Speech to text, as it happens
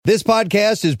This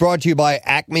podcast is brought to you by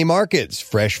Acme Markets,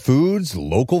 fresh foods,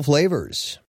 local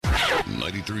flavors.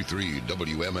 93.3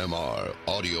 WMMR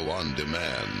Audio on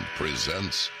Demand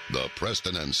presents the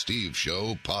Preston and Steve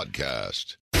Show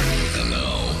podcast. And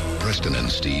now, Preston and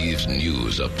Steve's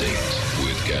news update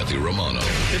with Kathy Romano.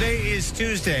 Today is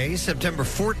Tuesday, September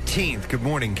 14th. Good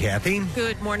morning, Kathy.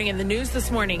 Good morning. In the news this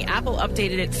morning, Apple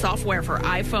updated its software for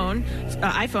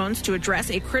iPhones to address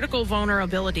a critical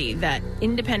vulnerability that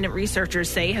independent researchers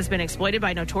say has been exploited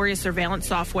by notorious surveillance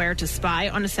software to spy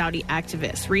on a Saudi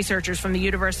activist. Researchers from the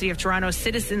University of Toronto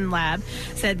Citizen Lab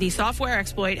said the software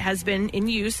exploit has been in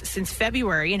use since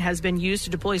February and has been used to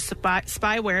deploy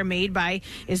spyware made by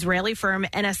Israeli firm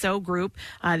NSO Group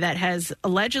that has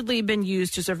allegedly been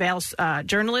used to surveil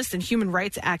journalists and human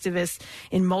rights activists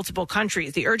in multiple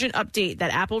countries. The urgent update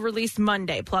that Apple released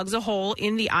Monday plugs a hole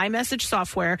in the iMessage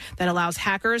software that allows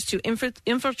hackers to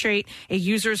infiltrate a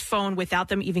user's phone without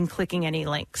them even clicking any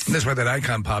links. That's why that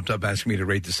icon popped up asking me to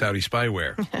rate the Saudi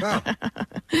spyware. Oh.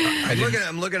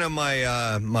 I'm looking at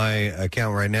my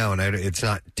account right now, and it's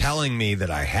not telling me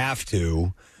that I have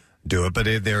to do it, but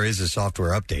there is a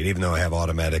software update, even though I have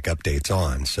automatic updates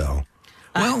on, so...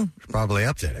 Well, probably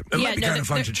update it. It might be kind of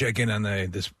fun to check in on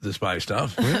the spy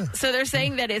stuff. Yeah. So they're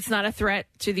saying that it's not a threat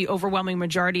to the overwhelming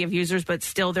majority of users, but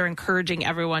still they're encouraging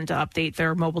everyone to update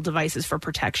their mobile devices for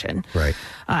protection. Right.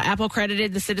 Apple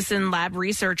credited the Citizen Lab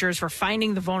researchers for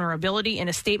finding the vulnerability. In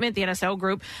a statement, the NSO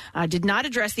Group did not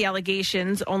address the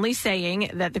allegations, only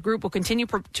saying that the group will continue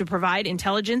to provide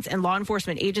intelligence and law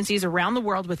enforcement agencies around the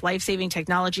world with life-saving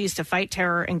technologies to fight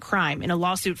terror and crime. In a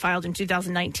lawsuit filed in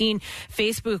 2019,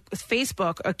 Facebook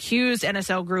accused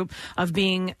NSO Group of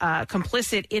being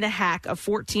complicit in a hack of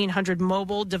 1,400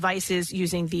 mobile devices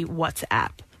using the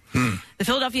WhatsApp. The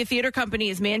Philadelphia Theater Company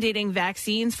is mandating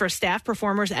vaccines for staff,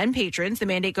 performers, and patrons. The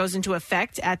mandate goes into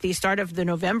effect at the start of the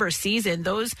November season.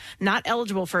 Those not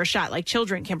eligible for a shot, like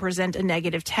children, can present a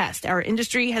negative test. Our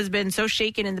industry has been so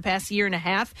shaken in the past year and a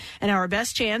half, and our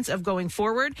best chance of going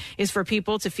forward is for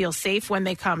people to feel safe when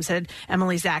they come, said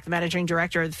Emily Zach, the managing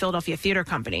director of the Philadelphia Theater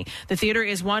Company. The theater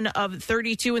is one of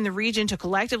 32 in the region to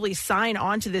collectively sign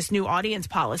on to this new audience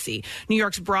policy. New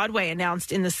York's Broadway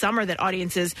announced in the summer that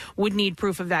audiences would need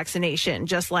proof of vaccination.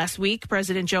 Just last week,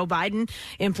 President Joe Biden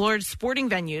implored sporting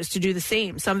venues to do the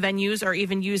same. Some venues are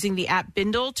even using the app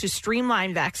Bindle to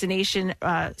streamline vaccination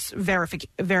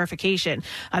verification.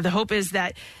 The hope is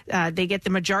that they get the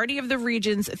majority of the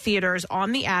region's theaters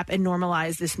on the app and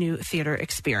normalize this new theater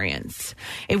experience.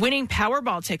 A winning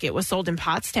Powerball ticket was sold in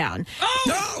Pottstown.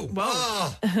 Oh!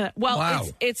 No! Well, Wow.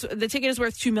 it's the ticket is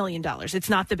worth $2 million. It's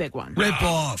not the big one. Rip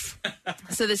off.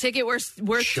 So the ticket worth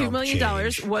 $2 million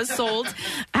was sold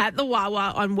at the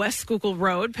Wawa on West Schuylkill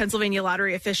Road. Pennsylvania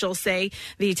lottery officials say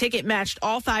the ticket matched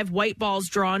all 5 white balls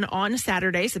drawn on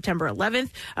Saturday, September 11th,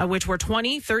 which were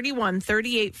 20, 31,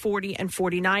 38, 40, and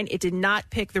 49. It did not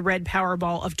pick the red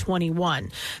Powerball of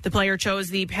 21. The player chose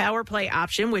the Power Play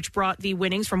option, which brought the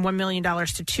winnings from $1 million to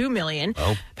 $2 million.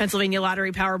 Oh. Pennsylvania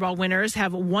lottery Powerball winners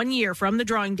have 1 year from the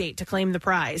drawing date to claim the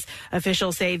prize.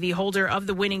 Officials say the holder of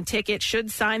the winning ticket should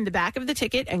sign the back of the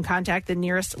ticket and contact the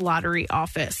nearest lottery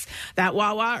office. That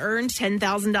Wawa earned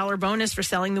 $10,000 bonus for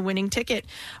selling the winning ticket.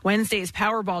 Wednesday's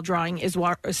Powerball drawing is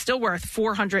still worth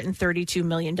 $432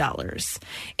 million.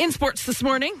 In sports this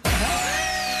morning. Ball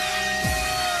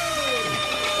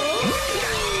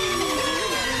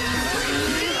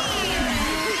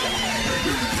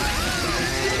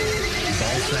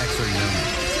sacks are yummy.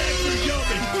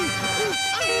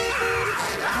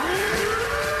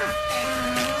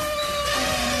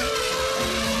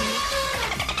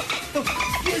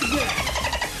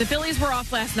 The Phillies were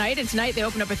off last night, and tonight they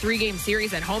opened up a 3-game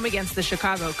series at home against the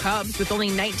Chicago Cubs. With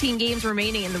only 19 games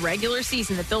remaining in the regular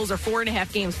season, the Phils are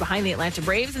 4.5 games behind the Atlanta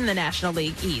Braves in the National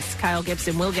League East. Kyle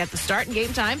Gibson will get the start, and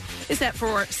game time is set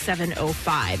for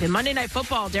 7:05. In Monday Night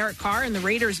Football, Derek Carr and the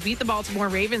Raiders beat the Baltimore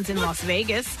Ravens in Las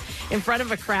Vegas in front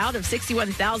of a crowd of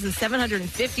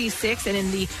 61,756. And in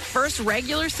the first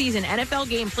regular season NFL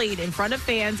game played in front of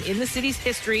fans in the city's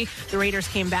history, the Raiders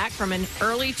came back from an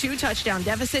early 2-touchdown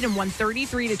deficit and won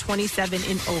 33-27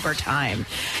 in overtime.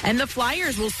 And the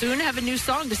Flyers will soon have a new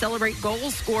song to celebrate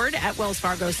goals scored at Wells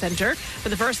Fargo Center. For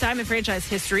the first time in franchise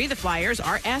history, the Flyers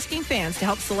are asking fans to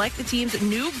help select the team's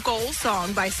new goal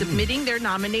song by submitting their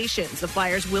nominations. The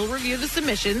Flyers will review the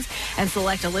submissions and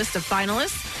select a list of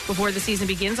finalists before the season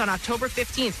begins on October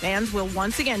 15th, fans will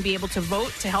once again be able to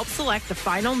vote to help select the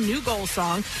final new goal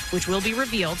song, which will be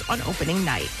revealed on opening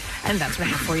night. And that's what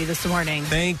I have for you this morning.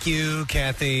 Thank you,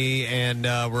 Kathy. And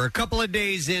we're a couple of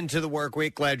days into the work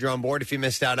week. Glad you're on board. If you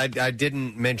missed out, I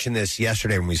didn't mention this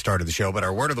yesterday when we started the show, but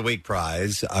our Word of the Week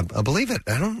prize, I believe it.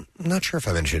 I'm not sure if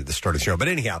I mentioned it at the start of the show, but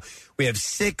anyhow, we have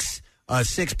a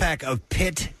six-pack of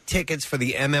pit tickets for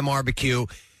the MMRBQ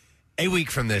a week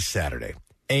from this Saturday.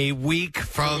 A week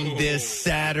from this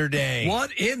Saturday.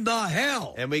 What in the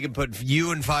hell? And we can put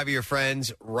you and 5 of your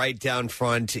friends right down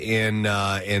front in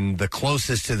the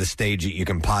closest to the stage that you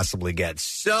can possibly get.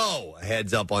 So, a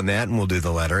heads up on that, and we'll do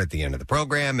the letter at the end of the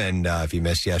program. And if you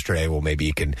missed yesterday, well, maybe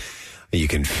you can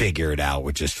figure it out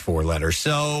with just 4 letters.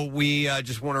 So we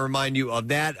just want to remind you of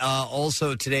that.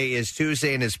 Also, today is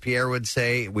Tuesday, and as Pierre would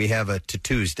say, we have a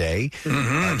Tuesday.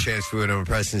 A chance to win over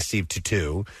Preston Steve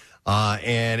Tattoo.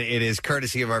 And it is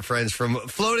courtesy of our friends from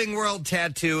Floating World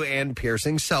Tattoo and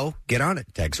Piercing. So get on it.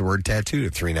 Text the word tattoo to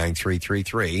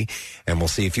 39333, and we'll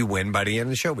see if you win by the end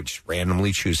of the show. We just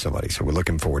randomly choose somebody. So we're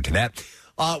looking forward to that.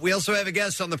 We also have a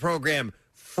guest on the program,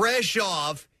 fresh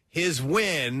off his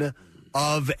win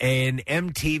of an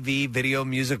MTV Video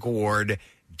Music Award.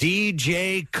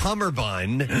 DJ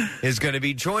Cummerbund is going to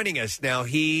be joining us. Now,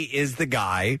 he is the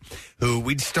guy who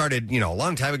we'd started, a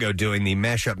long time ago doing the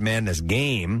Mashup Madness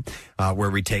game, where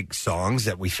we take songs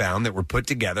that we found that were put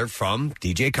together from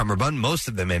DJ Cummerbund, most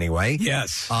of them anyway.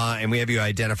 Yes. And we have you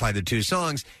identify the 2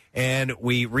 songs. And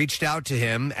we reached out to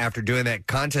him after doing that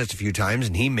contest a few times,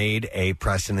 and he made a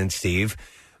Preston and Steve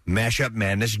Mashup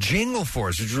Madness jingle for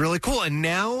us, which is really cool. And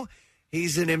now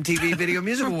he's an MTV Video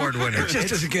Music Award winner. It just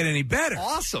doesn't get any better.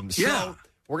 Awesome. So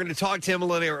we're going to talk to him a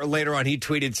little later on. He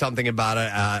tweeted something about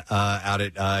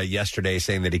it yesterday,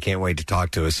 saying that he can't wait to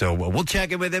talk to us. So we'll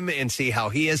check in with him and see how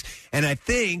he is. And I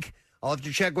think I'll have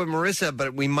to check with Marissa,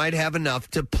 but we might have enough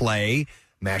to play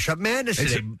Mashup Madness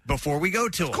today before we go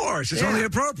to it. Of course. It's only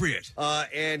appropriate.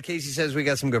 And Casey says we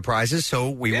got some good prizes, so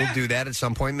we will do that at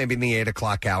some point, maybe in the 8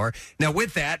 o'clock hour. Now,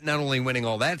 with that, not only winning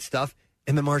all that stuff,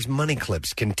 MMR's Money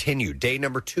Clips continue. Day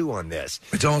number 2 on this.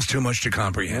 It's almost too much to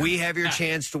comprehend. We have your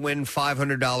chance to win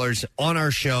 $500 on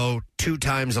our show 2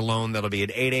 times alone. That'll be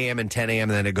at 8 a.m. and 10 a.m.,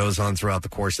 and then it goes on throughout the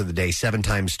course of the day, 7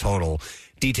 times total.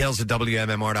 Details at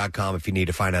WMMR.com if you need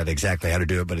to find out exactly how to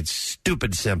do it, but it's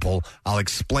stupid simple. I'll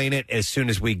explain it as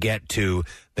soon as we get to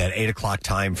that 8 o'clock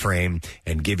time frame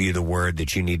and give you the word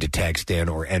that you need to text in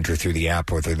or enter through the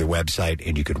app or through the website,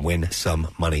 and you can win some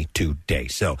money today.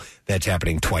 So that's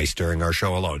happening twice during our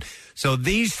show alone. So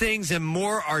these things and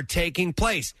more are taking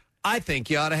place. I think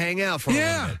you ought to hang out for a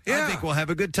little bit. Yeah. I think we'll have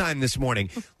a good time this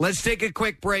morning. Let's take a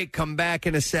quick break, come back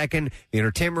in a second. The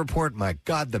entertainment report, my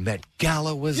God, the Met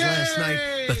Gala was last night.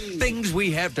 The things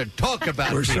we have to talk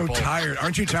about, We're people. so tired.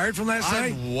 Aren't you tired from last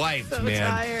night? I'm wiped, So man.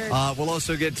 tired. We'll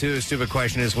also get to a stupid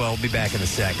question as well. We'll be back in a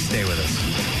sec. Stay with us.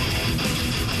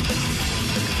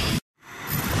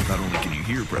 Not only can you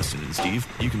hear Preston and Steve,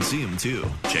 you can see them too.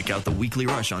 Check out the Weekly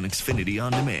Rush on Xfinity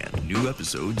On Demand. New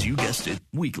episodes, you guessed it,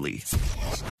 weekly.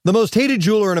 The most hated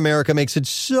jeweler in America makes it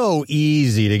so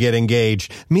easy to get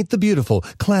engaged. Meet the beautiful,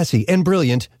 classy, and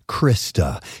brilliant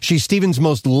Krista. She's Steven's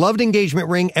most loved engagement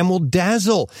ring and will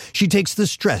dazzle. She takes the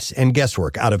stress and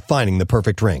guesswork out of finding the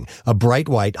perfect ring. A bright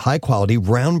white, high-quality,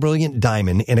 round brilliant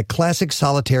diamond in a classic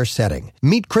solitaire setting.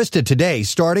 Meet Krista today,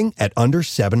 starting at under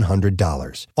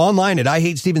 $700. Online at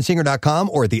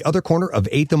IHateStevenSinger.com or at the other corner of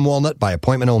 8th and Walnut by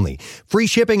appointment only. Free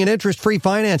shipping and interest-free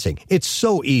financing. It's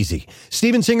so easy.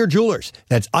 Steven Singer Jewelers.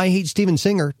 That's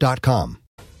IHateStevenSinger.com.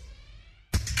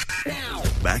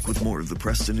 Back with more of the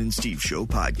Preston and Steve Show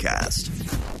podcast.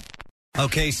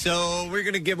 Okay, so we're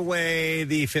going to give away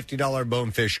the $50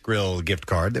 Bonefish Grill gift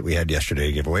card that we had yesterday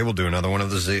to give away. We'll do another one of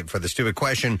those for the stupid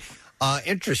question.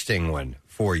 Interesting one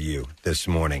for you this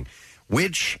morning.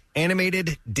 Which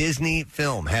animated Disney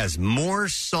film has more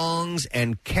songs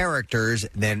and characters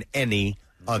than any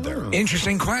other?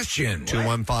 Interesting question.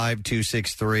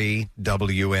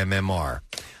 215-263-WMMR.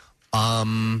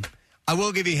 I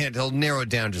will give you a hint. I'll narrow it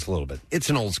down just a little bit. It's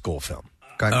an old school film.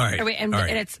 Okay? All right. And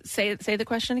it's say the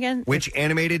question again. Which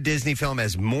animated Disney film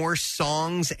has more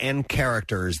songs and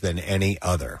characters than any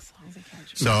other?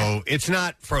 So it's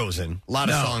not Frozen. A lot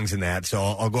of songs in that. So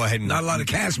I'll go ahead and not a lot of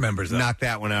cast members, though. Knock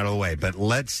that one out of the way. But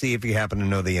let's see if you happen to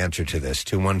know the answer to this.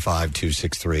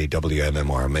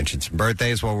 215-263-WMMR. I mentioned some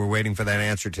birthdays while we're waiting for that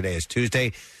answer. Today is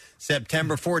Tuesday,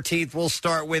 September 14th. We'll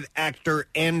start with actor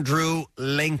Andrew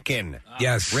Lincoln.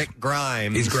 Yes. Rick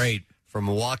Grimes. He's great. from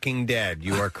Walking Dead.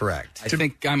 You are correct. I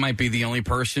think I might be the only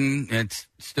person that's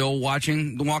still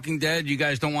watching The Walking Dead. You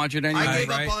guys don't watch it anymore, I gave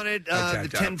right? up on it. The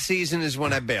 10th season is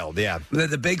when I bailed, yeah.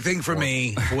 The big thing for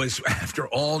me was after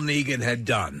all Negan had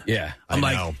done. Yeah. I'm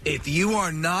like, if you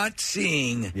are not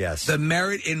seeing the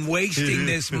merit in wasting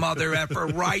this mother effer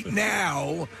right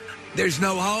now, there's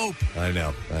no hope. I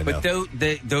know. But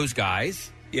those guys,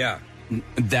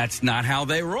 that's not how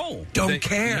they roll. Don't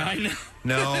care. I know.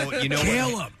 No, you know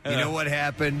Kill what? him. You know what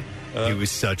happened? He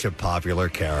was such a popular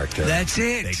character. That's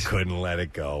it. They couldn't let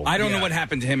it go. I don't know what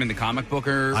happened to him in the comic book,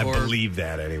 I believe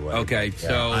that anyway. Okay, Yeah,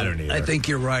 so I don't either. I think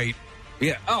you're right.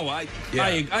 Yeah. Oh, I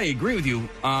agree with you.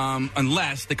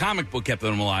 Unless the comic book kept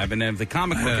them alive, and if the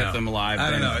comic book kept them alive, I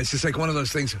don't know. It's just like one of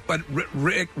those things. But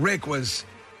Rick was.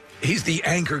 He's the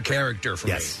anchor character for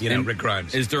me. You know, Rick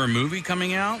Grimes. Is there a movie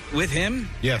coming out with him?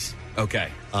 Yes.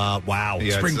 Okay. Wow.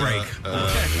 Yeah, Spring Break.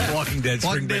 Walking Dead.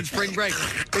 Walking Dead Spring Break.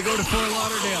 They go to Fort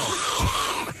Lauderdale.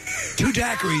 2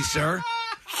 daiquiris, sir.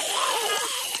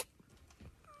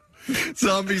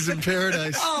 Zombies in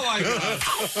Paradise. Oh, my God.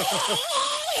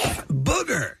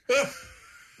 Booger.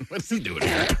 What's he doing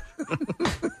here?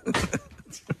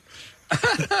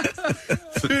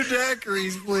 2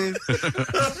 daiquiris, please.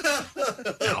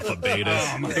 Alpha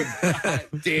betas. Oh, my God.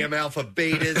 Damn alpha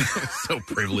betas. So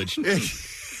privileged.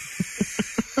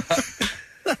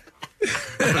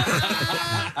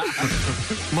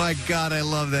 My God, I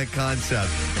love that concept.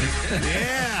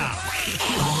 Yeah.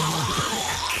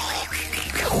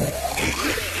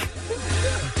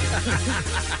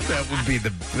 That would be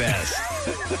the best.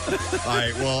 All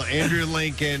right, well, Andrew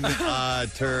Lincoln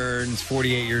turns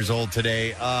 48 years old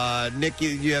today. Nick,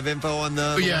 you have info on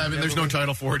the... Yeah, I mean, there's no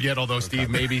title for it yet, although, Steve,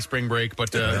 maybe Spring Break.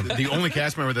 But the only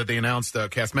cast member that they announced,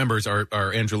 cast members,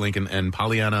 are Andrew Lincoln and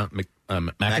Pollyanna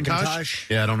McIntosh.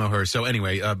 Yeah, I don't know her. So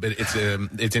anyway, but it's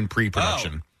in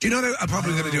pre-production. Do you know what I'm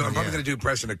probably going to do? I'm probably going to do,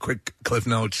 Preston, a quick Cliff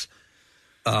Notes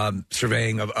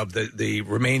surveying of the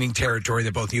remaining territory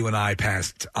that both you and I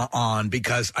passed on,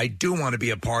 because I do want to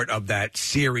be a part of that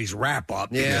series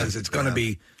wrap-up, because it's going to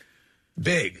be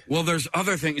big. Well, there's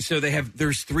other things. So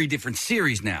there's 3 different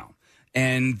series now.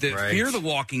 And Fear the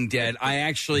Walking Dead,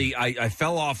 I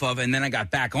fell off of, and then I got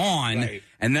back on,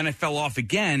 and then I fell off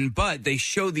again. But they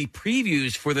show the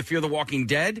previews for the Fear the Walking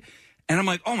Dead, and I'm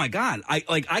like, oh my God,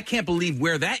 I can't believe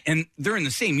where that, and they're in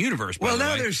the same universe. By the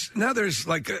way. there's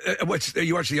like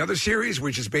you watch the other series,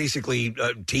 which is basically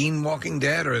Teen Walking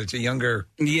Dead, or it's a younger.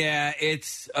 Yeah,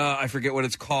 it's I forget what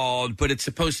it's called, but it's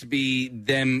supposed to be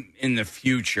them in the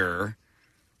future,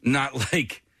 not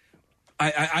like.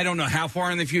 I don't know how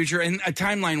far in the future, and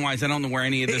timeline-wise, I don't know where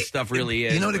any of this stuff really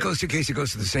is. You know what it goes to, Case? It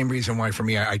goes to the same reason why, for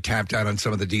me, I tapped out on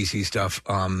some of the DC stuff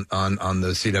on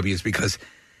the CWs, because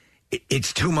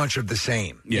it's too much of the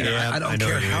same. Yeah, I don't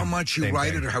care how much you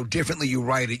write it or how differently you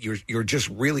write it. You're just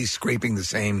really scraping the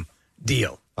same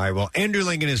deal. All right, well, Andrew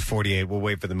Lincoln is 48. We'll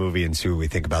wait for the movie and see what we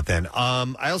think about then.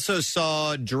 I also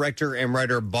saw director and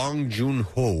writer Bong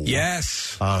Joon-ho.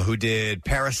 Yes. Who did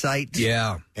Parasite.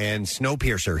 Yeah. And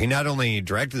Snowpiercer. He not only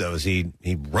directed those, he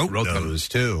wrote those,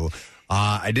 too.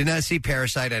 I did not see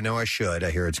Parasite. I know I should.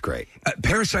 I hear it's great.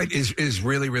 Parasite is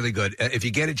really, really good. If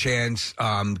you get a chance,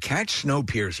 catch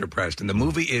Snowpiercer, Preston. The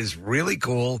movie is really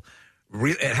cool.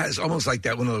 It has almost like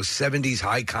that one of those 70s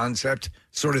high concept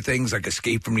sort of things, like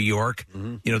Escape from New York.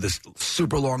 Mm-hmm. You know, this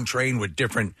super long train with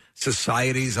different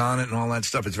societies on it and all that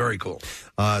stuff. It's very cool.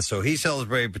 So he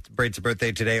celebrates a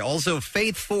birthday today. Also,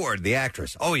 Faith Ford, the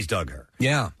actress. Always dug her.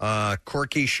 Yeah.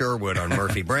 Corky Sherwood on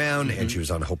Murphy Brown, and she was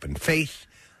on Hope and Faith.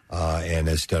 And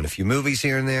has done a few movies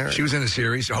here and there. She was in a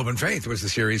series. Hope and Faith was the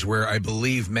series where I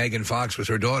believe Megan Fox was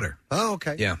her daughter. Oh,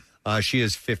 okay. Yeah. She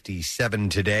is 57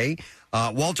 today.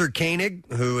 Walter Koenig,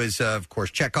 who is, of course,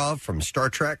 Chekhov from Star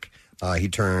Trek. He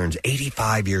turns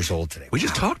 85 years old today. We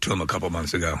just talked to him a couple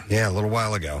months ago. Yeah, a little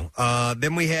while ago.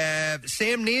 Then we have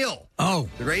Sam Neill. Oh.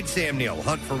 The great Sam Neill.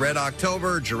 Hunt for Red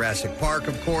October, Jurassic Park,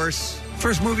 of course.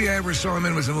 First movie I ever saw him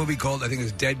in was a movie called, I think it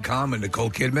was Dead Calm, and Nicole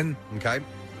Kidman. Okay.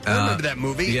 I remember that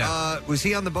movie. Yeah. Was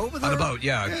he on the boat with her? On the boat,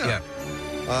 yeah.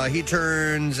 He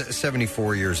turns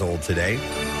 74 years old today.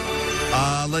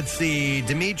 Let's see.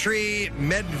 Dmitry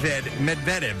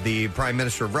Medvedev, the Prime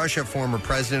Minister of Russia, former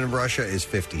president of Russia, is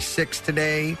 56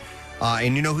 today.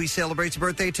 And you know who he celebrates a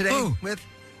birthday today with?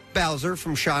 Bowser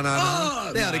from Sha Na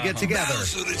Na. They ought to get together.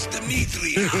 Bowser, it's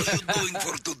Dmitry. How are you doing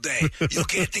for today? You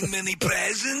getting many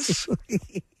presents?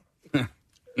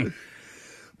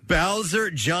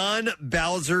 John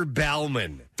Bowser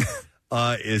Bauman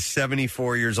is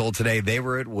 74 years old today. They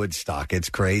were at Woodstock. It's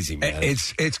crazy, man.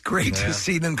 It's great to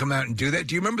see them come out and do that.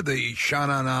 Do you remember the Sha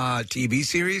Na Na TV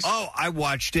series? Oh, I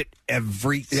watched it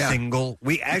every single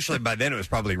week. Actually, by then it was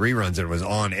probably reruns and it was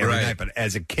on every night. But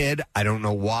as a kid, I don't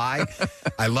know why.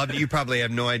 I loved it. You probably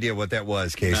have no idea what that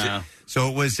was, Casey. No. So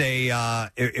it was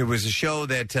it was a show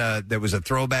that was a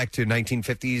throwback to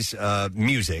 1950s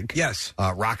music. Yes,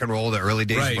 rock and roll, the early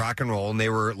days of rock and roll, and they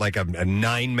were like a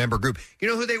 9-member group. You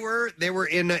know who they were? They were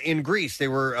in Greece. They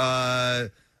were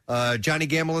Johnny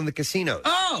Gamble and the Casinos.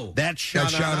 Oh, that's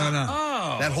Sha-Na-Na.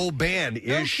 Oh, that whole band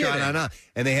is Sha-Na-Na,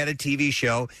 and they had a TV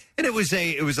show, and it was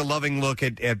a loving look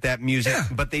at that music. Yeah.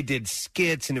 But they did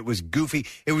skits, and it was goofy.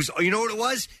 It was, you know what it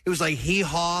was? It was like Hee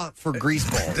Haw for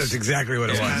Greaseballs. That's exactly what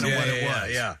it was. Kind of what it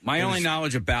was. Yeah. My only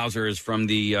knowledge of Bowser is from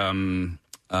the song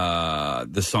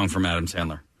from Adam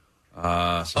Sandler.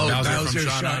 Bowser from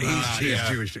Sha-Na-Na. He's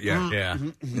Jewish. Yeah.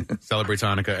 Celebrates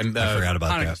Hanukkah. And I forgot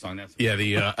about Hanukkah that. Song,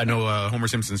 I know Homer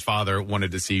Simpson's father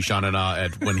wanted to see Sha-Na-Na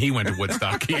when he went to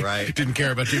Woodstock. He didn't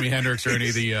care about Jimi Hendrix or any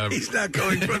of the... he's not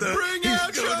going for the... Bring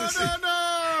out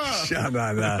Sha-Na-Na!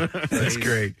 Sha-Na-Na. That's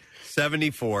great.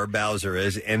 74, Bowser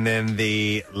is. And then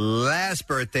the last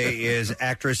birthday is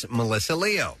actress Melissa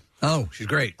Leo. Oh, she's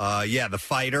great. The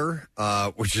Fighter,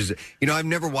 which is, I've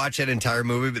never watched that entire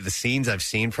movie, but the scenes I've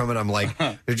seen from it, I'm like,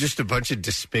 they're just a bunch of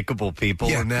despicable people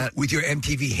in that. With your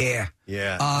MTV hair.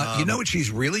 Yeah. You know what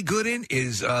she's really good in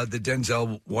is the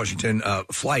Denzel Washington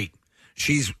Flight.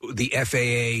 She's the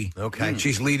FAA. Okay.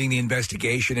 She's leading the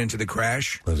investigation into the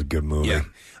crash. That was a good movie. Yeah.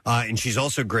 And she's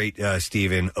also great,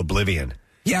 Steve, in Oblivion.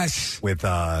 Yes. With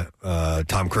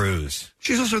Tom Cruise.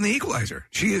 She's also in The Equalizer.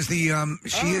 She is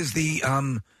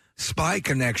the spy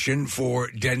connection for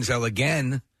Denzel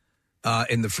again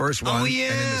in the first one. Oh, yeah.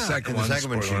 And in the second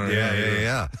one.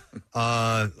 Yeah.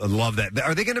 I love that.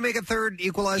 Are they going to make a third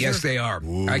Equalizer? Yes, they are.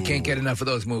 Ooh. I can't get enough of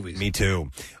those movies. Me too.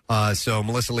 So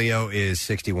Melissa Leo is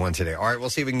 61 today. All right,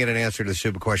 we'll see if we can get an answer to the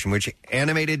super question. Which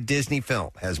animated Disney film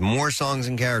has more songs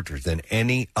and characters than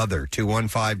any other?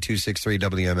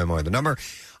 215-263-WMMR, the number.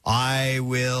 I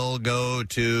will go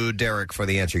to Derek for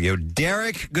the answer. Yo,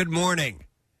 Derek, good morning.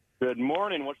 Good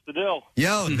morning. What's the deal?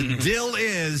 Yo, the deal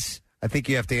is, I think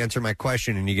you have to answer my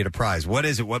question and you get a prize. What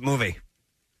is it? What movie?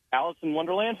 Alice in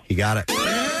Wonderland? You got it.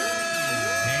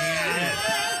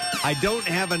 I don't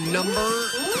have a number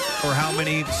for how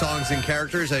many songs and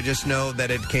characters. I just know that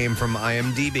it came from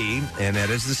IMDb, and that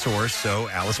is the source. So,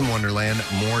 Alice in Wonderland,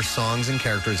 more songs and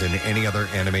characters than any other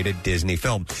animated Disney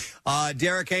film.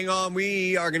 Derek, hang on.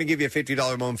 We are going to give you a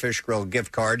 $50 Bonefish Grill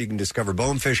gift card. You can discover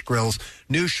Bonefish Grill's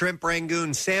new shrimp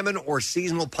rangoon salmon or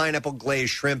seasonal pineapple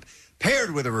glazed shrimp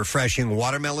paired with a refreshing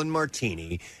watermelon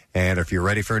martini. And if you're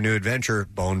ready for a new adventure,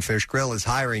 Bonefish Grill is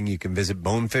hiring. You can visit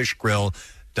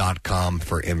bonefishgrill.com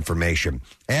for information.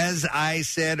 As I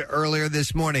said earlier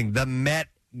this morning, the Met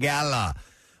Gala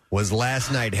was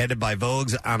last night, headed by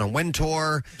Vogue's Anna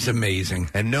Wintour. It's amazing.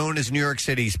 And known as New York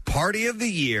City's Party of the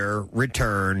Year,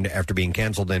 returned after being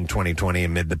canceled in 2020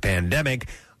 amid the pandemic.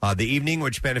 The evening,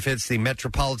 which benefits the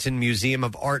Metropolitan Museum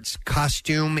of Art's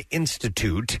Costume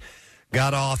Institute,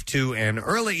 got off to an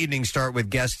early evening start with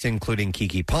guests including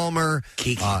Keke Palmer,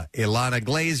 Ilana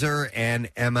Glazer, and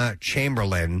Emma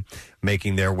Chamberlain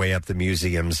making their way up the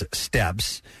museum's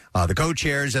steps. The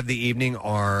co-chairs of the evening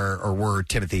were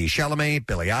Timothée Chalamet,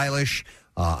 Billie Eilish,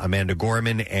 Amanda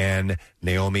Gorman, and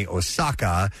Naomi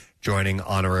Osaka, joining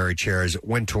honorary chairs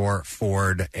Wintour,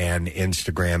 Ford, and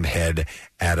Instagram head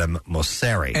Adam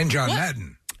Mosseri. And John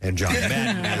Madden. And John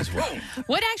Madden as well.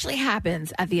 What actually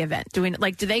happens at the event? Do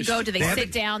they go? Do they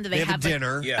sit down? Do they have a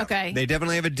dinner? Yeah. Okay. They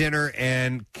definitely have a dinner.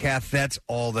 And Kath, that's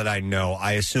all that I know.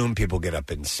 I assume people get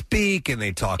up and speak, and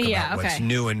they talk about what's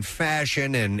new in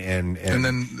fashion, and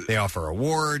then they offer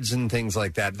awards and things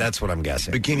like that. That's what I'm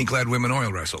guessing. Bikini-clad women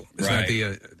oil wrestle. Isn't that the?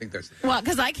 I think that's. Well,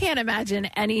 because I can't imagine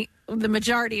the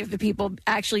majority of the people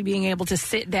actually being able to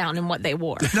sit down in what they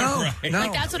wore. No.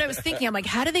 Like, that's what I was thinking. I'm like,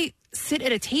 how do they sit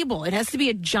at a table? It has to be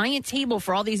a giant table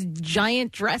for all these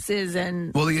giant dresses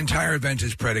and... Well, the entire event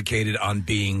is predicated on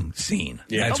being seen.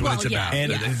 Yeah. That's what it's about.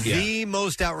 And the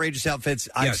most outrageous outfits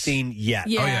I've seen yet.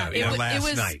 Yeah, last it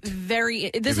was night.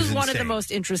 This was one of the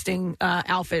most interesting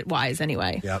outfit-wise,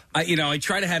 anyway. Yep. I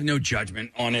try to have no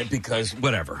judgment on it because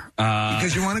whatever.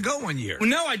 Because you want to go one year.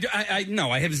 No,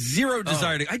 I have zero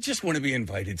desire to... I just want to be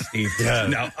invited, Steve.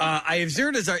 No, I have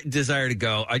zero desire to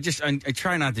go. I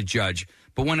try not to judge.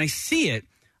 But when I see it,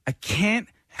 I can't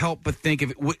help but think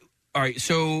of it. All right,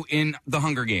 so in the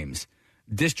Hunger Games,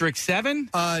 District 7,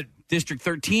 District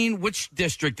 13, which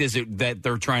district is it that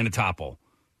they're trying to topple?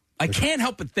 I can't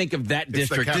help but think of that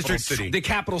district. The capital city. The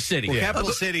capital city. Well,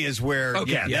 capital city is where,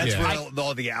 that's where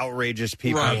all the outrageous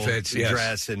people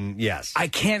dress, and yes. I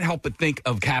can't help but think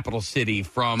of capital city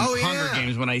from Hunger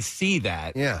Games when I see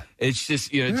that. Yeah. It's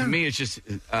just, to me, it's just...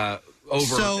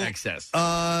 over excess.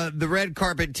 The red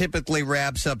carpet typically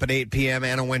wraps up at 8 p.m.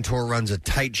 Anna Wintour runs a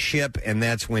tight ship, and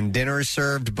that's when dinner is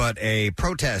served. But a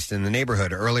protest in the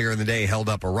neighborhood earlier in the day held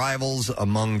up arrivals.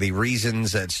 Among the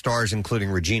reasons that stars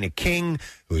including Regina King,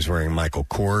 who's wearing Michael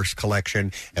Kors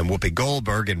collection, and Whoopi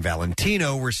Goldberg and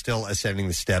Valentino were still ascending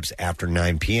the steps after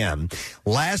 9 p.m.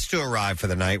 Last to arrive for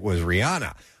the night was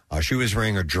Rihanna. She was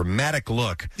wearing a dramatic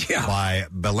look by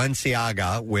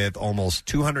Balenciaga with almost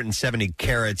 270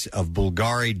 carats of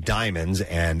Bulgari diamonds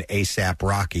and ASAP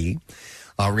Rocky.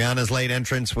 Rihanna's late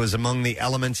entrance was among the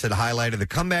elements that highlighted the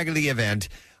comeback of the event.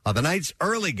 The night's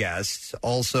early guests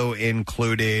also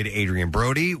included Adrian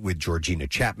Brody with Georgina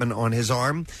Chapman on his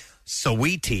arm,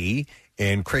 Saweetie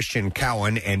in Christian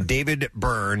Cowan, and David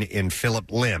Byrne in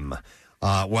Philip Lim.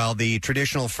 While the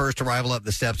traditional first arrival up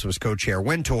the steps was co-chair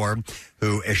Wintour,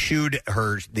 who eschewed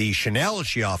the Chanel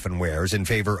she often wears in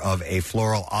favor of a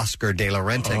floral Oscar de la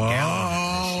Renta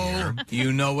gown this year.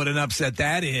 You know what an upset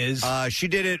that is. She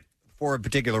did it for a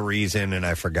particular reason, and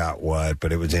I forgot what,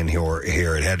 but it was in here.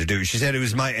 It had to do. She said it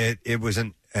was my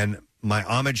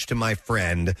homage to my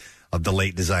friend of the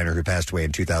late designer who passed away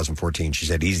in 2014. She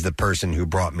said he's the person who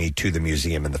brought me to the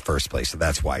museum in the first place. So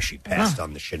that's why she passed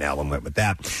on the Chanel and went with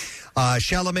that.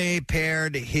 Chalamet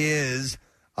paired his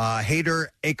Hader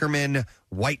Ackerman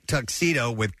white tuxedo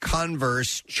with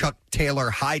Converse Chuck Taylor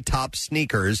high-top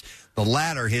sneakers. The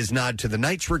latter, his nod to the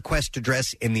night's request to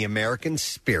dress in the American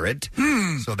spirit.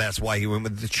 So that's why he went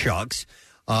with the Chucks.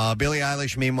 Billie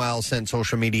Eilish, meanwhile, sent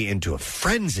social media into a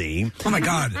frenzy. Oh, my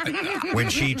God. When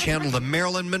she channeled a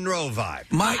Marilyn Monroe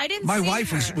vibe. My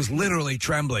wife was literally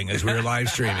trembling as we were live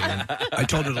streaming. And I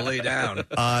told her to lay down.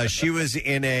 She was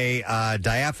in a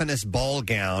diaphanous ball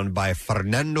gown by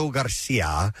Fernando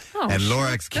Garcia and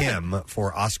Laura Kim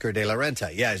for Oscar de la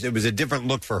Renta. Yes, it was a different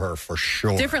look for her, for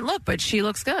sure. Different look, but she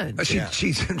looks good.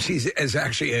 She's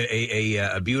actually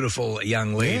a beautiful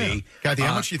young lady. Yeah. Kathy,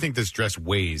 how much do you think this dress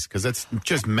weighs? Because that's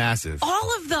just massive.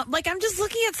 All of them. Like, I'm just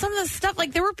looking at some of the stuff.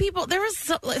 Like, there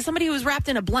was somebody who was wrapped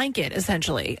in a blanket,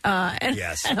 essentially.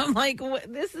 Yes. And I'm like,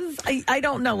 this is, I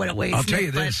don't know what it weighs. I'll tell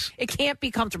you this. It can't be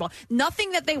comfortable.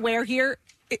 Nothing that they wear here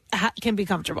can be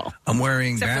comfortable. I'm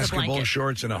wearing Except basketball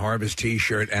shorts and a Harvest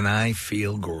T-shirt, and I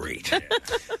feel great.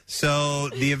 So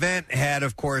the event had,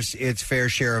 of course, its fair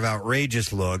share of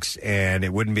outrageous looks, and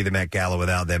it wouldn't be the Met Gala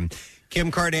without them.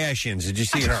 Kim Kardashians, did you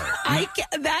see her?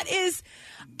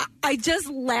 I just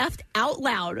laughed out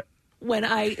loud when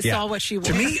I saw what she wore.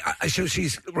 To me, so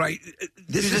she's right.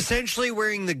 She's essentially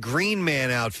wearing the Green Man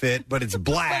outfit, but it's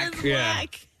black. But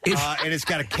it's black. And it's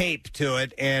got a cape to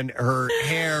it, and her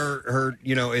hair,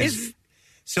 is.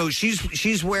 So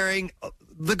she's wearing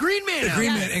the Green Man. The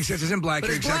Green Man, except it's in black.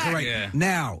 You're exactly right. Yeah.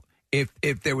 Now,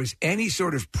 if there was any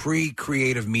sort of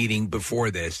pre-creative meeting before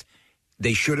this,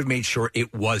 they should have made sure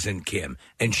it wasn't Kim,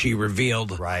 and she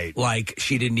revealed like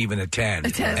she didn't even attend,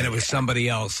 and it was somebody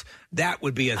else. That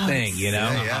would be a thing, you know.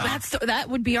 Yeah.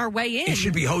 That would be our way in. It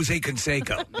should be Jose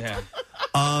Canseco.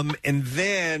 And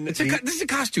then this is a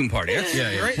costume party.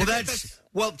 Right?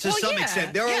 Well, to some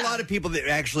extent, there are a lot of people that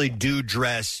actually do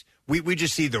dress. We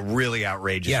just see the really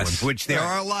outrageous ones, which there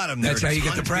are a lot of them. That's how you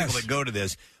get the press. People that go to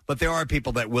this. But there are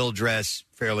people that will dress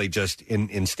fairly just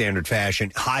in standard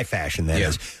fashion, high fashion, that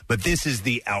is. But this is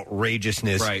the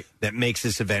outrageousness that makes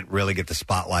this event really get the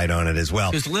spotlight on it as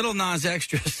well. There's Little Nas X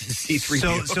dressed as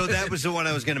C-3PO. So that was the one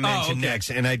I was going to mention next.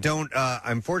 And I don't,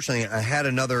 unfortunately, I had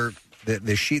another,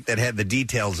 the sheet that had the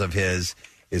details of his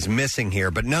is missing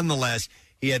here. But nonetheless,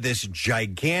 he had this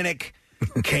gigantic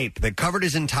cape that covered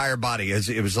his entire body.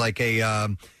 It was like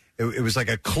a... It was like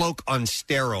a cloak on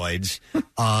steroids.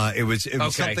 It was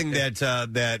something that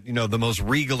the most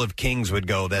regal of kings would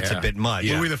go. That's a bit much.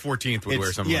 Louis the 14th would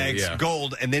wear something. Yeah, it's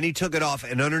gold, and then he took it off,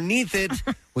 and underneath it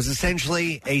was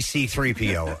essentially a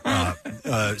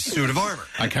C-3PO suit of armor.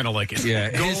 I kind of like it. Yeah,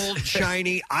 gold,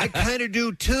 shiny. I kind of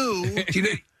do too.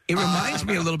 It reminds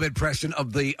me a little bit, Preston,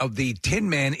 of the Tin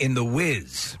Man in The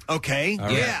Wiz. Okay,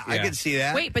 I can see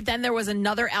that. Wait, but then there was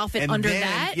another outfit and under then,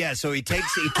 that? Yeah, so he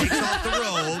takes off the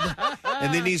robe,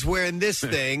 and then he's wearing this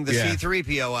thing, the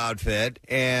C-3PO outfit,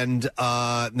 and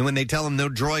when they tell him no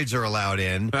droids are allowed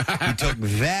in, he took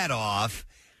that off.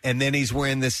 And then he's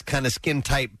wearing this kind of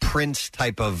skin-tight Prince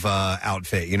type of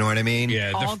outfit. You know what I mean?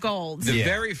 Yeah, all gold. The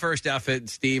very first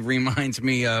outfit, Steve, reminds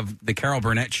me of the Carol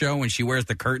Burnett show when she wears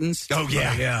the curtains. Oh,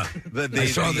 yeah. I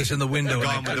saw this in the window.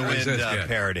 Gone with the Wind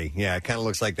parody. Yeah, it kind of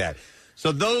looks like that.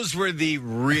 So those were the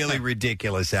really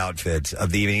ridiculous outfits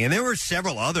of the evening. And there were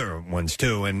several other ones,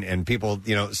 too. And people,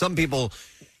 some people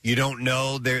you don't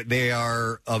know they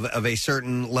are of a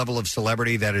certain level of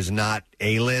celebrity that is not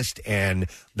A-list, and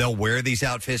they'll wear these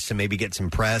outfits to maybe get some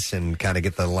press and kind of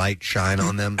get the light shine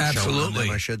on them. Absolutely. On them,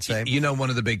 I should say. You know, one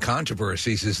of the big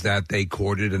controversies is that they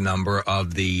courted a number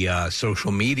of the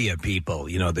social media people,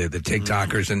 you know, the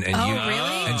TikTokers and really?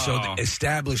 And so the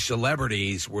established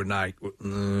celebrities were not,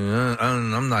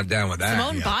 I'm not down with that.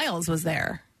 Simone Biles was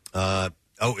there.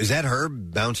 Is that her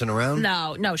bouncing around?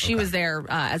 No, she was there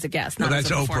as a guest, not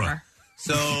that's as a performer.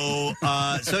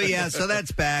 Oprah. So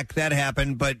that's back. That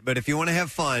happened. But if you want to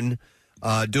have fun, do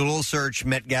a little search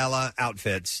Met Gala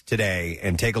outfits today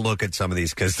and take a look at some of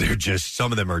these because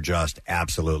some of them are just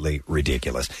absolutely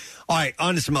ridiculous. All right,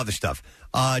 on to some other stuff.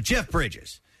 Jeff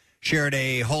Bridges shared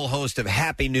a whole host of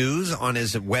happy news on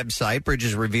his website.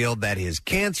 Bridges revealed that his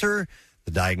cancer,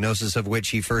 the diagnosis of which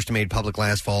he first made public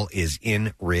last fall, is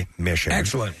in remission.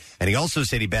 Excellent. And he also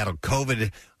said he battled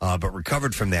COVID, but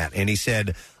recovered from that. And he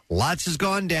said, lots has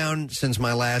gone down since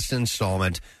my last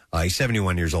installment. He's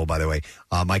 71 years old, by the way.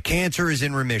 My cancer is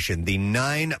in remission. The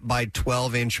 9 by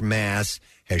 12 inch mass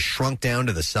has shrunk down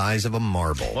to the size of a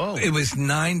marble. Whoa. It was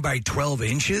 9 by 12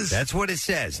 inches? That's what it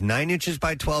says. 9 inches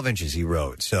by 12 inches, he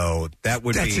wrote. So that's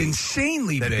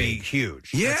insanely that'd big. Be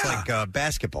huge. Yeah. That's like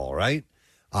basketball, right?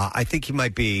 I think he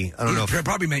might be. I don't know.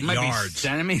 Probably meant yards,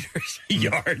 centimeters,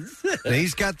 yards.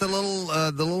 He's got the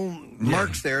little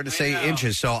marks there to say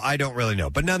inches. So I don't really know.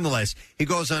 But nonetheless, he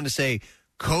goes on to say,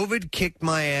 COVID kicked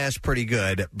my ass pretty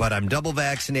good, but I'm double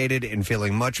vaccinated and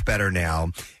feeling much better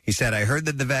now. He said, I heard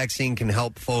that the vaccine can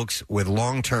help folks with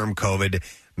long-term COVID.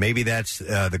 Maybe that's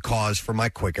the cause for my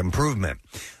quick improvement.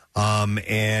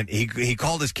 And he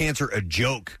called his cancer a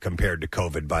joke compared to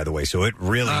COVID, by the way. So it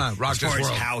really, as far as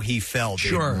how he felt,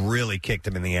 it really kicked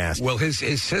him in the ass. Well, his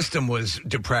system was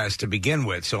depressed to begin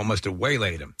with, so it must have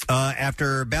waylaid him.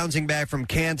 After bouncing back from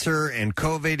cancer and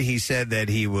COVID, he said that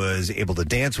he was able to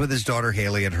dance with his daughter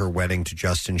Haley at her wedding to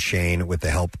Justin Shane with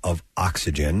the help of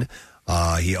oxygen.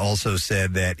 He also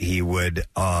said that he would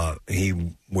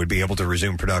be able to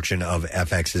resume production of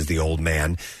FX's The Old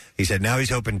Man. He said now he's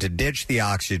hoping to ditch the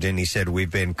oxygen. He said, we've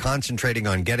been concentrating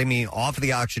on getting me off of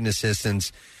the oxygen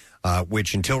assistance,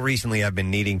 which until recently I've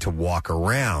been needing to walk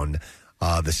around.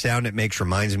 The sound it makes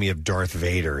reminds me of Darth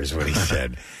Vader is what he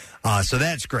said. So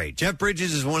that's great. Jeff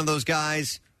Bridges is one of those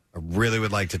guys I really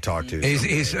would like to talk to.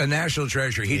 He's a national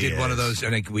treasure. He did one of those,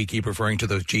 and we keep referring to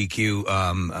those GQ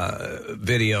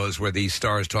videos where these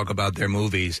stars talk about their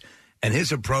movies. And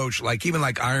his approach, even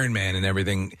like Iron Man and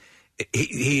everything,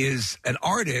 he is an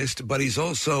artist, but he's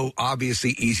also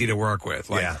obviously easy to work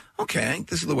with. Okay,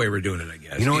 this is the way we're doing it, I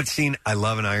guess. You know what scene I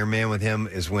love in Iron Man with him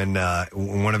is when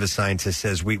one of his scientists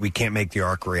says, we can't make the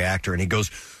arc reactor, and he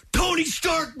goes, Tony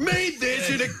Stark made this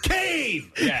in a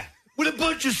cave! Yeah. With a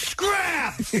bunch of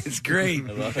scraps. It's great.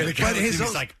 I love it. But he's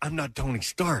like, I'm not Tony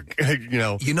Stark.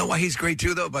 You know why he's great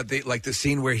too, though. But the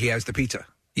scene where he has the pizza,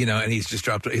 and he's just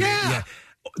dropped. Yeah.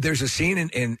 There's a scene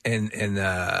in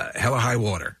Hell or High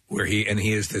Water where he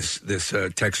is this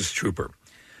Texas trooper,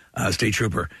 state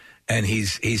trooper, and he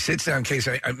sits down. In case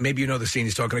maybe you know the scene.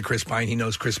 He's talking to Chris Pine. He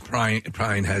knows Chris Pine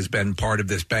has been part of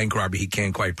this bank robbery. He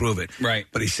can't quite prove it, right?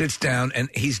 But he sits down and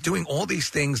he's doing all these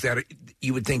things that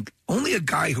you would think only a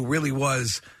guy who really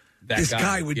was this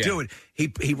guy would do it.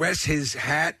 He rests his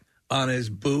hat on his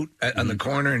boot on the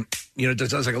corner and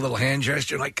just does like a little hand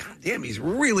gesture. Like, God damn, he's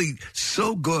really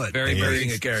so good. Very, very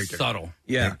a character. Subtle.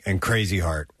 Yeah. And Crazy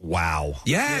Heart. Wow.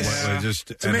 Yes.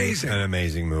 It's amazing. An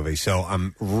amazing movie. So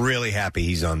I'm really happy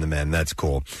he's on the mend. That's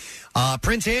cool.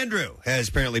 Prince Andrew has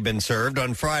apparently been served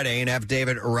on Friday. An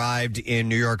affidavit arrived in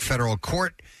New York federal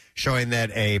court showing that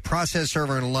a process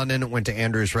server in London went to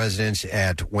Andrew's residence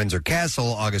at Windsor Castle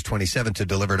August 27th to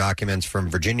deliver documents from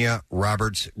Virginia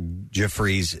Roberts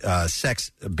Giuffre's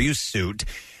sex abuse suit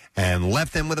and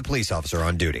left them with a police officer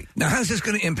on duty. Now, how's this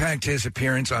going to impact his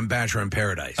appearance on Bachelor in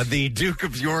Paradise? The Duke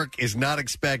of York is not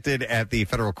expected at the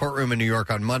federal courtroom in New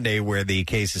York on Monday where the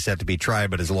case is set to be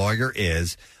tried, but his lawyer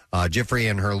is. Giuffre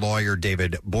and her lawyer,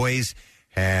 David Boyes,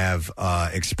 have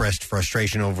expressed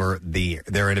frustration over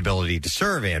their inability to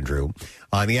serve Andrew.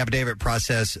 The affidavit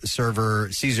process server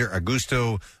Cesar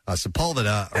Augusto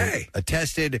Sepulveda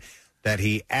attested that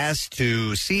he asked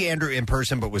to see Andrew in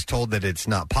person but was told that it's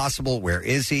not possible. Where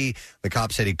is he? The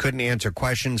cop said he couldn't answer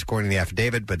questions according to the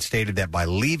affidavit, but stated that by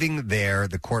leaving there,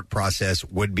 the court process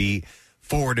would be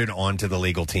forwarded on to the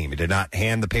legal team. He did not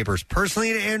hand the papers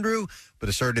personally to Andrew, but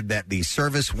asserted that the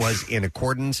service was in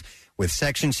accordance with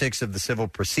Section 6 of the Civil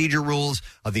Procedure Rules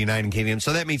of the United Kingdom.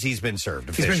 So that means he's been served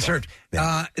officially. He's been served.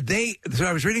 Yeah. So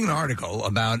I was reading an article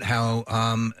about how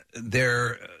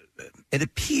it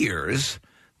appears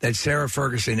that Sarah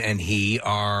Ferguson and he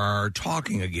are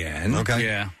talking again. Okay.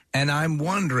 Yeah. And I'm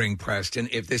wondering, Preston,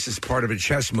 if this is part of a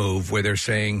chess move where they're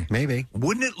saying, maybe,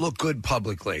 wouldn't it look good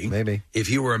publicly, maybe, if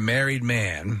you were a married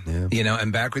man,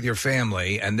 and back with your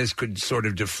family, and this could sort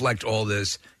of deflect all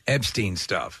this Epstein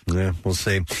stuff. Yeah, we'll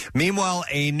see. Meanwhile,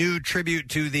 a new tribute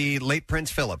to the late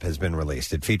Prince Philip has been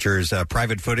released. It features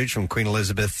private footage from Queen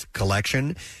Elizabeth's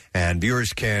collection, and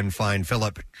viewers can find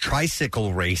Philip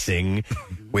tricycle racing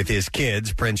with his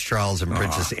kids, Prince Charles and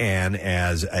Princess Anne,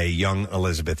 as a young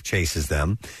Elizabeth chases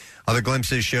them. Other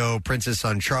glimpses show Prince's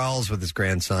son Charles with his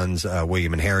grandsons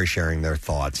William and Harry sharing their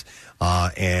thoughts.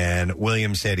 And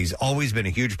William said he's always been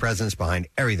a huge presence behind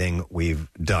everything we've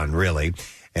done, really.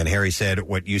 And Harry said,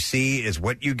 what you see is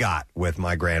what you got with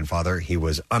my grandfather. He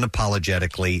was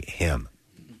unapologetically him.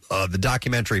 The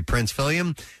documentary Prince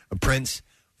Philip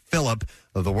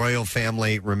of the Royal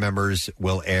Family Remembers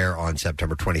will air on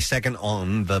September 22nd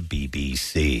on the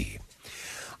BBC.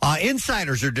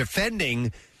 Insiders are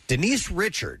defending Denise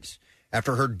Richards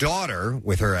after her daughter,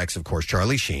 with her ex, of course,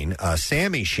 Charlie Sheen,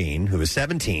 Sammy Sheen, who is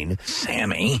 17,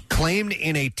 claimed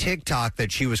in a TikTok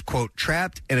that she was, quote,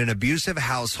 trapped in an abusive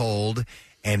household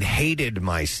and hated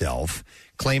myself,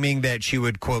 claiming that she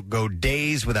would, quote, go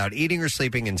days without eating or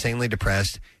sleeping, insanely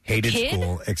depressed, hated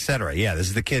school, etc. Yeah, this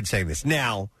is the kid saying this.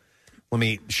 Now, let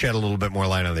me shed a little bit more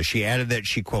light on this. She added that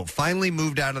she, quote, finally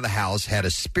moved out of the house, had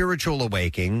a spiritual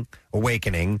awakening,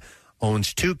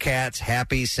 owns 2 cats,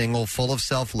 happy, single, full of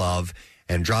self-love,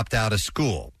 and dropped out of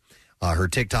school. Her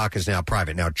TikTok is now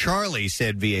private. Now, Charlie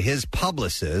said via his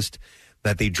publicist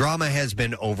that the drama has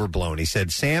been overblown. He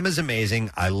said, Sam is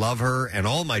amazing. I love her and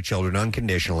all my children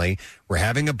unconditionally. We're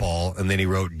having a ball. And then he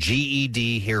wrote,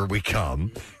 GED, here we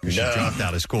come. She dropped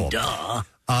out of school. Now,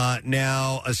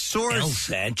 a source...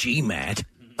 LSAT, GMAT.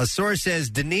 A source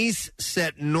says Denise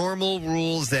set normal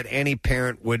rules that any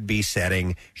parent would be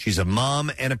setting. She's a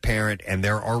mom and a parent, and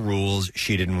there are rules.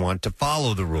 She didn't want to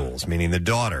follow the rules, meaning the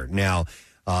daughter. Now,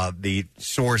 the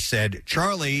source said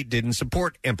Charlie didn't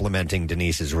support implementing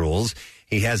Denise's rules.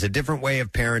 He has a different way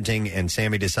of parenting, and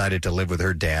Sammy decided to live with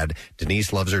her dad.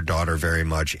 Denise loves her daughter very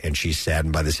much, and she's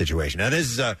saddened by the situation. Now,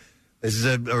 this is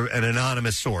an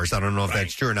anonymous source. I don't know if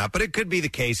that's true or not, but it could be the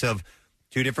case of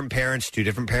 2 different parents, 2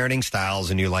 different parenting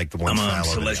styles, and you like the one style. I'm a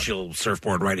celestial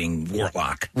surfboard riding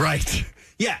warlock. Right.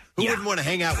 Yeah. Who wouldn't want to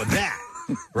hang out with that?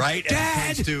 Right?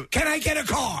 Dad, can I get a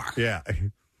car? Yeah.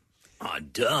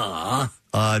 Duh.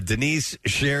 Denise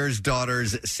shares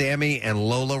daughters Sammy and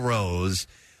Lola Rose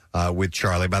with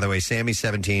Charlie. By the way, Sammy's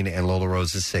 17 and Lola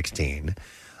Rose is 16.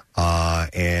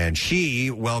 And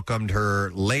she welcomed her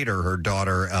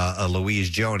daughter,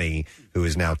 Louise Joni, who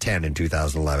is now 10 in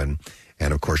 2011.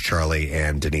 And, of course, Charlie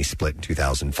and Denise split in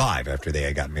 2005 after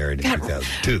they got married in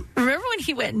 2002. Remember when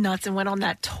he went nuts and went on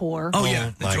that tour? Oh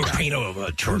yeah. The Torpedo of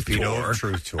a Truth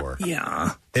Tour.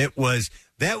 Yeah. That was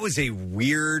a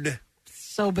weird...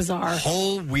 So bizarre.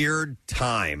 Whole weird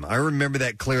time. I remember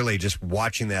that clearly, just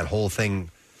watching that whole thing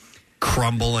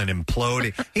crumble and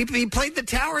implode. He played the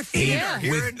Tower Theater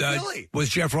here in Philly. Was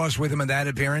Jeff Ross with him in that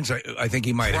appearance? I think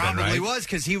he might have been, right? Probably was,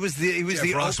 because he was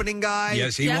the opening guy.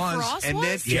 Yes, he was. Ross and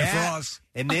was? then Jeff Ross.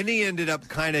 And then he ended up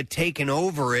kind of taking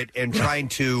over it and trying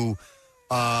to,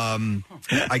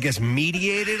 I guess,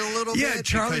 mediate it a little bit. Yeah,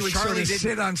 Charlie would sort of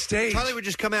sit on stage. Charlie would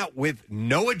just come out with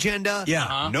no agenda,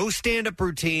 no stand-up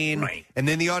routine, and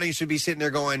then the audience would be sitting there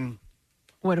going,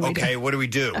 what do we do? What do we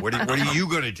do? What are you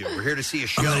going to do? We're here to see a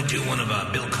show. I'm going to do one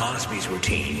of Bill Cosby's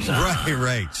routines.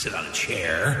 Right. Sit on a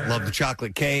chair. Love the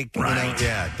chocolate cake. Right. You know?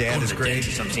 Yeah, Dad is great.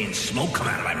 I'm seeing smoke come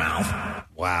out of my mouth.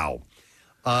 Wow.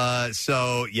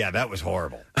 So, yeah, that was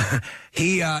horrible.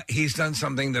 He's done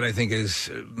something that I think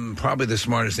is probably the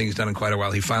smartest thing he's done in quite a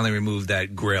while. He finally removed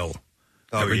that grill.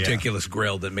 A ridiculous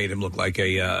grill that made him look like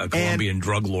a Colombian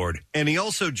drug lord. And he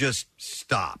also just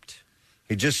stopped.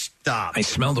 He just stopped. I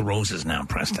smell the roses now,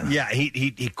 Preston. Yeah,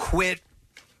 he quit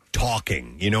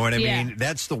talking. You know what I mean?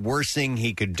 That's the worst thing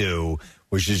he could do,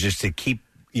 which is just to keep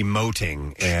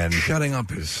emoting and shutting up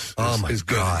his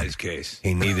God. In his case.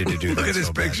 He needed to do that. Look at his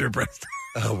so picture, bad. Preston.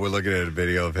 Oh, we're looking at a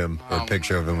video of him, a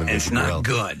picture of him with it's the not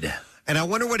grill. Good. And I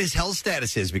wonder what his health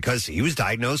status is, because he was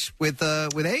diagnosed with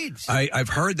AIDS. I've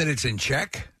heard that it's in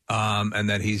check. And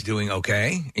that he's doing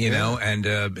okay, you know, and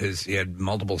he had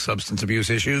multiple substance abuse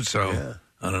issues, so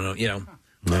I don't know,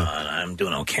 I'm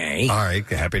doing okay. All right,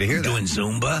 happy to hear that. Doing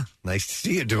Zumba. Nice to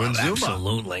see you doing Zumba.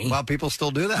 Absolutely. Well, people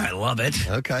still do that. I love it.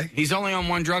 Okay. He's only on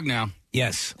one drug now.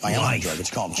 Yes. My own drug.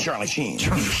 It's called Charlie Sheen.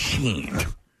 Charlie Sheen.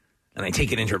 and they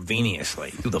take it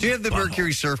intravenously. Do you have the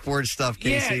Mercury surfboard stuff,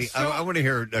 Casey? Yeah, I want to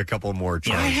hear a couple more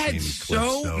Charlie I had Sheen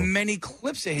so clips, many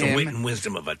clips of The him. wit and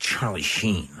wisdom of a Charlie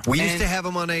Sheen. We used to have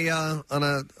him on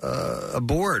a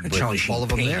board with Charlie all of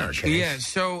them Sheen there. page. Case. Yeah,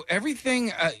 so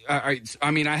everything.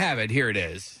 I mean, I have it. Here it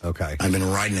is. Okay. I've been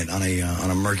riding it on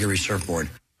a Mercury surfboard.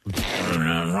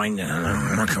 Riding it on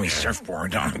a Mercury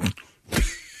surfboard.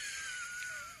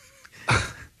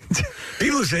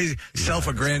 People who say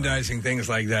self-aggrandizing things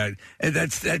like that, and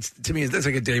that's to me, that's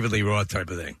like a David Lee Roth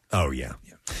type of thing. Oh, yeah.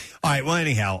 All right, well,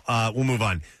 anyhow, we'll move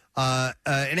on.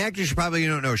 An actress you probably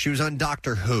don't know. She was on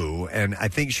Doctor Who, and I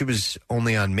think she was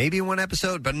only on maybe one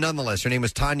episode, but nonetheless, her name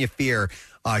was Tanya Fear.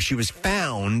 She was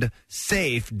found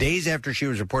safe days after she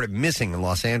was reported missing in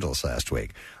Los Angeles last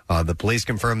week. The police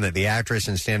confirmed that the actress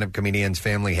and stand-up comedian's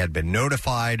family had been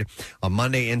notified. On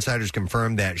Monday, insiders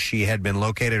confirmed that she had been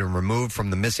located and removed from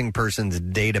the missing persons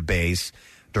database.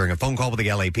 During a phone call with the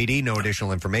LAPD, no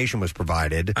additional information was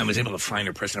provided. I was able to find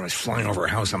her, Preston. I was flying over her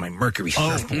house on my Mercury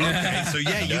surfboard. Okay, so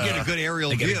yeah, you get a good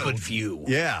aerial view. Get a good view.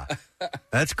 Yeah,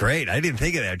 that's great. I didn't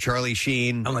think of that. Charlie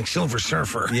Sheen. I'm like Silver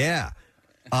Surfer. Yeah.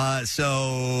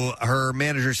 So her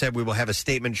manager said we will have a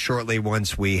statement shortly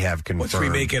once we have confirmed. Once we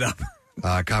make it up.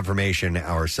 Confirmation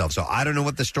ourselves. So I don't know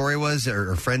what the story was.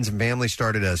 Her friends and family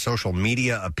started a social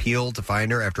media appeal to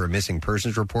find her after a missing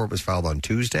persons report was filed on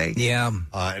Tuesday. Yeah.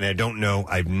 And I don't know.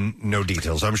 I have no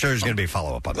details. I'm sure there's going to be a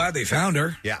follow-up on that. Glad they found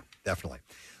her. Yeah, definitely.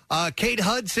 Kate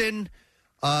Hudson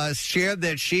shared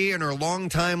that she and her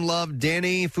longtime love,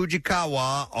 Danny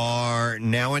Fujikawa, are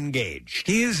now engaged.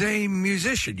 He is a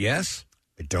musician, yes?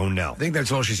 I don't know. I think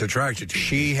that's all she's attracted to.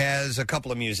 She has a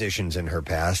couple of musicians in her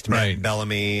past, Right. Matt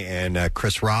Bellamy and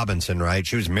Chris Robinson, right?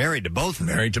 She was married to both of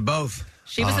them. Married to both.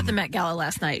 She was at the Met Gala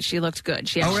last night. She looked good.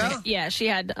 She yeah, she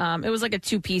had it was like a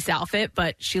two-piece outfit,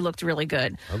 but she looked really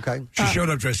good. Okay. She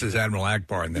showed up dressed as Admiral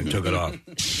Akbar and then took it off.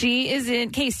 She is in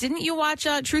Case. Didn't you watch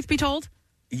Truth Be Told?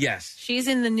 Yes. She's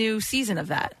in the new season of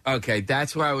that. Okay,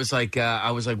 that's where I was like,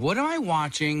 what am I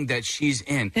watching that she's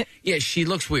in? Yeah, she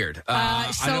looks weird. I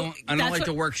don't like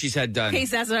the work she's had done. Case,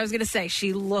 that's what I was going to say.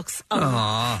 She looks.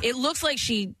 It looks like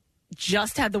she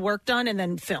just had the work done and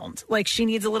then filmed. Like she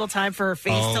needs a little time for her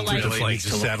face to like to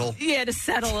settle. Yeah, to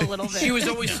settle a little bit. She was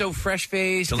always so fresh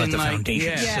faced To let and the like,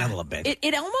 foundation settle a bit.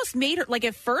 It almost made her like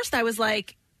at first I was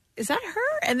like, is that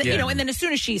her? And then, and then as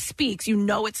soon as she speaks,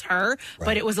 it's her. Right.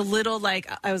 But it was a little like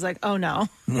I was like, oh no.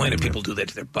 Why do people do that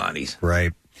to their bodies?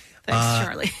 Right. Thanks,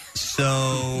 Charlie.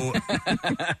 So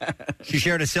she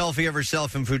shared a selfie of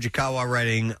herself in Fujikawa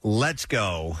writing, "Let's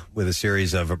go," with a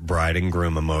series of bride and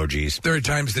groom emojis. Third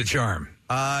time's the charm.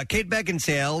 Kate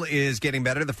Beckinsale is getting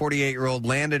better. The 48-year-old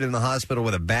landed in the hospital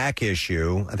with a back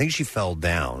issue. I think she fell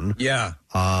down. Yeah.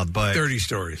 But 30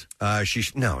 stories.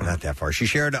 No, not that far. She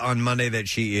shared on Monday that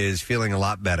she is feeling a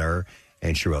lot better,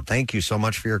 and she wrote, "Thank you so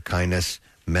much for your kindness,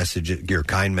 your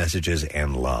kind messages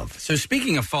and love." So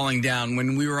speaking of falling down,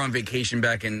 when we were on vacation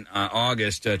back in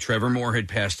August, Trevor Moore had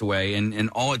passed away, and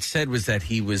all it said was that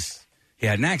he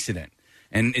had an accident,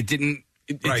 and it didn't.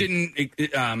 It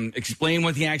didn't explain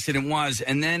what the accident was,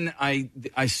 and then I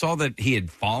saw that he had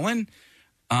fallen.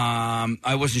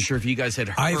 I wasn't sure if you guys had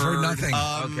heard. I've heard nothing.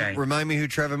 Okay. Remind me who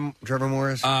Trevor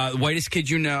Moore is? Whitest kid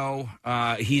you know.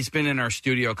 He's been in our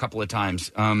studio a couple of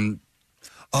times.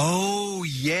 Oh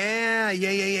yeah.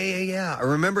 I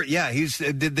remember. Yeah, he's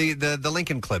did the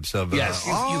Lincoln clips of. Yes,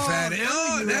 you've had it.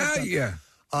 Yeah.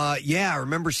 Yeah, I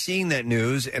remember seeing that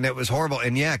news, and it was horrible.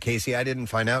 And yeah, Casey, I didn't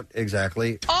find out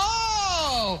exactly.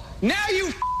 Oh, now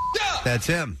you up. That's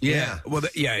him. Yeah. Well,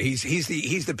 he's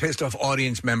the pissed off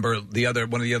audience member. One of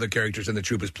the other characters in the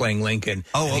troupe is playing Lincoln.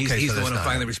 Oh, okay. He's so the one who not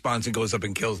finally him. responds and goes up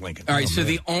and kills Lincoln. All right, so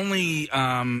the only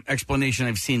explanation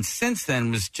I've seen since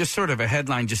then was just sort of a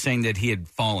headline just saying that he had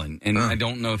fallen. And I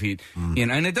don't know if he,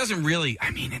 and it doesn't really,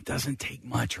 it doesn't take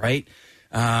much, right?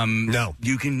 No.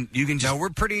 You can just. No, we're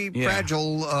pretty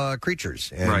fragile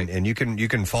creatures. And you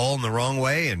can fall in the wrong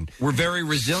way and. We're very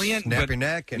resilient. Snap your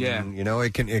neck and,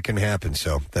 it can happen.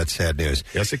 So that's sad news.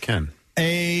 Yes, it can.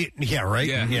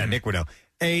 Nick would know.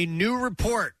 A new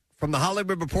report from the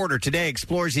Hollywood Reporter today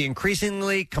explores the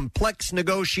increasingly complex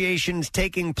negotiations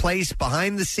taking place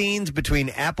behind the scenes between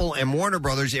Apple and Warner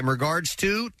Brothers in regards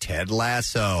to Ted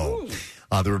Lasso.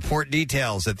 The report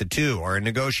details that the two are in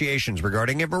negotiations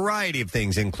regarding a variety of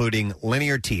things, including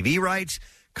linear TV rights,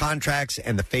 contracts,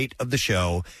 and the fate of the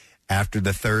show after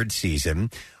the third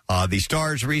season. The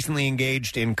stars recently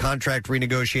engaged in contract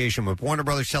renegotiation with Warner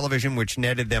Brothers Television, which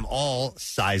netted them all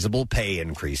sizable pay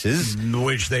increases.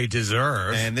 Which they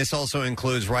deserve. And this also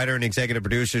includes writer and executive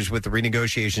producers, with the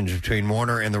renegotiations between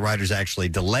Warner and the writers actually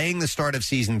delaying the start of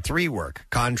season 3 work.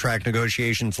 Contract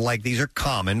negotiations like these are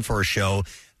common for a show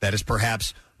that is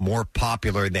perhaps more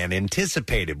popular than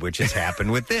anticipated, which has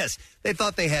happened with this. They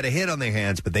thought they had a hit on their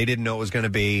hands, but they didn't know it was going to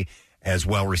be as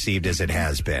well received as it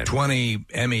has been. 20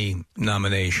 Emmy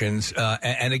nominations.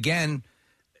 And again,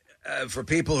 for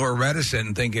people who are reticent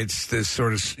and think it's this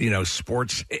sort of,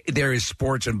 sports, there is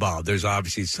sports involved. There's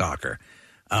obviously soccer.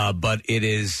 But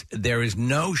there is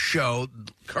no show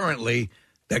currently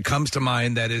that comes to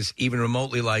mind that is even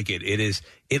remotely like it.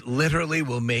 It literally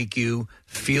will make you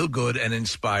feel good and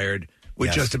inspired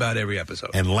with just about every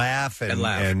episode. And laugh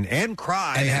and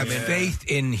cry. And have faith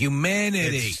in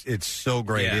humanity. It's so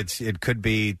great. Yeah. It could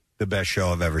be the best show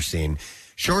I've ever seen.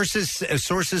 Sources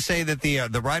say that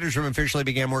the writers' room officially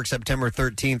began work September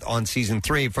 13th on season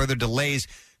 3. Further delays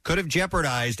could have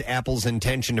jeopardized Apple's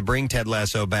intention to bring Ted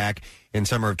Lasso back in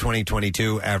summer of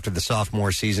 2022 after the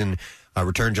sophomore season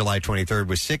returned July 23rd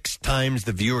with 6 times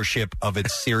the viewership of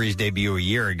its series debut a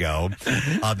year ago.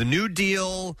 The new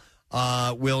deal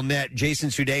will net Jason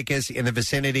Sudeikis in the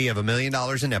vicinity of $1 million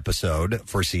an episode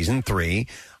for season 3.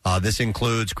 This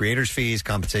includes creators' fees,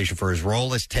 compensation for his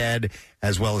role as Ted,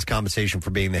 as well as compensation for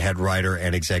being the head writer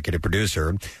and executive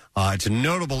producer. It's a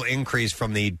notable increase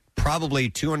from the probably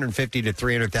 $250,000 to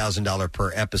 $300,000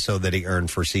 per episode that he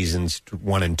earned for seasons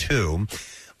 1 and 2.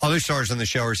 Other stars on the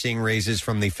show are seeing raises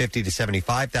from the $50,000 to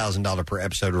 $75,000 per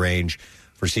episode range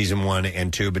for season 1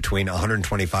 and 2, between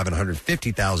 $125,000 and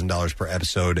 $150,000 per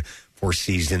episode for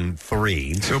season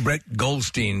 3. So Brett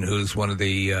Goldstein, who's one of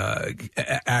the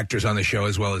actors on the show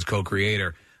as well as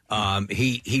co-creator,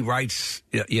 he writes,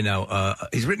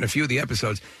 he's written a few of the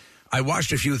episodes. I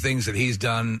watched a few things that he's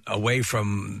done away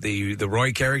from the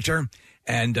Roy character,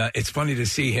 and it's funny to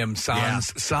see him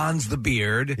sans the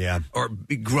beard or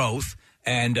growth.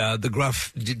 And the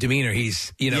gruff demeanor,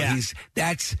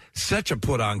 that's such a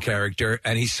put-on character,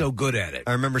 and he's so good at it.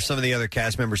 I remember some of the other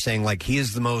cast members saying, he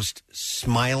is the most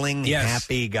smiling,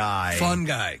 happy guy. Fun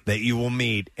guy. That you will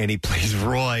meet, and he plays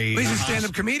Roy. But he's a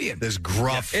stand-up comedian. This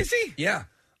gruff... Is he? Yeah.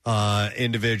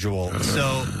 Individual.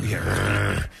 So,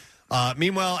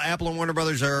 meanwhile, Apple and Warner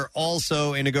Brothers are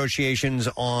also in negotiations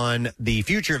on the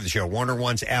future of the show. Warner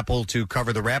wants Apple to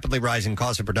cover the rapidly rising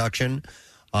cost of production,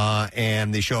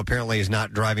 and the show apparently is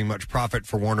not driving much profit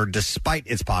for Warner despite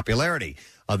its popularity.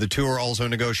 The two are also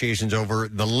in negotiations over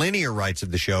the linear rights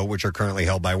of the show, which are currently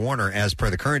held by Warner. As per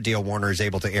the current deal, Warner is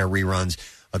able to air reruns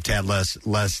of Ted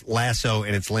Lasso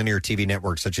in its linear TV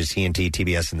networks such as TNT,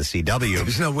 TBS, and the CW.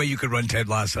 There's no way you could run Ted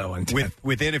Lasso on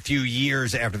within a few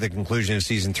years after the conclusion of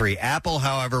season 3. Apple,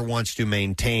 however, wants to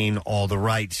maintain all the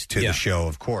rights to the show,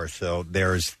 of course. So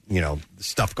there's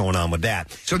stuff going on with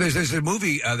that. So there's a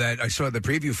movie that I saw the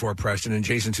preview for, Preston, and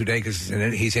Jason Sudeikis is in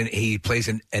it. He plays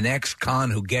an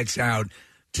ex-con who gets out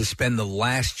to spend the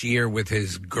last year with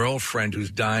his girlfriend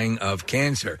who's dying of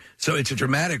cancer. So it's a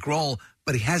dramatic role,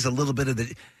 but he has a little bit of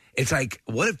the... It's like,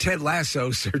 what if Ted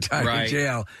Lasso served time in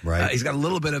jail? Right. He's got a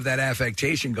little bit of that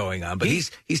affectation going on, but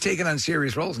he's taking on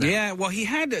serious roles now. Yeah, well, he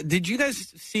had... Did you guys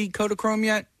see Kodachrome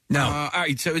yet? No. All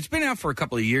right, so it's been out for a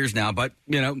couple of years now, but,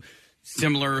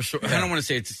 similar... I don't want to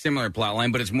say it's a similar plot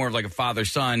line, but it's more of like a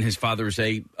father-son. His father is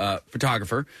a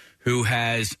photographer who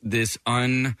has this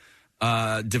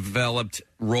developed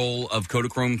roll of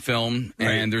Kodachrome film,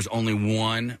 and there's only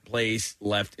one place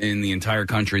left in the entire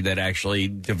country that actually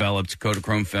developed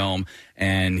Kodachrome film,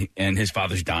 and his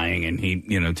father's dying, and he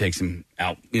takes him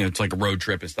out. It's like a road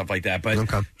trip and stuff like that. But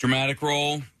dramatic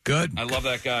role, good. I love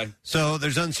that guy. So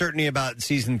there's uncertainty about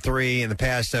season 3. In the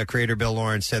past, creator Bill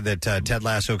Lawrence said that Ted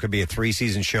Lasso could be a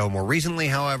 3-season show. More recently,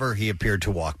 however, he appeared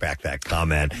to walk back that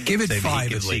comment. Give it saying 5 he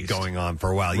could at see least. going on for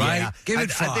a while. Right? Yeah, Give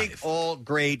it 5. I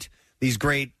think these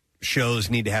great shows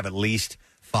need to have at least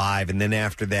 5, and then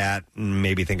after that,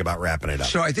 maybe think about wrapping it up.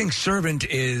 So I think Servant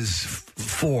is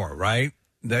 4, right?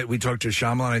 That we talked to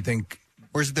Shyamalan, I think.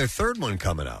 Or is their third one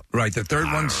coming up? Right, the third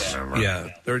one's,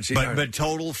 third season. But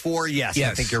total 4, yes.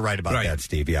 I think you're right about that,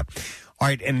 Steve, yeah. All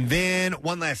right, and then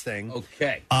one last thing.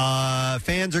 Okay.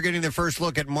 Fans are getting their first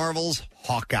look at Marvel's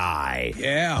Hawkeye.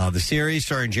 Yeah. The series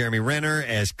starring Jeremy Renner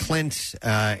as Clint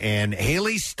and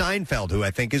Haley Steinfeld, who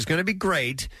I think is going to be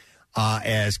great,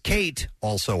 as Kate,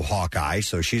 also Hawkeye.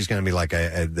 So she's going to be like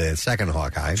the second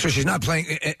Hawkeye. So she's not playing,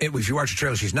 if you watch the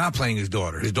trailer, she's not playing his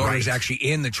daughter. His daughter is actually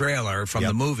in the trailer from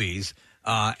the movies.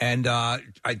 And I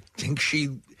think she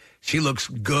She looks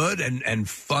good and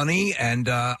funny, and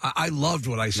I loved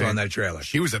what I saw in that trailer.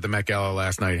 She was at the Met Gala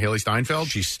last night. Haley Steinfeld.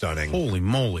 She's stunning. Holy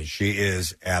moly. She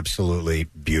is absolutely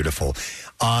beautiful.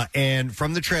 And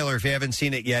from the trailer, if you haven't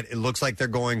seen it yet, it looks like they're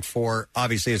going for,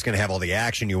 obviously it's going to have all the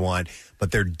action you want, but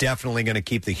they're definitely going to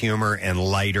keep the humor and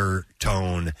lighter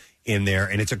tone in there.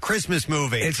 And it's a Christmas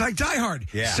movie. It's like Die Hard.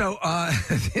 Yeah. So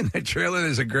in the trailer,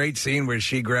 there's a great scene where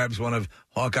she grabs one of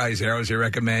Hawkeye's arrows he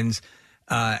recommends.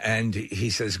 And he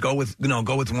says, go with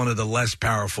one of the less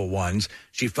powerful ones.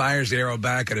 She fires the arrow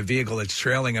back at a vehicle that's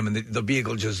trailing him, and the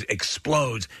vehicle just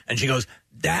explodes. And she goes,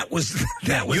 that was.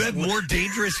 You have more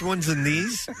dangerous ones than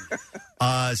these?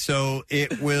 So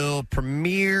it will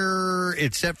premiere,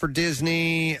 it's set for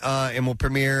Disney, and will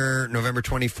premiere November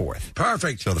 24th.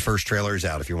 Perfect. So the first trailer is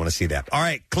out if you want to see that. All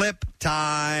right, clip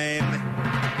time.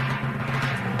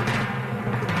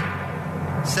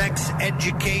 Sex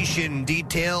Education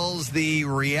details the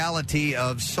reality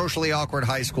of socially awkward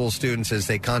high school students as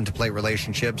they contemplate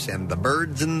relationships and the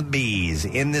birds and the bees.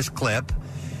 In this clip,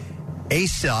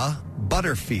 Asa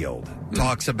Butterfield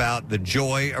talks about the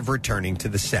joy of returning to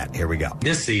the set. Here we go.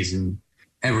 This season,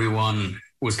 everyone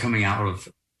was coming out of,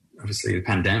 obviously, the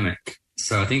pandemic.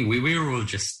 So I think we were all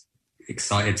just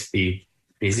excited to be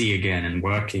busy again and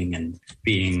working and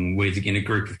being in a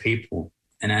group of people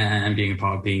and being a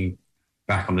part of being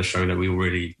back on the show that we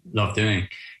really love doing.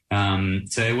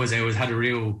 So it had a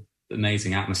real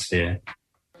amazing atmosphere.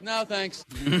 No, thanks.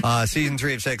 Season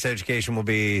 3 of Sex Education will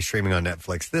be streaming on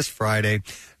Netflix this Friday.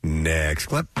 Next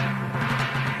clip.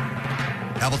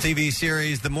 Apple TV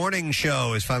series The Morning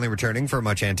Show is finally returning for a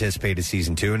much-anticipated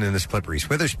Season 2, and in this clip, Reese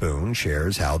Witherspoon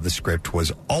shares how the script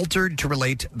was altered to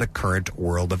relate the current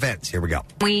world events. Here we go.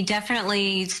 We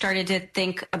definitely started to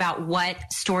think about what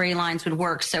storylines would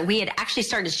work. So we had actually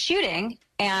started shooting,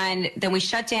 and then we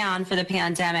shut down for the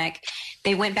pandemic.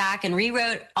 They went back and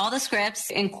rewrote all the scripts,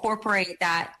 incorporate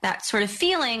that sort of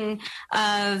feeling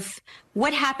of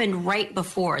what happened right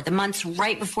before, the months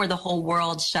right before the whole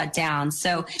world shut down.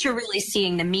 So you're really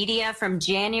seeing the media from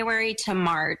January to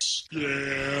March.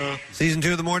 Yeah. Season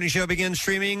 2 of The Morning Show begins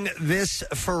streaming this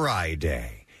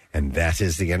Friday. And that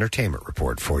is the entertainment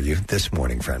report for you this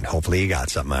morning, friend. Hopefully you got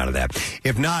something out of that.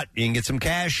 If not, you can get some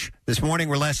cash. This morning,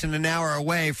 we're less than an hour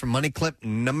away from Money Clip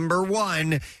number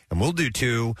 1. And we'll do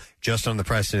 2 just on the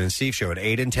Preston and Steve Show at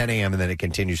 8 and 10 a.m. And then it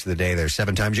continues to the day there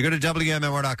 7 times. You go to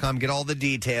WMMR.com, get all the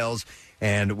details.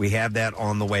 And we have that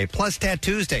on the way. Plus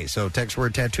Tattoos Day. So text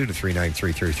word tattoo to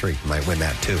 39333. You might win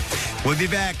that, too. We'll be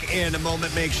back in a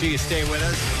moment. Make sure you stay with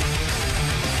us.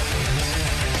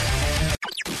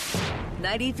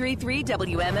 93.3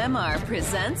 WMMR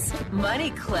presents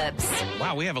Money Clips.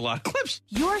 Wow, we have a lot of clips.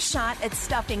 Your shot at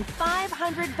stuffing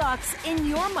 $500 in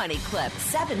your Money Clip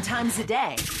 7 times a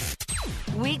day.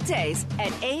 Weekdays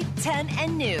at 8, 10,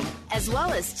 and noon, as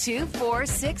well as 2, 4,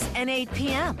 6, and 8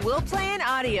 p.m. We'll play an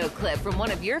audio clip from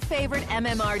one of your favorite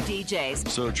MMR DJs.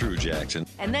 So true, Jackson.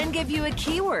 And then give you a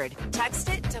keyword. Text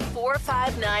it to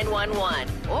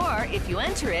 45911. Or if you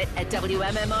enter it at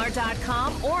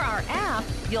WMMR.com or our app,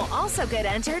 you'll also get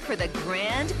entered for the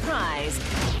grand prize.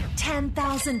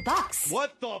 $10,000.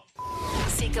 What the?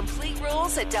 See complete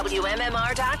rules at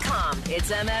WMMR.com.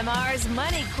 It's MMR's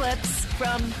Money Clips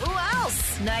from who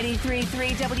else?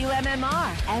 93.3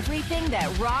 WMMR. Everything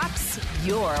that rocks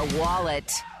your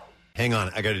wallet. Hang on.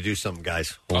 I got to do something,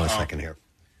 guys. Hold on a second here.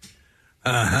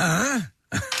 Glasses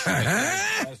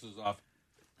off.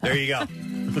 There you go.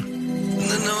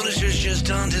 The noticer's just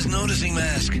donned his noticing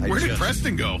mask. Where did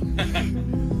Preston go?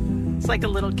 It's like a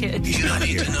little kid. You don't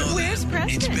need to know Where's that.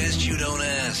 Preston? It's best you don't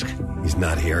ask. He's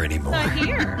not here anymore. Not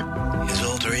here. His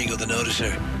alter ego, the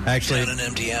noticer, actually down an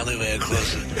empty alleyway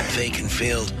across a vacant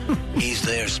field. He's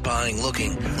there spying,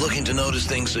 looking to notice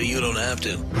things so you don't have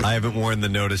to. I haven't worn the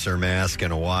noticer mask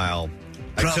in a while.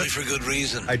 Probably for good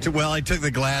reason. I took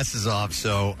the glasses off,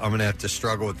 so I'm going to have to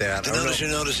struggle with that. The noticer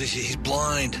notices he's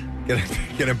blind.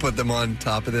 Gonna put them on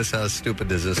top of this? How stupid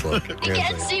does this look? He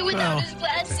can't see without his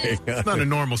glasses. It's not a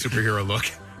normal superhero look.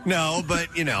 No,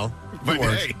 but, you know. But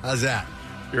hey. How's that?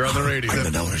 You're on the radio. I'm the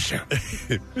noticer.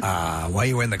 Why are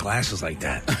you wearing the glasses like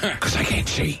that? Because I can't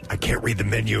see. I can't read the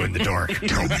menu in the dark.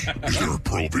 Tell me, is there a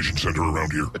Pearl Vision Center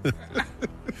around here?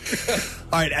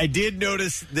 All right, I did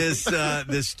notice this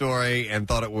story and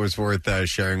thought it was worth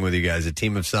sharing with you guys. A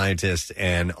team of scientists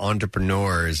and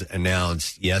entrepreneurs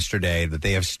announced yesterday that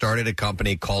they have started a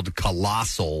company called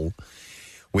Colossal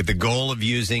with the goal of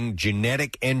using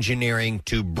genetic engineering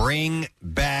to bring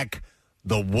back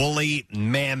the woolly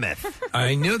mammoth.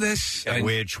 I knew this.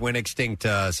 Which went extinct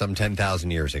some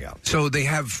 10,000 years ago. So they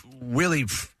have really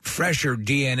fresher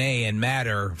DNA and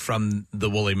matter from the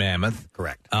woolly mammoth.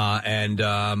 Correct.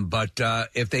 But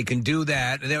if they can do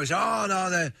that, and there was,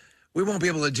 we won't be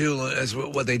able to do as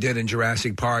what they did in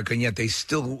Jurassic Park, and yet they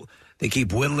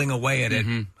keep whittling away at it.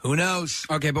 Who knows?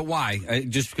 Okay, but why?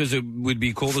 Just because it would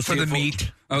be cool to see the a full-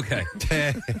 meat. Okay.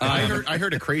 I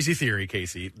heard a crazy theory,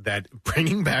 Casey, that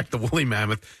bringing back the woolly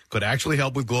mammoth could actually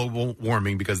help with global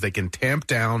warming because they can tamp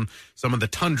down some of the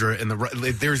tundra and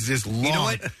there's this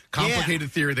long, complicated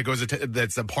theory that goes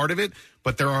that's a part of it,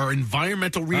 but there are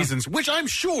environmental reasons, which I'm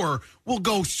sure will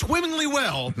go swimmingly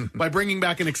well by bringing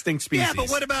back an extinct species. Yeah, but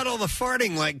what about all the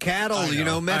farting like cattle,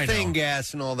 methane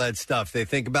gas and all that stuff? They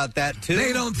think about that too?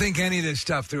 They don't think any of this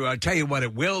stuff through. I'll tell you what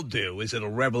it will do is it'll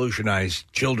revolutionize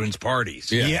children's parties.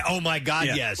 Yeah. Oh my God.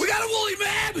 Yeah. Yes. We got a woolly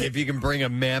mammoth. If you can bring a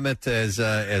mammoth as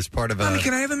part of a.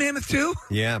 Can I have a mammoth too?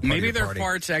 Yeah. Maybe their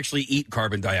farts actually eat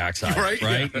carbon dioxide. Right.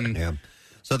 Yeah.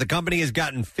 So the company has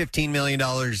gotten $15 million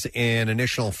in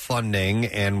initial funding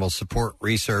and will support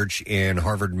research in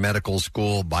Harvard Medical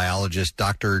School biologist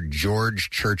Dr. George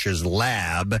Church's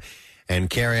lab and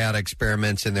carry out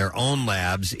experiments in their own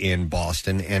labs in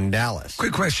Boston and Dallas.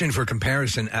 Quick question for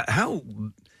comparison: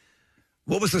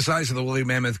 what was the size of the woolly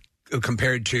mammoth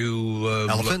compared to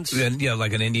elephants?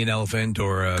 Like an Indian elephant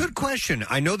or. Good question.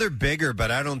 I know they're bigger,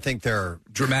 but I don't think they're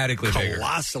dramatically bigger.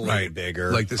 Colossally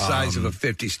bigger. Like the size of a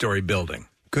 50-story building.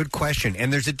 Good question.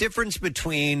 And there's a difference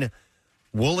between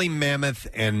woolly mammoth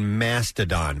and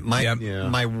mastodon.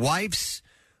 My wife's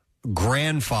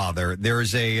grandfather,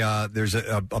 there's a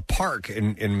park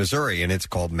in Missouri, and it's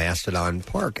called Mastodon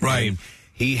Park. Right. And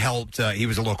he helped. He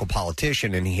was a local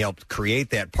politician, and he helped create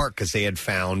that park because they had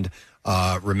found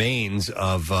remains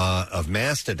of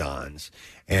mastodons.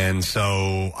 And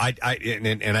so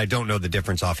I don't know the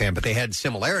difference offhand, but they had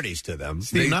similarities to them.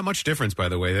 Not much difference, by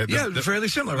the way. Fairly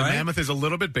similar, the right? mammoth is a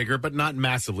little bit bigger, but not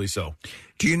massively so.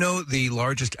 Do you know the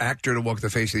largest actor to walk the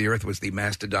face of the earth was the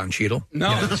mastodon cheetle?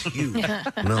 No. Yeah, it's huge.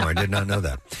 No, I did not know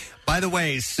that. By the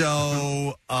way,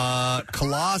 so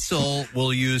Colossal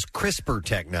will use CRISPR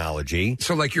technology.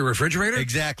 So like your refrigerator?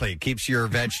 Exactly. It keeps your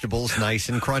vegetables nice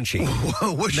and crunchy.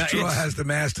 Which straw has the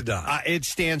mastodon? It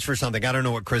stands for something. I don't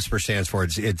know what CRISPR stands for.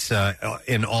 It's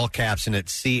in all caps, and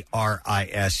it's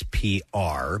CRISPR.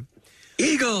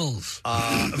 Eagles.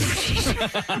 CRISPR.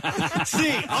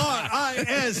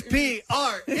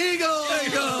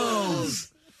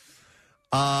 Eagles.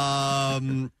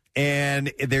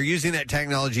 And they're using that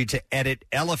technology to edit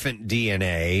elephant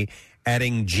DNA,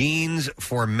 adding genes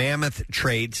for mammoth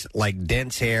traits like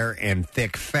dense hair and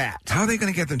thick fat. How are they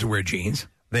going to get them to wear jeans?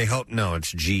 They hope, no,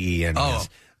 it's GENs. Oh.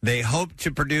 They hope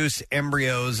to produce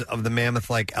embryos of the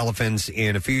mammoth-like elephants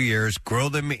in a few years, grow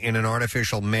them in an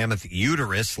artificial mammoth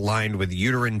uterus lined with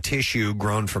uterine tissue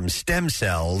grown from stem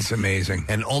cells. It's amazing.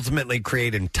 And ultimately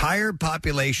create entire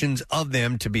populations of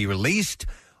them to be released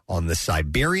on the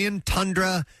Siberian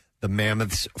tundra, the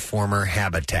mammoth's former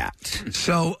habitat.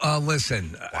 So,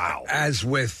 listen, as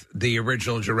with the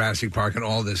original Jurassic Park and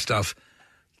all this stuff,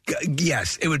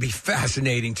 yes, it would be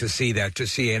fascinating to see that, to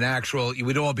see an actual, you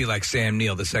would all be like Sam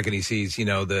Neill the second he sees,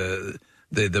 the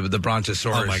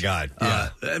Brontosaurus. Oh, my God. Yeah.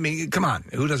 I mean, come on.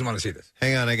 Who doesn't want to see this?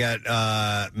 Hang on. I got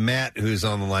Matt, who's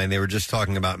on the line. They were just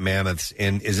talking about mammoths.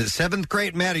 Is it 7th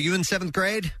grade? Matt, are you in 7th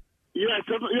grade? Yeah,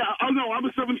 oh no, I'm a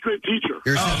 7th grade teacher.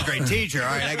 You're a 7th grade teacher. All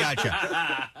right, I got you.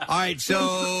 All right,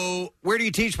 so where do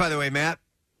you teach, by the way, Matt?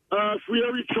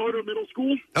 Friary Charter Middle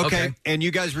School. Okay. And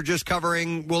you guys were just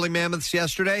covering woolly mammoths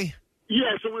yesterday?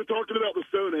 Yeah, so we're talking about the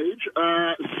Stone Age.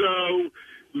 So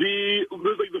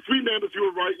there's like the three mammoths, you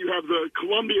were right. You have the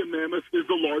Columbian mammoth is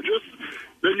the largest.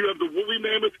 Then you have the woolly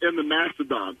mammoth and the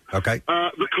mastodon. Okay.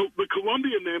 The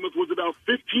Columbian mammoth was about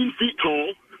 15 feet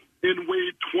tall and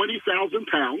weighed 20,000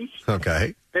 pounds.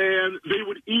 Okay. And they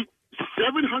would eat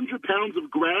 700 pounds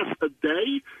of grass a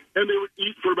day, and they would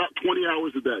eat for about 20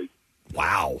 hours a day.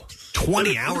 Wow.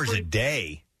 20 hours a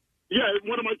day? Yeah,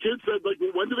 one of my kids said, like,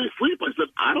 well, when do they sleep? I said,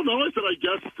 I don't know. I said, I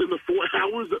guess in the 4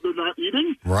 hours that they're not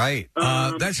eating. Right.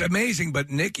 That's amazing, but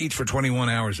Nick eats for 21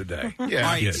 hours a day. Yeah.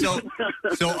 All right, so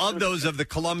of those, of the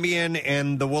Columbian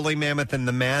and the woolly mammoth and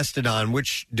the mastodon,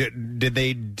 which did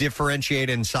they differentiate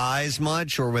in size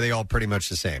much, or were they all pretty much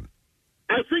the same?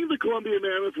 I think the Columbian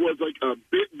mammoth was like a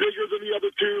bit bigger than the other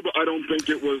two, but I don't think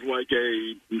it was like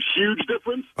a huge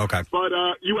difference. Okay. But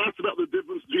you asked about the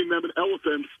difference between them and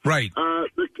elephants. Right.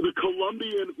 The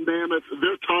Columbian mammoth,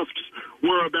 their tusks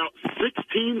were about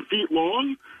 16 feet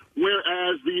long,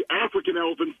 whereas the African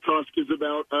elephant's tusk is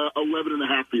about 11 and a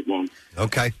half feet long.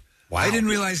 Okay. Wow.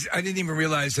 I didn't even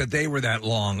realize that they were that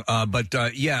long.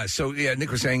 So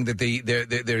Nick was saying that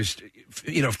there's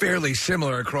fairly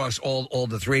similar across all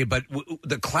the three, but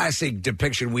the classic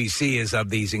depiction we see is of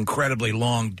these incredibly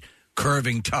long,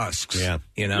 curving tusks. Yeah.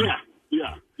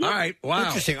 Yeah. All right. Wow.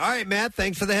 Interesting. All right, Matt.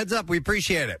 Thanks for the heads up. We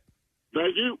appreciate it.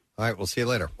 Thank you. All right. We'll see you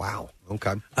later. Wow.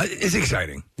 Okay. It's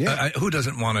exciting. Yeah. Who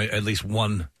doesn't want at least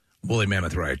one woolly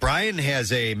mammoth ride? Brian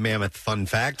has a mammoth fun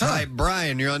fact. Hi,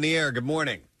 Brian. You're on the air. Good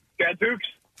morning. Gadzooks.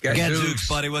 Gadzooks,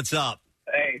 buddy. What's up?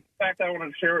 Hey, fact I wanted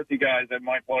to share with you guys that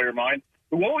might blow your mind.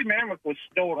 The woolly mammoth was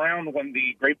still around when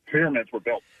the Great Pyramids were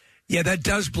built. Yeah, that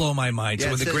does blow my mind. Yeah,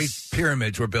 so when the Great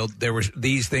Pyramids were built,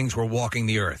 these things were walking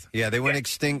the earth. Yeah, they went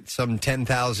extinct some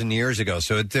 10,000 years ago,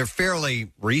 so they're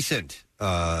fairly recent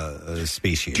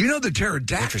species. Do you know the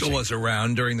pterodactyl was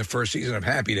around during the first season of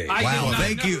Happy Days? Wow,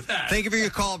 thank you. Thank you for your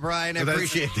call, Brian. I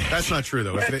appreciate that. That's not true,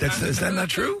 though. Is that not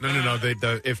true? No.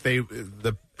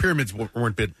 The pyramids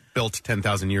weren't built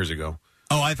 10,000 years ago.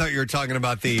 Oh, I thought you were talking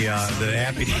about the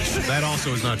Happy Days. That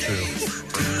also is not true.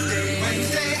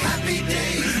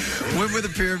 When were the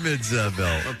pyramids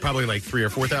built? Probably like 3,000 or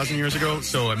 4,000 years ago.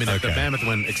 So, I mean, the mammoth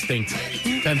went extinct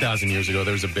 10,000 years ago.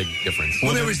 There was a big difference.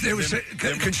 Well, there was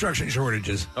construction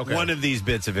shortages. Okay. One of these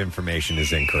bits of information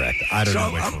is incorrect. I don't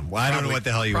know which one. Well, I don't know what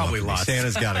the hell you probably want from me.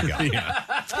 lots. Santa's got to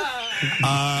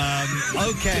go.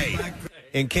 Okay.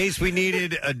 In case we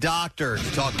needed a doctor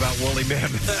to talk about woolly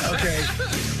mammoths. Okay.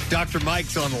 Dr.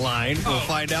 Mike's on the line. We'll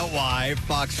find out why.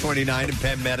 Fox 29 and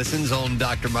Penn Medicine's own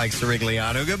Dr. Mike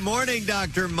Sirigliano. Good morning,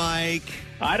 Dr. Mike.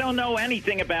 I don't know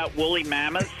anything about woolly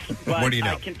mammoths, but What do you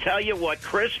know? I can tell you what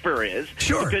CRISPR is.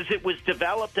 Sure. Because it was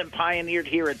developed and pioneered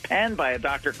here at Penn by a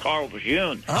Dr. Carl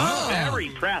June. Oh. Very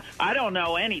proud. I don't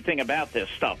know anything about this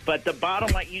stuff, but the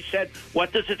bottom line, you said,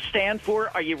 what does it stand for?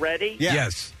 Are you ready?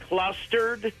 Yes.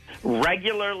 Clustered,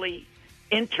 regularly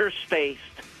interspaced,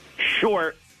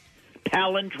 short,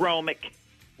 palindromic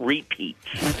repeats.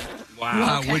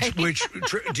 Wow.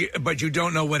 But you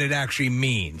don't know what it actually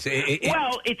means.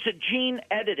 Well, it's a gene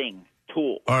editing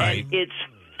tool. All right. And it's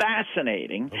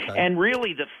fascinating and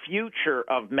really the future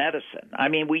of medicine. I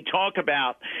mean, we talk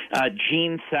about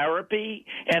gene therapy,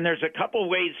 and there's a couple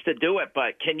ways to do it,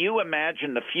 but can you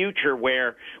imagine the future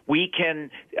where we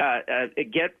can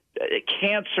get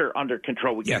cancer under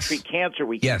control? We can treat cancer.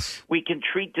 We can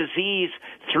treat disease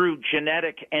through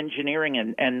genetic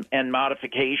engineering and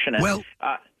modification. And,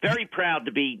 very proud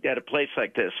to be at a place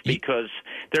like this because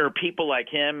there are people like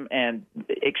him and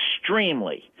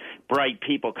extremely bright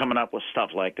people coming up with stuff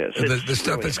like this. The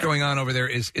stuff that's going on over there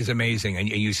is amazing, and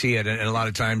you see it, and a lot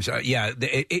of times,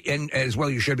 and as well,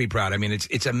 you should be proud. I mean,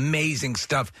 it's amazing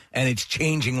stuff, and it's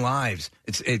changing lives.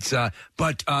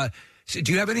 So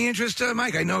do you have any interest,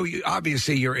 Mike? I know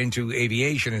obviously you're into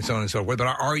aviation and so on and so forth, but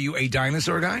are you a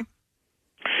dinosaur guy?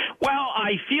 Well,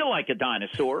 I feel like a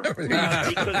dinosaur because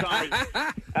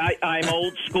I'm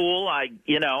old school. I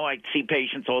see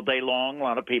patients all day long. A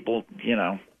lot of people,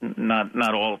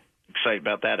 not all excited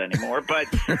about that anymore. But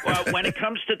when it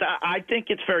comes to that, I think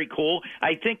it's very cool.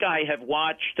 I think I have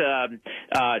watched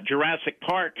Jurassic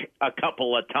Park a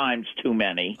couple of times too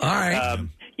many. All right.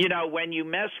 When you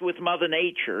mess with Mother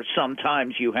Nature,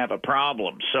 sometimes you have a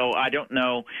problem. So I don't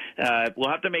know. We'll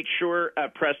have to make sure,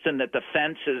 Preston, that the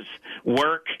fences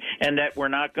work and that we're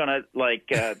not going to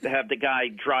have the guy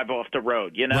drive off the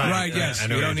road. Right. Yes.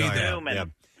 We don't need that. Yeah.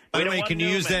 By the way, can you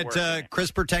use that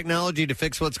CRISPR technology to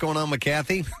fix what's going on with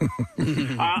Kathy?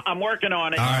 I'm working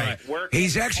on it. All right.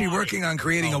 He's actually working on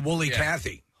creating a woolly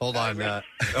Kathy. Hold on.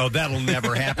 That'll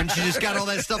never happen. She just got all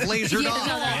that stuff lasered off.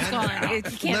 No, that's gone. You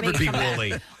can't Never make it be come back.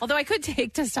 woolly. Although I could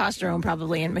take testosterone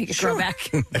probably and make it grow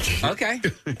back. Okay.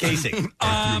 Casey.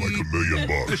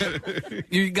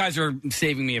 You guys are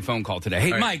saving me a phone call today.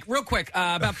 Hey, Mike, real quick.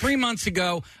 About 3 months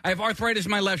ago, I have arthritis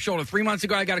in my left shoulder. 3 months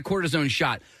ago, I got a cortisone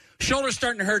shot. Shoulder's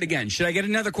starting to hurt again. Should I get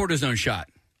another cortisone shot?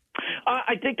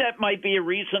 I think that might be a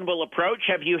reasonable approach.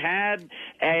 Have you had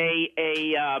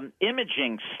a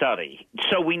imaging study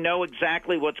so we know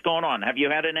exactly what's going on? Have you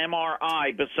had an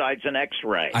MRI besides an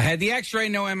X-ray? I had the X-ray,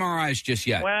 no MRIs just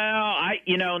yet. Well,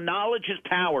 knowledge is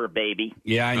power, baby.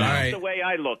 Yeah, I know. That's the way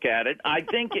I look at it. I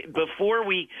think before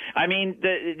look,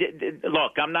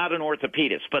 I'm not an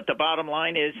orthopedist, but the bottom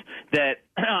line is that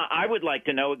I would like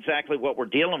to know exactly what we're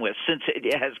dealing with since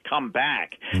it has come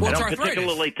back. Well, I don't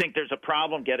particularly think there's a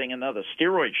problem getting another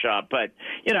steroid shot, but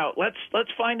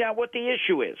let's find out what the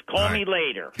issue is. Call me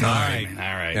later. All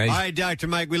right, Dr.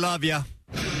 Mike, we love you.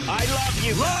 I love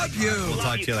you. Love you. We'll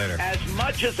talk to you later. As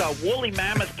much as a woolly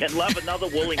mammoth can love another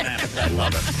woolly mammoth. I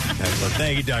love it. Excellent.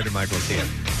 Thank you, Dr. Mike. We'll see you.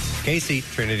 Casey,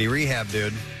 Trinity Rehab,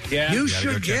 dude. Yeah, You gotta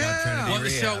should go check out get. Trinity Well,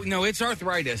 Rehab. So no, it's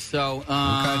arthritis. So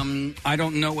I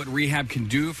don't know what rehab can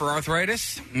do for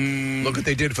arthritis. Look what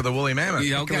they did for the woolly mammoth.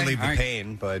 Yeah, It okay. can relieve All the right.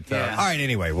 pain, but Yeah. all right.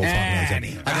 Anyway, we'll talk about that.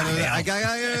 Anyway. I got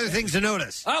other things to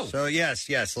notice. Oh, so yes,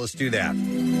 let's do that.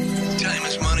 Time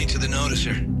is money to the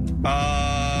noticer.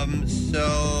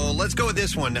 So let's go with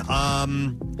this one.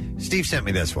 Steve sent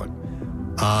me this one.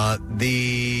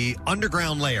 The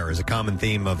underground layer is a common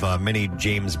theme of many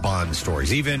James Bond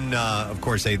stories. Even, of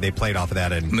course, they played off of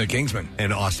that in The Kingsman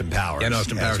and Austin Powers. Yeah, and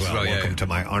Austin Powers as well. Yeah, Welcome to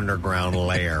my underground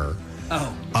lair.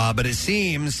 But it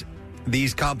seems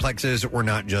these complexes were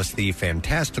not just the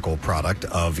fantastical product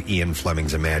of Ian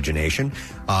Fleming's imagination.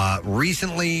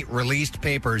 Recently released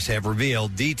papers have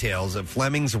revealed details of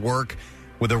Fleming's work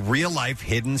with a real-life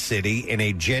hidden city in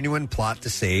a genuine plot to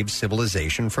save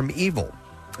civilization from evil.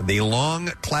 The long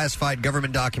classified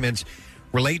government documents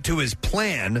relate to his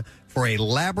plan for a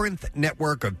labyrinth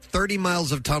network of 30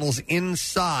 miles of tunnels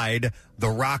inside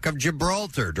the Rock of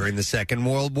Gibraltar during the Second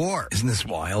World War. Isn't this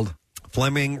wild?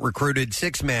 Fleming recruited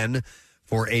 6 men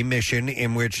for a mission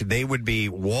in which they would be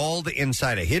walled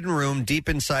inside a hidden room deep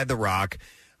inside the rock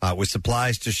with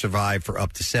supplies to survive for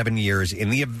up to 7 years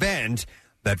in the event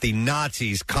that the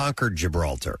Nazis conquered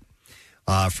Gibraltar.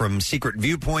 From secret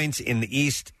viewpoints in the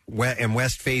east and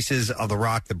west faces of the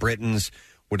rock, the Britons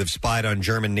would have spied on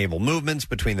German naval movements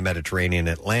between the Mediterranean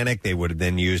and Atlantic. They would have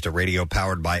then used a radio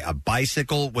powered by a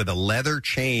bicycle with a leather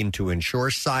chain to ensure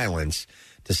silence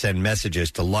to send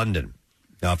messages to London.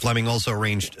 Fleming also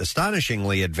arranged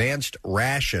astonishingly advanced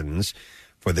rations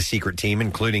for the secret team,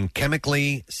 including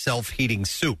chemically self-heating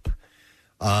soup.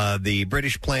 The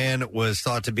British plan was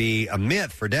thought to be a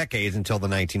myth for decades until the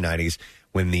 1990s,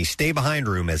 when the stay-behind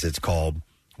room, as it's called,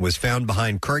 was found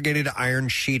behind corrugated iron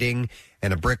sheeting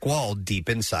and a brick wall deep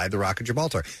inside the Rock of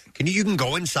Gibraltar. You can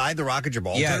go inside the Rock of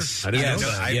Gibraltar? Yes. I didn't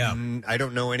know that. I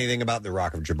don't know anything about the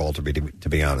Rock of Gibraltar, to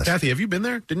be honest. Kathy, have you been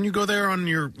there? Didn't you go there when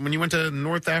you went to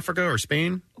North Africa or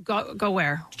Spain? Go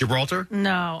where? Gibraltar?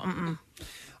 No. Mm-mm.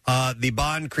 The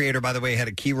Bond creator, by the way, had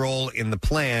a key role in the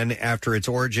plan after its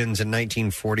origins in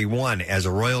 1941. As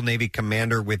a Royal Navy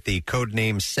commander with the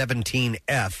codename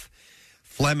 17F,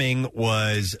 Fleming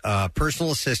was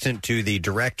personal assistant to the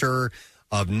director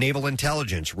of Naval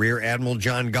Intelligence, Rear Admiral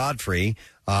John Godfrey,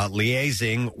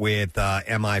 liaising with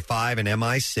MI5 and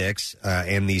MI6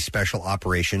 and the Special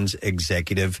Operations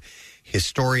Executive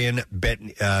Historian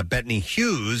Bettany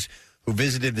Hughes, who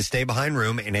visited the stay-behind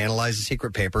room and analyzed the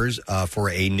secret papers for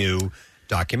a new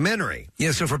documentary.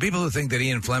 Yeah, so for people who think that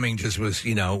Ian Fleming just was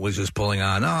just pulling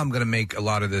on, I'm going to make a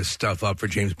lot of this stuff up for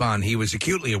James Bond, he was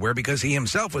acutely aware because he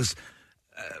himself was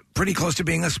pretty close to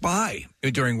being a spy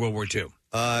during World War II.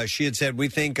 She had said, we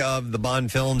think of the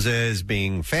Bond films as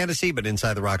being fantasy, but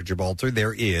inside the Rock of Gibraltar,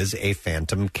 there is a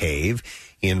phantom cave.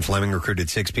 Ian Fleming recruited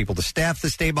 6 people to staff the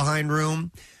stay-behind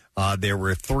room. There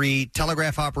were 3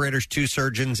 telegraph operators, 2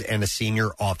 surgeons, and a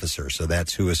senior officer. So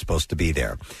that's who is supposed to be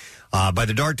there. By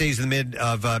the dark days of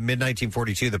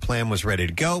mid-1942, the plan was ready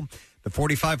to go. The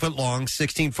 45-foot-long,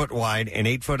 16-foot wide, and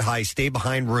 8-foot-high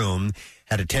stay-behind room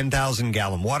had a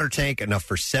 10,000-gallon water tank, enough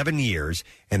for 7 years,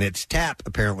 and its tap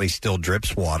apparently still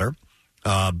drips water.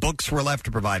 Books were left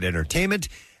to provide entertainment,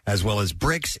 as well as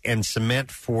bricks and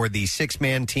cement for the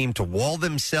 6-man team to wall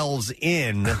themselves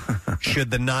in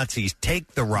should the Nazis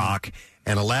take the rock,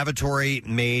 and a lavatory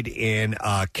made in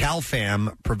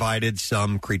Calfam provided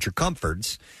some creature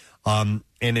comforts. And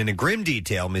in a grim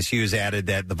detail, Ms. Hughes added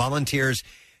that the volunteers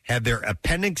had their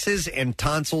appendixes and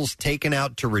tonsils taken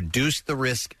out to reduce the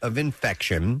risk of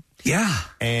infection. Yeah.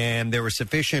 And there was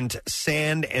sufficient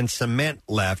sand and cement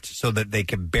left so that they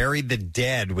could bury the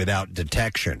dead without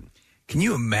detection. Can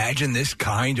you imagine this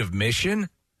kind of mission?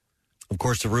 Of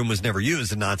course, the room was never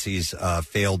used. The Nazis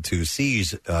failed to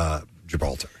seize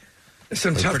Gibraltar.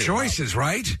 Some tough choices,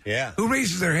 right? Yeah. Who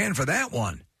raises their hand for that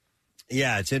one?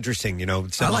 Yeah, it's interesting.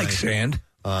 I like sand.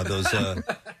 Those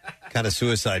kind of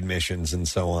suicide missions and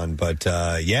so on. But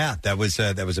yeah, that was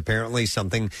apparently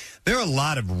something. There are a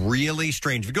lot of really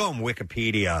strange. If you go on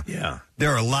Wikipedia,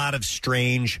 there are a lot of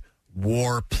strange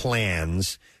war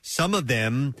plans. Some of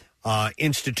them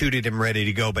instituted and ready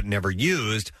to go, but never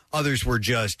used. Others were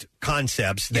just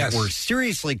concepts that were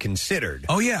seriously considered.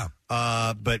 Oh yeah,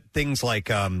 but things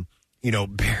like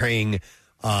burying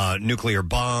nuclear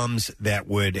bombs that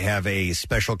would have a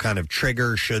special kind of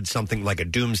trigger should something like a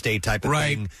doomsday type of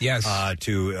thing,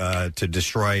 to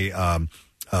destroy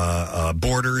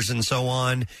borders and so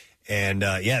on. And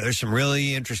there's some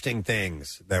really interesting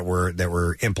things that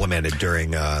were implemented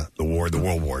during the World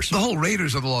Wars. The whole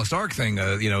Raiders of the Lost Ark thing,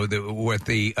 with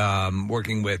the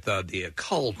working with the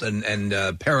occult and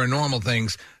paranormal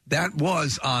things. that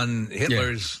was on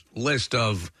Hitler's list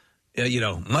of,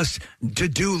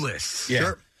 must-to-do lists. Yeah.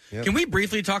 Sure. Yep. Can we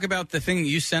briefly talk about the thing that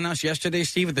you sent us yesterday,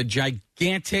 Steve, with the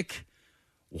gigantic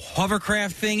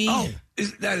hovercraft thingy? Oh,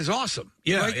 that is awesome.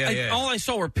 Yeah, All I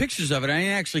saw were pictures of it. I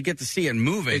didn't actually get to see it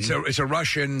moving. It's a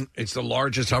Russian. It's the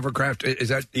largest hovercraft. Is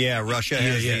that? Yeah, Russia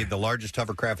has the largest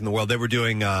hovercraft in the world. They were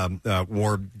doing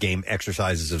war game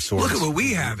exercises of sorts. Look at what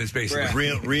we have. Is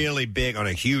basically really big on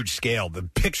a huge scale. The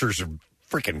pictures are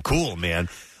freaking cool, man.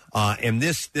 And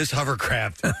this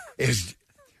hovercraft is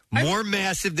more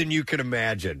massive than you can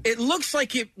imagine. It looks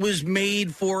like it was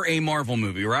made for a Marvel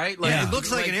movie, right? It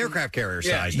looks like an aircraft carrier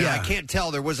size. Now, I can't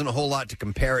tell. There wasn't a whole lot to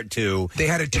compare it to. They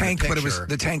had a tank, but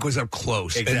the tank was up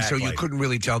close, and so you couldn't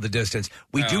really tell the distance.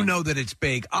 We do know that it's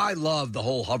big. I love the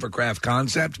whole hovercraft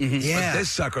concept. But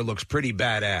this sucker looks pretty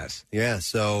badass. Yeah.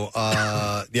 So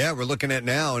we're looking at it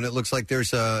now, and it looks like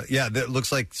there's it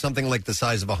looks like something like the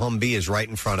size of a Humvee is right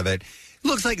in front of it. It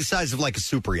looks like the size of like a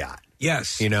super yacht.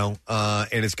 Yes. And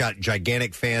it's got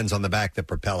gigantic fans on the back that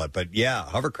propel it. But yeah,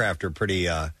 hovercraft are pretty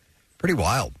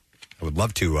wild. I would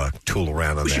love to tool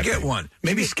around on that. We should get thing. one.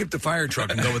 Maybe skip the fire truck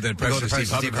and go with the Preston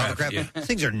Steve hovercraft. Yeah. These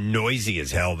things are noisy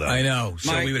as hell, though. I know.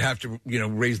 So we would have to,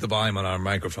 raise the volume on our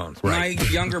microphones. Right. My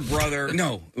younger brother,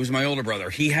 it was my older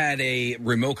brother. He had a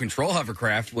remote control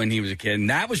hovercraft when he was a kid, and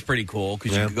that was pretty cool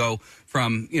because you could go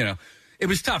from, it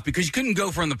was tough because you couldn't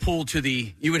go from the pool to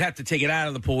you would have to take it out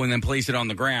of the pool and then place it on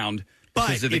the ground.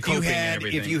 But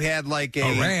if you had like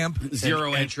a ramp,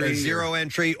 zero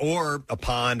entry, or a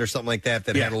pond or something like that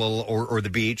had a little, or the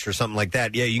beach or something like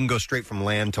that, you can go straight from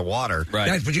land to water. Right.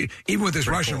 Yes, but even with this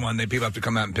Russian one, people have to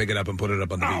come out and pick it up and put it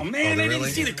up on the beach. Oh man, I didn't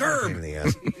see the curb.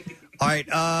 All right,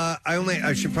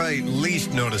 I should probably at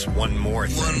least notice one more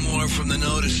thing. One more from the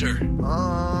noticer.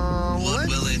 What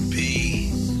will it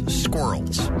be?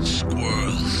 Squirrels.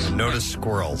 Notice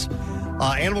squirrels.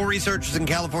 Animal researchers in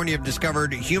California have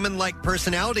discovered human-like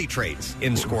personality traits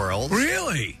in squirrels.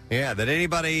 Really? Yeah, that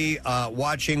anybody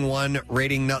watching one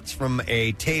rating nuts from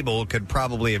a table could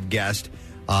probably have guessed.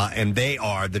 And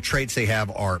the traits they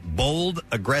have are bold,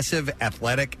 aggressive,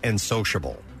 athletic, and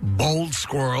sociable. Bold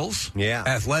squirrels. Yeah.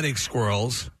 Athletic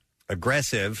squirrels.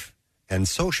 Aggressive and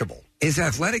sociable. Is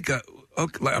athletic a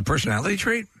personality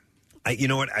trait? You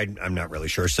know what? I'm not really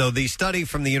sure. So the study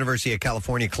from the University of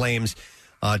California claims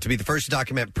to be the first to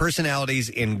document personalities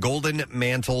in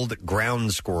golden-mantled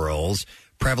ground squirrels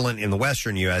prevalent in the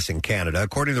western U.S. and Canada.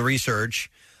 According to the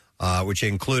research, which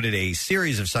included a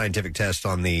series of scientific tests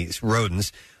on these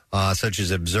rodents, such as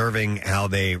observing how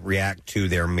they react to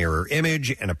their mirror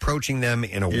image and approaching them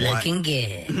in a looking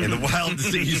good. In the wild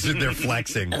season, they're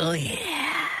flexing. Oh, yeah.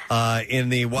 In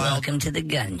the wild, welcome to the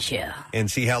gun show. And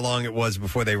see how long it was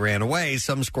before they ran away.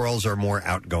 Some squirrels are more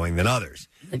outgoing than others.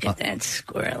 Look at that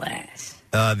squirrel ass.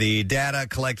 The data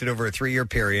collected over a 3-year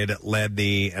period led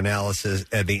the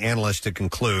analysts to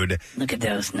conclude. Look at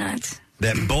those nuts.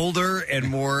 That bolder and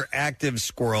more active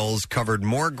squirrels covered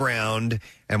more ground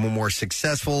and were more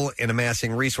successful in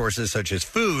amassing resources such as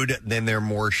food than their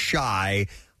more shy,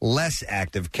 less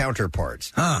active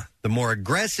counterparts. The more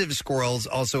aggressive squirrels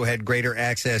also had greater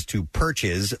access to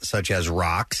perches, such as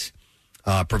rocks,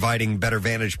 providing better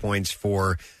vantage points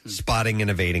for spotting and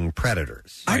evading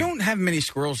predators. I don't have many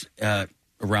squirrels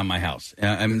around my house.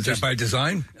 Is that by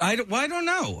design? I don't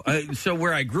know. So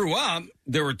where I grew up,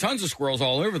 there were tons of squirrels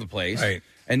all over the place. Right.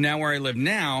 And now where I live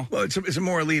now... Well, it's a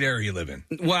more elite area you live in.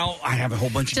 Well, I have a whole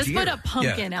bunch of deer. Just put a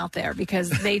pumpkin out there because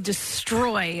they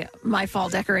destroy my fall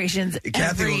decorations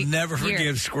Kathy every will never year.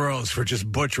 forgive squirrels for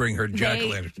just butchering her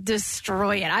jack-o'-lantern. They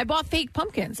destroy it. I bought fake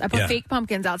pumpkins. I put fake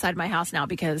pumpkins outside my house now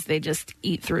because they just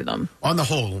eat through them. On the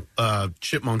whole,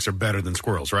 chipmunks are better than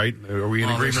squirrels, right? Are we in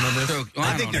agreement on this?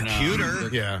 I think they're cuter.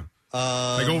 Yeah.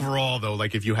 Like overall, though,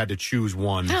 like if you had to choose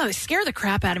one, no, they scare the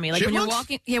crap out of me. Like when you're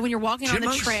walking, when you're walking on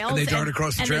the trails, and they dart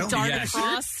across the trail, and they dart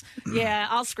across. Yeah,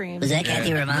 I'll scream. Was that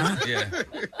Kathy Romano? Yeah,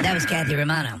 that was Kathy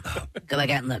Romano. Go back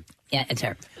out and look. Yeah, it's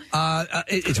her.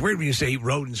 It's weird when you say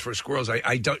rodents for squirrels.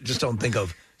 I just don't think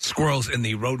of squirrels in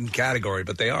the rodent category,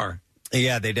 but they are.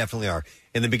 Yeah, they definitely are.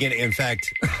 In the beginning, in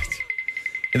fact.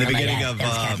 In the beginning of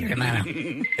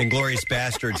Inglourious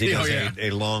Bastards, he does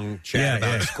a long chat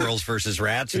about squirrels versus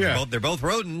rats. And they're both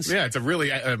rodents. Yeah, it's a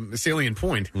really salient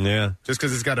point. Yeah, just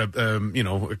because it's got a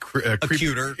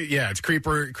cuter. Yeah, it's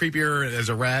creepier as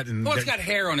a rat, and it's got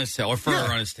hair on his tail or fur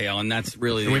on his tail, and that's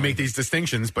really. And we make these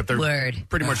distinctions, but they're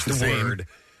pretty much the same. Word.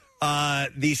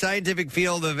 The scientific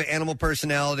field of animal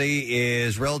personality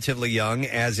is relatively young,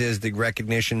 as is the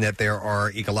recognition that there are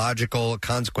ecological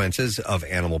consequences of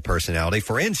animal personality.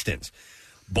 For instance,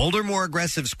 bolder, more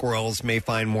aggressive squirrels may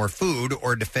find more food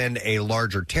or defend a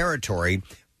larger territory,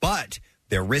 but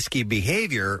Their risky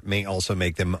behavior may also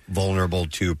make them vulnerable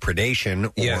to predation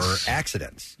or Yes.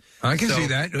 accidents. I can So see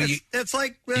that. That's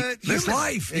like That's human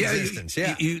life. existence.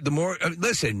 Yeah, the more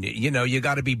listen, you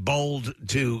got to be bold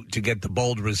to get the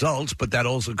bold results, but that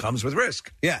also comes with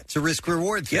risk. Yeah, it's a risk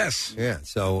reward thing. Yes. Yeah.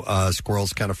 So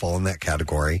squirrels kind of fall in that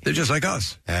category. They're just like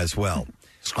us as well.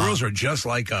 Squirrels are just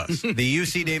like us. The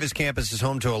UC Davis campus is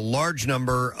home to a large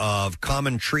number of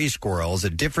common tree squirrels,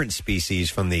 a different species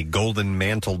from the golden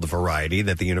mantled variety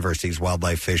that the university's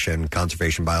Wildlife, Fish, and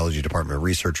Conservation Biology Department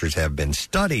researchers have been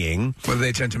studying. What do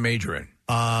they tend to major in?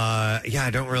 Yeah,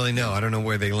 I don't really know. I don't know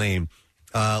where they lean.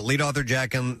 Lead author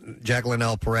Jacqueline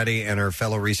L. Peretti and her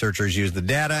fellow researchers used the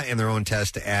data and their own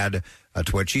test to add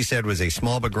to what she said was a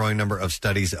small but growing number of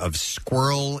studies of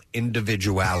squirrel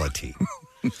individuality.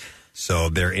 So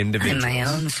they're individuals. I'm my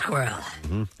own squirrel.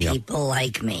 Mm-hmm. Yep. People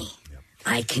like me.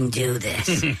 I can do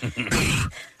this.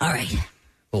 All right.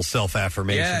 Little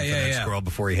self-affirmation for that squirrel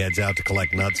before he heads out to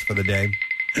collect nuts for the day.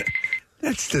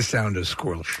 That's the sound a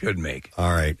squirrel should make.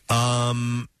 All right.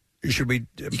 Should we...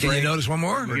 Can you notice one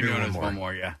more? We can notice one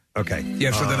more, yeah. Okay. You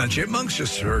have something on chipmunks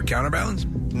just for counterbalance?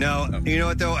 No. You know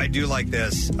what, though? I do like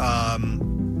this. I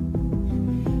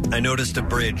noticed a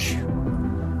bridge,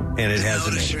 and it has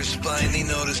a Notice name. your spiny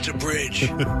noticed a bridge.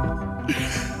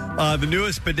 The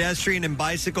newest pedestrian and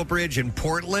bicycle bridge in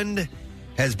Portland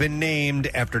has been named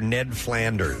after Ned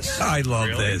Flanders. I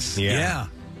love this. Yeah.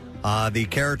 The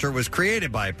character was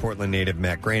created by Portland native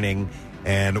Matt Groening,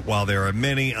 and while there are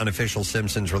many unofficial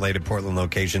Simpsons-related Portland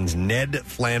locations, Ned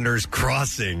Flanders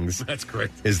Crossings That's great.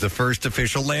 is the first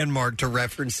official landmark to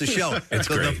reference the show. It's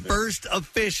so great. the first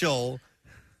official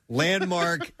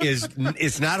landmark is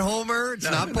it's not Homer, it's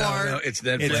not Bart, it's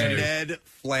Ned Flanders. Ned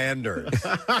Flanders.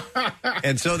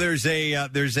 And so there's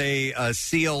a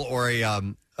seal or a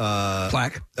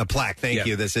plaque. A plaque, thank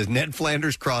you. That says Ned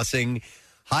Flanders Crossing.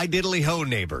 Hi diddly ho,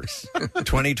 neighbors.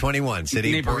 2021,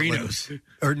 City of Neighborinos. Portland.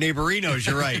 Or neighborinos,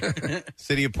 you're right.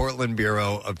 City of Portland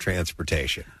Bureau of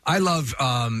Transportation. I love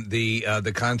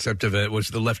the concept of it was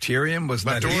the Leftorium, was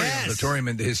that Leftorium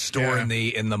in his store in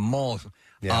the mall.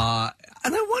 Yeah.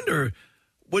 And I wonder,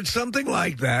 would something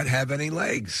like that have any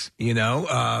legs? You know,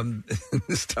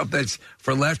 stuff that's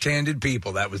for left-handed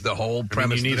people. That was the whole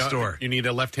premise of the store. You need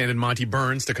a left-handed Monty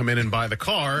Burns to come in and buy the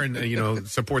car and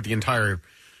support the entire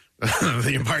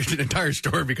the entire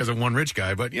store because of one rich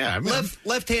guy. But yeah, I mean,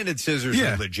 left-handed scissors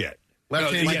are legit.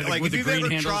 Left-handed, like with if the you've green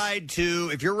ever handles. tried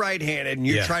to, if you're right-handed and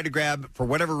you try to grab, for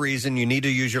whatever reason, you need to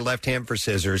use your left hand for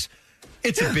scissors,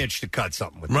 it's a bitch to cut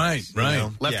something with. Right.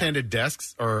 Left-handed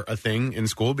desks are a thing in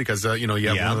school because, you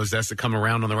have one of those desks that come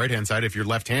around on the right-hand side. If you're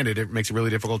left-handed, it makes it really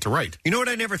difficult to write. You know what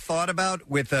I never thought about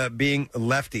with being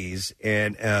lefties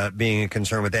and being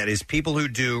concerned with that is people who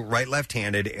do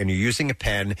right-left-handed and you're using a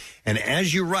pen, and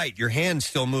as you write, your hand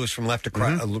still moves from left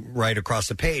to right across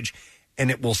the page, and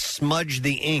it will smudge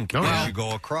the ink as you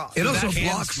go across. It also can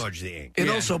blocks smudge the ink. It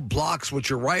also blocks what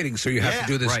you're writing, so you have to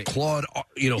do this clawed,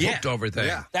 hooked over thing.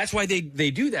 Yeah. That's why they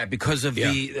do that because of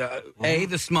the A,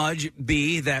 the smudge,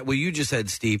 B, that what you just said,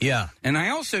 Steve. Yeah. And I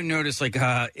also noticed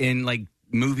in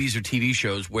movies or TV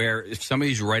shows where if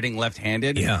somebody's writing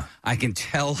left-handed, I can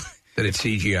tell that it's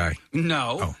CGI.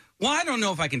 No. Oh. Well, I don't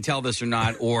know if I can tell this or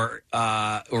not, or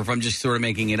if I'm just sort of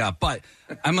making it up. But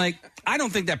I'm like, I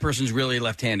don't think that person's really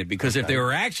left-handed because if they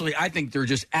were actually, I think they're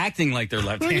just acting like they're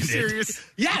left-handed. Are you serious?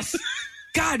 Yes.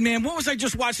 God, man, what was I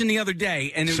just watching the other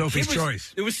day? And Sophie's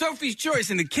Choice. It was Sophie's Choice,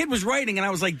 and the kid was writing, and I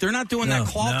was like, they're not doing that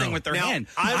claw thing with their hand.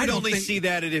 I would don't only think- see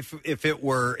that if it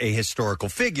were a historical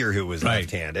figure who was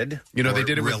left-handed. They did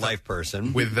it a with real-life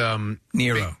person. With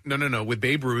Nero. No. With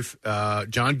Babe Ruth,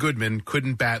 John Goodman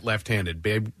couldn't bat left-handed.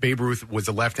 Babe Ruth was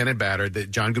a left-handed batter.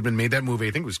 That John Goodman made that movie.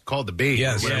 I think it was called The Babe.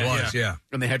 Yes, it was. Yeah.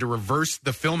 And they had to reverse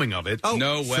the filming of it. Oh,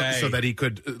 no way. So that he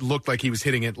could look like he was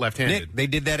hitting it left-handed. Nick, they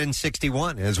did that in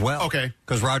 '61 as well. Okay.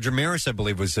 Because Roger Maris, I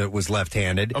believe, was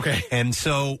left-handed. Okay. And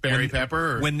so Barry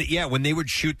Pepper? when they would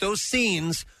shoot those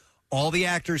scenes, all the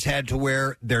actors had to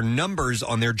wear their numbers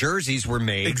on their jerseys were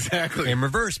made exactly in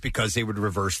reverse because they would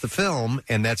reverse the film,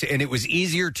 and it was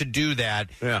easier to do that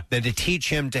than to teach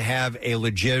him to have a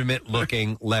legitimate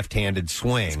looking left-handed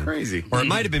swing. It's crazy. Or it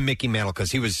might have been Mickey Mantle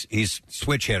because he's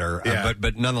switch hitter,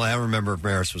 but nonetheless, I don't remember if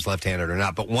Maris was left-handed or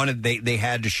not. But they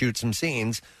had to shoot some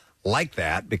scenes like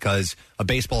that because a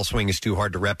baseball swing is too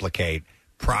hard to replicate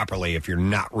properly if you're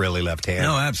not really left-handed.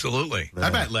 No, absolutely. I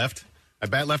bat left. I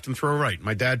bat left and throw right.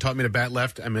 My dad taught me to bat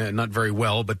left. I mean, not very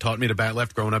well, but taught me to bat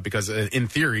left growing up because, in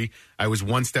theory, I was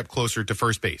one step closer to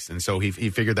first base. And so he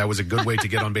figured that was a good way to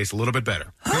get on base a little bit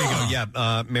better. Here you go.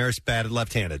 Yeah, Maris batted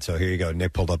left-handed. So here you go.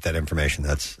 Nick pulled up that information.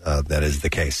 That is the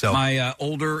case. So my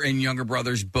older and younger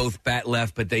brothers both bat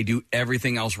left, but they do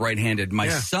everything else right-handed. My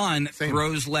son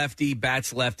throws lefty,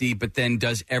 bats lefty, but then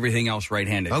does everything else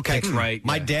right-handed. Okay. Kicks right.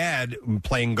 My dad,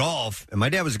 playing golf, and my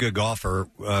dad was a good golfer,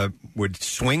 would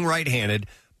swing right-handed,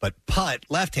 but putt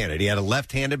left-handed. He had a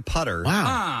left-handed putter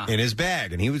in his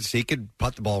bag, and he could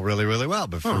putt the ball really, really well.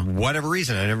 But for whatever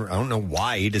reason, I don't know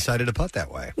why he decided to putt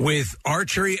that way. With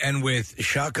archery and with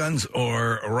shotguns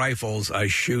or rifles, I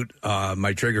shoot.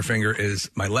 My trigger finger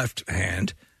is my left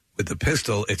hand. With the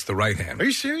pistol, it's the right hand. Are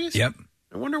you serious? Yep.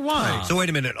 I wonder why. So wait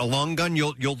a minute. A long gun,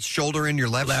 you'll shoulder in your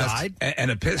left side,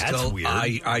 and a pistol, That's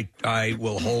weird. I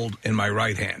will hold in my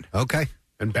right hand. Okay,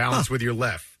 and balance with your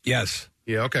left. Yes.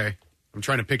 Yeah. Okay. I'm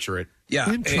trying to picture it. Yeah,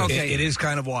 it is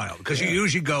kind of wild because you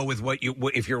usually go with what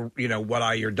if you're what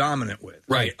eye you're dominant with.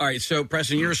 Right. All right. So,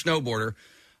 Preston, you're a snowboarder.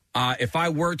 If I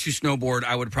were to snowboard,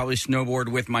 I would probably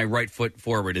snowboard with my right foot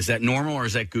forward. Is that normal or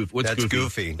is that goofy? What's That's goofy?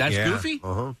 goofy. That's Yeah. goofy?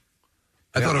 Uh-huh.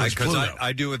 I thought it was because Pluto.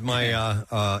 I do with my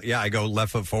I go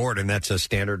left foot forward, and that's a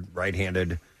standard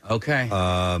right-handed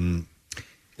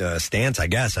stance, I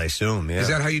guess. I assume. Yeah. Is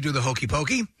that how you do the hokey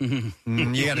pokey? You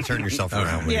got to turn yourself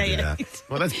around when you do that.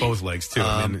 Well, that's both legs too.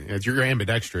 I mean, you're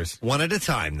ambidextrous. One at a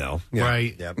time, though. Yeah.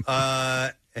 Right. Yep.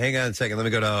 Hang on a second. Let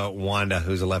me go to Wanda,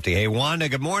 who's a lefty. Hey, Wanda.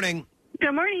 Good morning.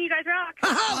 Good morning. You guys rock.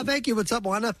 Oh, thank you. What's up,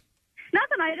 Wanda?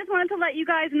 Nothing. I just wanted to let you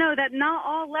guys know that not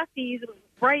all lefties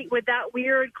write with that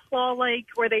weird claw-like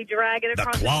where they drag it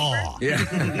across claw. the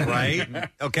paper. Yeah. Right?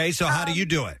 Okay, so how do you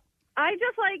do it? I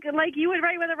just like you would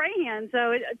write with a right hand,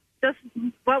 so it just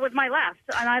what with my left,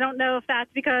 and I don't know if that's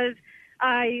because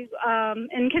I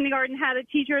in kindergarten had a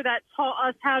teacher that taught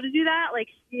us how to do that. Like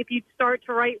if you start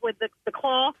to write with the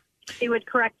claw, he would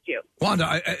correct you.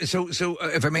 Wanda, so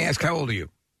if I may ask, how old are you?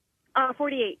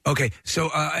 48. Okay, so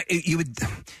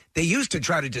they used to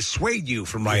try to dissuade you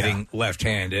from writing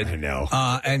left-handed. I know,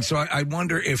 and so I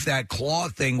wonder if that claw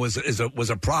thing was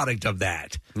a product of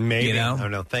that. Maybe. You know? I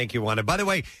don't know. Thank you, Wanda. By the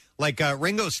way, like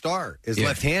Ringo Starr is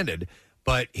left-handed,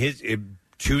 but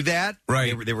to that,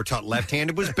 they were taught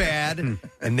left-handed was bad,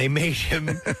 and they made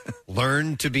him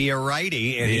learn to be a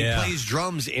righty, and he plays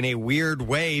drums in a weird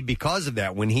way because of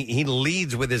that. When he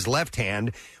leads with his left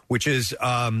hand, which is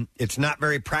it's not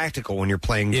very practical when you're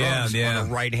playing drums on a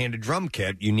right-handed drum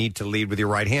kit. You need to lead with your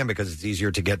right hand because it's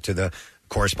easier to get to the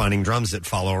corresponding drums that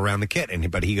follow around the kit.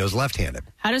 But he goes left-handed.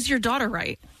 How does your daughter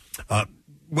write?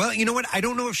 Well, you know what? I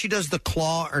don't know if she does the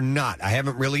claw or not. I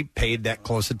haven't really paid that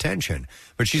close attention.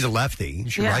 But she's a lefty.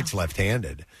 She writes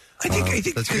left-handed. I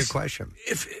think that's a good question.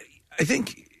 I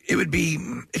think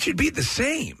it should be the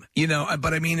same,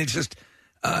 But I mean, it's just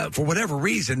for whatever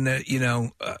reason that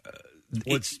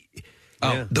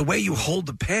the way you hold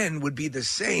the pen would be the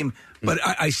same. But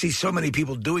I see so many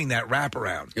people doing that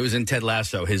wraparound. It was in Ted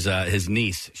Lasso. His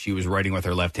niece, she was writing with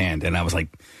her left hand, and I was like,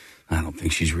 I don't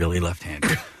think she's really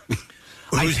left-handed.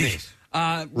 Who's niece?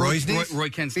 Roy's niece? Roy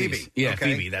Kent's Phoebe. niece. Yeah,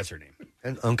 Okay. Phoebe, that's her name.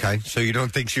 Okay, so you don't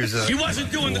think she was a... She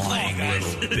wasn't doing the claw,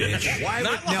 guys.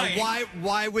 Bitch.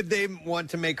 Why would they want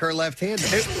to make her left-handed?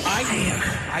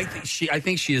 I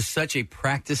think she is such a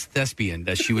practiced thespian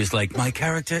that she was like, my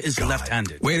character is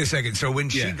left-handed. Wait a second. So when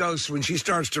she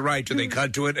starts to write, do they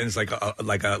cut to it and it's like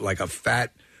a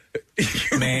fat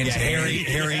man's hairy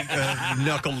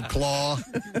knuckled claw?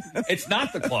 It's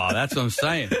not the claw. That's what I'm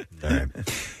saying. All right.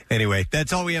 Anyway,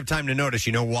 that's all we have time to notice.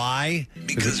 You know why?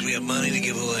 Because we have money to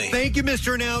give away. Thank you,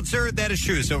 Mr. Announcer. That is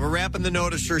true. So we're wrapping the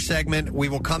Noticer segment. We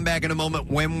will come back in a moment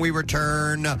when we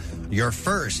return. Your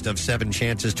first of 7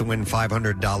 chances to win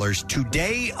 $500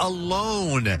 today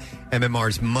alone.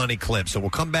 MMR's Money Clip. So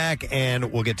we'll come back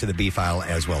and we'll get to the B file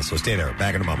as well. So stay there.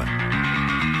 Back in a moment.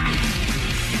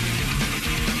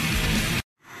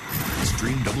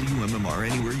 Stream WMMR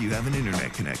anywhere you have an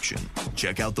internet connection.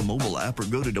 Check out the mobile app or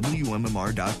go to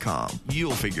WMMR.com.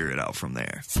 You'll figure it out from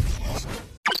there.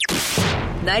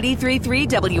 93.3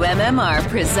 WMMR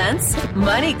presents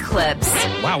Money Clips.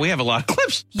 Wow, we have a lot of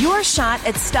clips. Your shot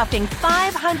at stuffing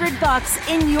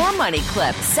 $500 in your money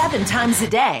clip 7 times a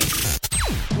day.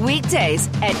 Weekdays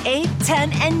at 8,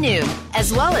 10, and noon,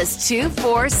 as well as 2,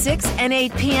 4, 6, and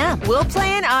 8 p.m. We'll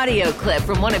play an audio clip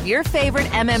from one of your favorite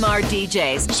MMR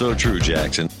DJs. So true,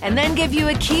 Jackson. And then give you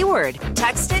a keyword.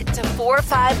 Text it to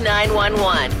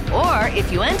 45911. Or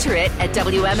if you enter it at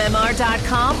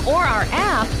WMMR.com or our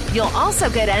app, you'll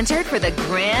also get entered for the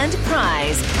grand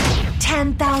prize.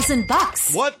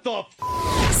 $10,000. What the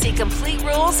See complete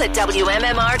rules at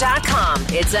WMMR.com.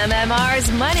 It's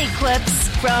MMR's Money Clips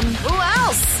from who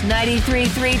else?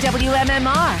 93.3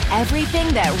 WMMR.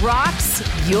 Everything that rocks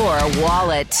your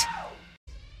wallet.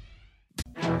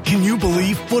 Can you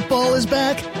believe football is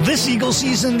back? This Eagle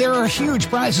season, there are huge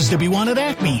prizes to be won at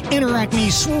Acme. Enter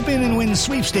Acme's Swoop In and Win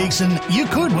sweepstakes, and you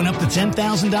could win up to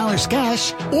 $10,000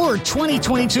 cash or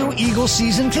 2022 Eagle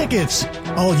season tickets.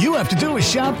 All you have to do is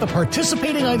shop the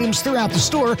participating items throughout the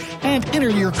store and enter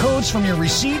your codes from your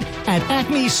receipt at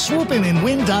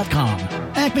acmeswoopinandwin.com.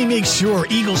 Acme makes sure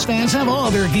Eagles fans have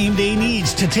all their game day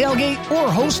needs to tailgate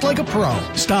or host like a pro.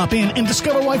 Stop in and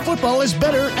discover why football is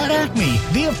better at Acme,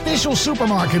 the official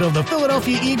supermarket of the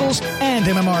Philadelphia Eagles and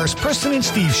MMR's Preston and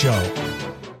Steve Show.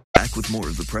 Back with more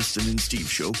of the Preston and Steve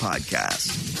Show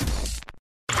podcast.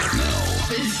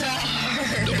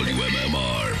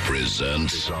 WMMR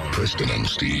presents Preston and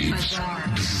Steve's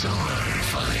Bizarre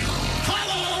File.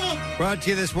 Brought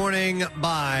to you this morning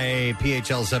by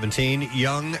PHL 17.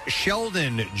 Young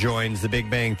Sheldon joins the Big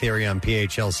Bang Theory on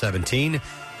PHL 17.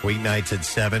 Weeknights at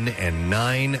 7 and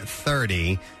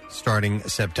 9:30. Starting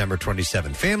September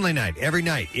 27th. Family night every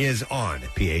night is on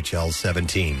PHL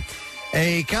 17.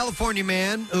 A California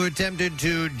man who attempted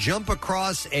to jump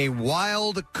across a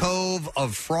wild cove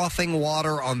of frothing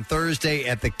water on Thursday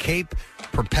at the Cape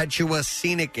Perpetua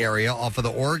scenic area off of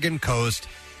the Oregon coast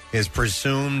is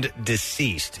presumed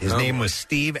deceased. His name was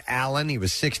Steve Allen. He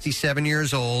was 67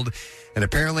 years old. And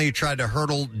apparently he tried to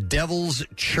hurdle Devil's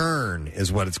Churn,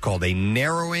 is what it's called, a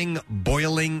narrowing,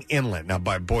 boiling inlet. Now,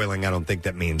 by boiling, I don't think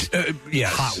that means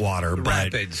hot water.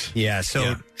 Rapids.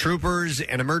 So troopers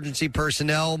and emergency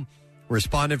personnel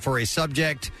responded for a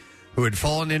subject who had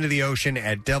fallen into the ocean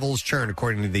at Devil's Churn,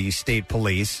 according to the state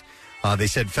police. They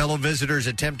said fellow visitors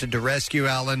attempted to rescue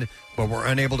Allen, but were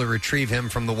unable to retrieve him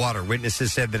from the water.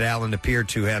 Witnesses said that Allen appeared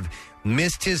to have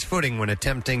missed his footing when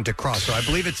attempting to cross. So I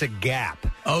believe it's a gap.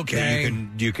 Okay.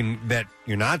 That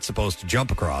you're not supposed to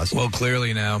jump across. Well,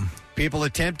 clearly now. People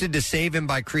attempted to save him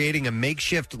by creating a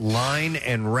makeshift line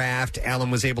and raft.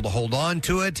 Allen was able to hold on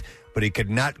to it, but he could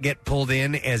not get pulled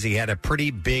in as he had a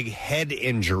pretty big head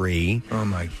injury. Oh,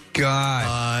 my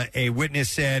God. A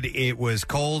witness said it was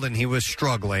cold and he was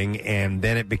struggling, and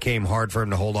then it became hard for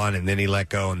him to hold on, and then he let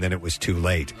go, and then it was too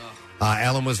late.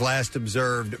 Allen was last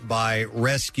observed by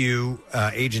rescue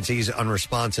agencies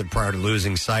unresponsive prior to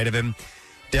losing sight of him.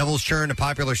 Devil's Churn, a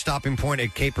popular stopping point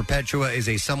at Cape Perpetua, is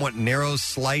a somewhat narrow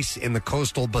slice in the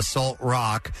coastal basalt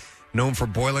rock known for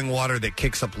boiling water that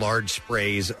kicks up large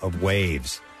sprays of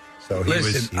waves. So he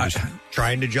was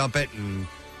trying to jump it, and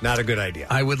not a good idea.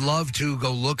 I would love to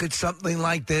go look at something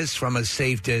like this from a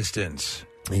safe distance.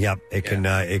 Yep, it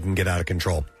can get out of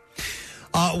control.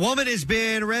 A woman has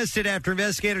been arrested after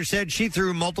investigators said she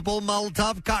threw multiple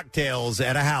Molotov cocktails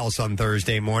at a house on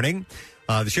Thursday morning.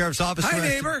 The sheriff's office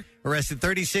arrested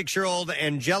 36-year-old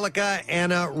Angelica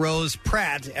Anna Rose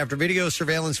Pratt after video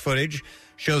surveillance footage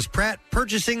shows Pratt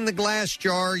purchasing the glass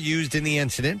jar used in the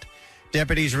incident.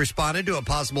 Deputies responded to a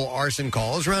possible arson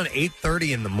call. It was around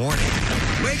 8:30 in the morning.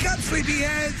 Wake up,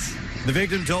 sleepyheads! The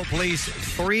victim told police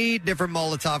 3 different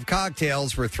Molotov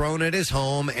cocktails were thrown at his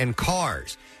home and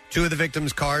cars. 2 of the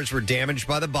victim's cars were damaged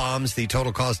by the bombs. The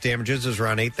total cost damages was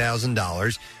around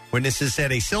 $8,000. Witnesses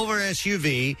said a silver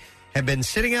SUV had been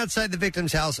sitting outside the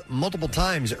victim's house multiple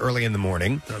times early in the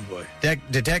morning. Oh, boy.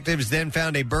 Detectives then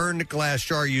found a burned glass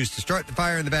jar used to start the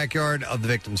fire in the backyard of the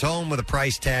victim's home with a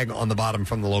price tag on the bottom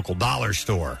from the local dollar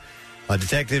store.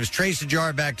 Detectives traced the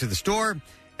jar back to the store,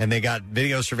 and they got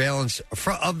video surveillance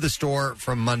of the store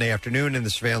from Monday afternoon. In the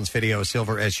surveillance video, a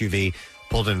silver SUV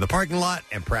pulled into the parking lot,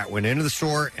 and Pratt went into the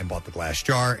store and bought the glass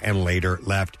jar and later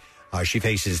left. She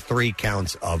faces 3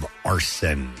 counts of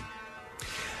arson.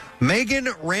 Megan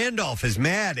Randolph is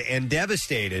mad and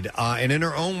devastated, and in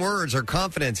her own words, her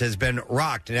confidence has been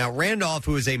rocked. Now, Randolph,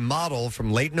 who is a model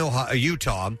from Layton,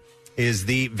 Utah, is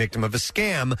the victim of a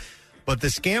scam, but the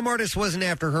scam artist wasn't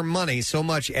after her money so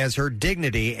much as her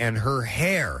dignity and her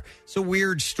hair. It's a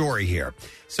weird story here.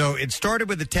 So it started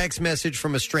with a text message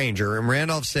from a stranger, and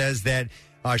Randolph says that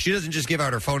she doesn't just give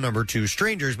out her phone number to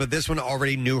strangers, but this one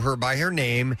already knew her by her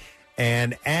name.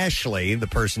 And Ashley, the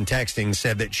person texting,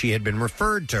 said that she had been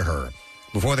referred to her.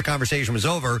 Before the conversation was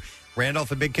over, Randolph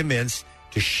had been convinced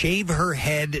to shave her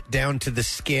head down to the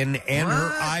skin and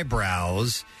her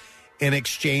eyebrows in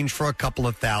exchange for a couple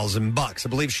of $1,000. I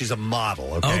believe she's a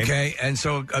model, Okay, and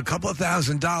so a couple of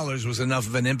 $1,000 was enough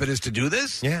of an impetus to do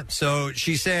this? Yeah, so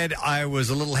she said, I was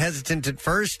a little hesitant at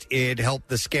first. It helped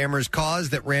the scammer's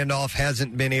cause that Randolph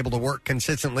hasn't been able to work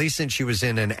consistently since she was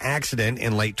in an accident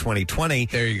in late 2020.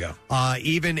 There you go.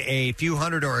 Even a few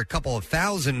hundred or a couple of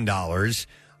 $1,000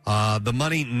 The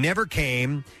money never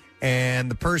came, and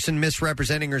the person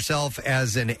misrepresenting herself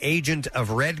as an agent of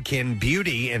Redken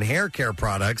Beauty and hair care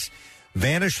products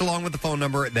vanished along with the phone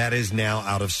number that is now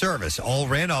out of service. All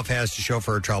Randolph has to show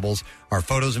for her troubles are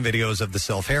photos and videos of the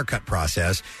self-haircut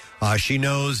process. She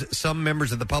knows some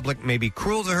members of the public may be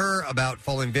cruel to her about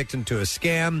falling victim to a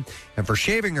scam and for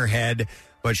shaving her head,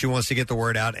 but she wants to get the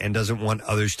word out and doesn't want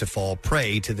others to fall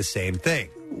prey to the same thing.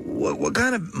 What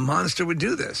kind of monster would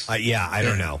do this? I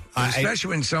don't know.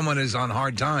 Especially when someone is on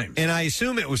hard times. And I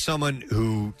assume it was someone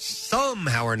who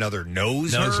somehow or another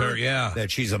knows her, yeah.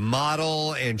 That she's a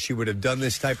model and she would have done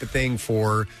this type of thing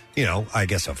for, I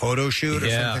guess a photo shoot or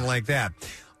something like that.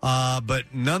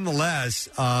 But nonetheless,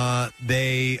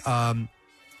 they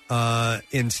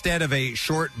instead of a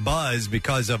short buzz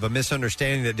because of a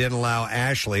misunderstanding that didn't allow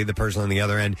Ashley, the person on the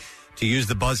other end, to use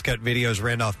the buzz cut videos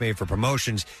Randolph made for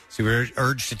promotions, she was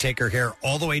urged to take her hair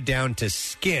all the way down to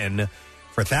skin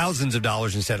for thousands of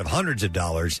dollars instead of hundreds of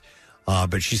dollars.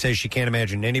 But she says she can't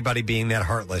imagine anybody being that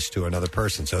heartless to another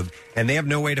person. So, and they have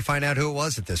no way to find out who it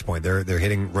was at this point. They're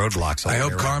hitting roadblocks. I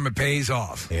hope karma pays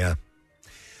off. Yeah.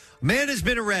 A man has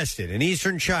been arrested in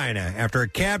eastern China after a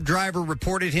cab driver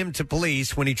reported him to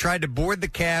police when he tried to board the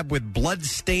cab with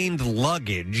blood-stained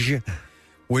luggage,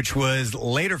 which was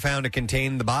later found to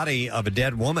contain the body of a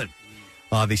dead woman.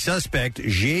 The suspect,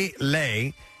 Ji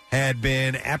Lei, had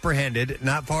been apprehended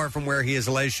not far from where he is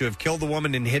alleged to have killed the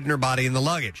woman and hidden her body in the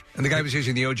luggage. And the guy was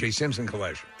using the O.J. Simpson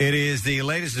collection. It is the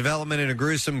latest development in a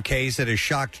gruesome case that has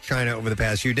shocked China over the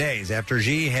past few days. After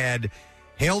Ji had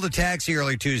hailed a taxi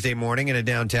early Tuesday morning in a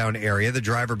downtown area, the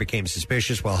driver became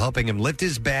suspicious while helping him lift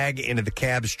his bag into the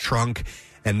cab's trunk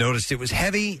and noticed it was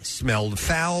heavy, smelled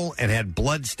foul, and had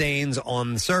blood stains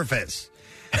on the surface.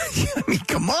 I mean,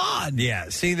 come on. Yeah.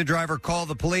 Seeing the driver call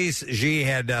the police, Ji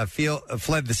had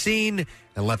fled the scene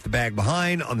and left the bag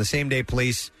behind. On the same day,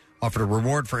 police offered a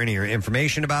reward for any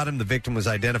information about him. The victim was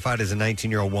identified as a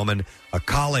 19-year-old woman, a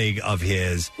colleague of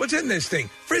his. What's in this thing?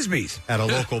 Frisbees. At a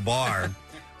local bar.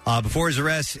 Before his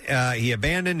arrest, he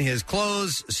abandoned his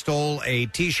clothes, stole a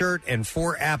T-shirt, and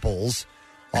 4 apples,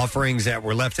 offerings that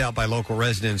were left out by local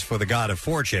residents for the god of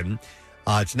fortune.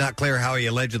 It's not clear how he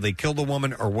allegedly killed the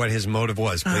woman or what his motive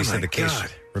was. Police said the case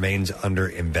remains under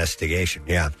investigation.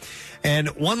 Yeah. And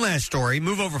one last story.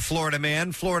 Move over, Florida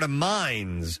man. Florida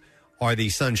mines are the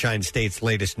Sunshine State's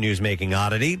latest news-making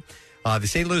oddity. The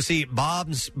St. Lucie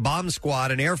bomb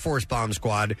squad, an Air Force bomb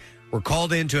squad, were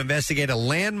called in to investigate a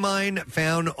landmine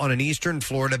found on an eastern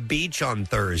Florida beach on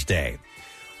Thursday.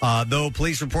 Though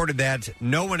police reported that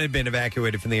no one had been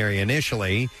evacuated from the area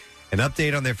initially, an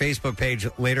update on their Facebook page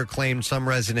later claimed some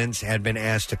residents had been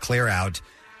asked to clear out,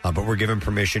 but were given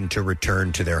permission to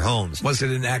return to their homes. Was it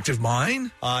an active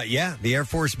mine? Yeah. The Air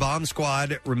Force bomb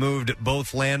squad removed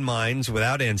both landmines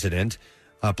without incident.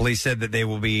 Police said that they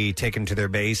will be taken to their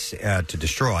base to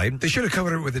destroy. They should have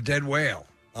covered it with a dead whale.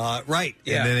 Right.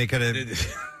 Yeah. And then they could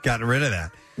have gotten rid of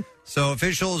that. So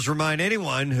officials remind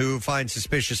anyone who finds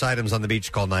suspicious items on the beach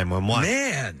to call 911.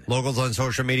 Man! Locals on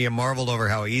social media marveled over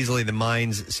how easily the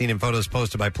mines seen in photos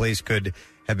posted by police could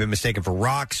have been mistaken for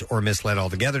rocks or misled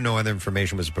altogether. No other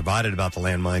information was provided about the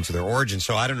landmines or their origin.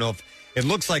 So I don't know if it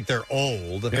looks like they're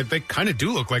old. They kind of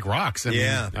do look like rocks. I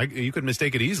mean, you could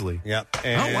mistake it easily. Yep.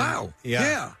 Oh, wow.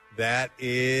 Yeah. That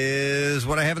is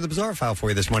what I have in the bizarre file for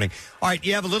you this morning. All right,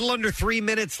 you have a little under 3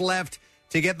 minutes left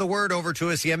to get the word over to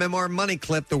us. The MMR money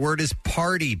clip, the word is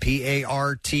party,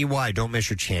 P-A-R-T-Y. Don't miss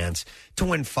your chance to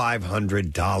win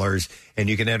 $500. And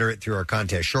you can enter it through our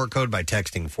contest short code by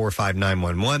texting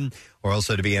 45911, or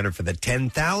also to be entered for the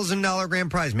 $10,000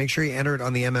 grand prize. Make sure you enter it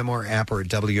on the MMR app or at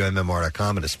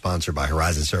WMMR.com. It is sponsored by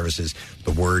Horizon Services.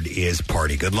 The word is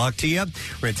party. Good luck to you.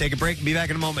 We're going to take a break and be back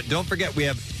in a moment. Don't forget, we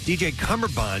have DJ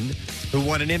Cumberbund, who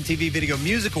won an MTV Video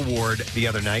Music Award the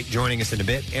other night, joining us in a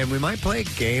bit. And we might play a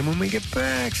game when we get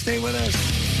back. Stay with us.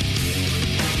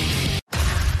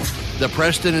 The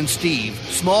Preston and Steve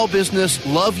Small Business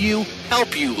Love You,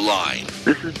 Help You line.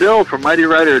 This is Bill from Mighty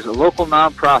Writers, a local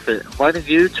nonprofit, inviting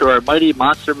you to our Mighty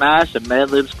Monster Mash and Mad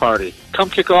Libs party.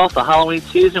 Come kick off the Halloween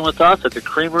season with us at the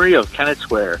Creamery of Kennett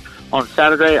Square on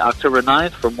Saturday, October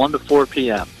 9th from 1 to 4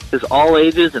 p.m. This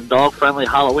all-ages and dog-friendly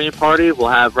Halloween party will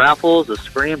have raffles, a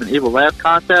Scream and Evil Laugh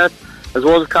contest, as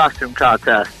well as a costume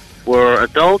contest for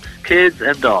adults, kids,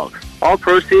 and dogs. All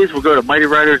proceeds will go to Mighty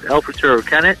Writers El Futuro of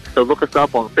Kennett, so look us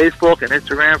up on Facebook and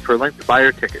Instagram for a link to buy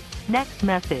your tickets. Next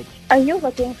message. Are you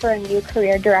looking for a new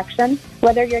career direction?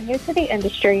 Whether you're new to the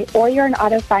industry or you're an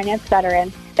auto finance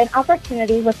veteran, an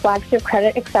opportunity with Flagship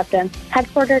Credit Acceptance,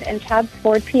 headquartered in Chadds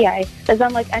Ford, PA, is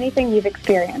unlike anything you've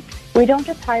experienced. We don't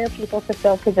just hire people to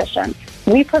fill positions.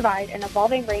 We provide an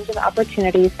evolving range of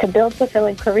opportunities to build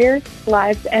fulfilling careers,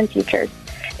 lives, and futures.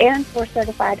 And we're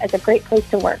certified as a great place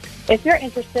to work. If you're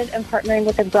interested in partnering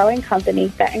with a growing company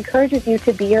that encourages you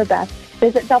to be your best,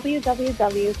 visit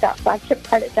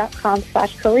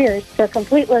www.flagshipcredit.com/careers for a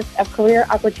complete list of career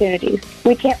opportunities.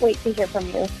 We can't wait to hear from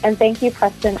you. And thank you,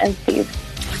 Preston and Steve.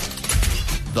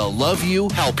 The Love You,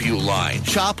 Help You line.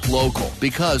 Shop local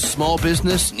because small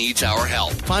business needs our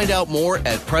help. Find out more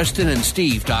at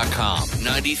PrestonandSteve.com.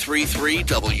 93.3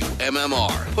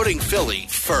 WMMR. Putting Philly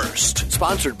first.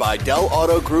 Sponsored by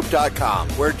DellAutoGroup.com,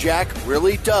 where Jack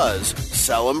really does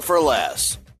sell them for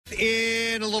less.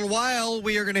 In a little while,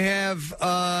 we are going to have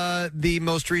the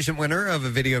most recent winner of a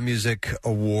Video Music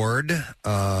Award,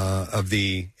 of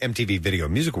the MTV Video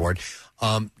Music Award,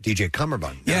 DJ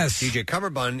Cummerbund. Yes. Now, DJ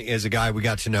Cummerbund is a guy we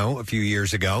got to know a few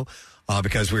years ago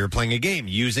because we were playing a game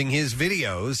using his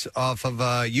videos off of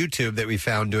YouTube that we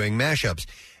found doing mashups.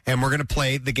 And we're going to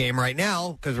play the game right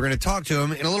now because we're going to talk to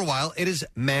him in a little while. It is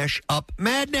Mash Up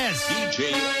Madness.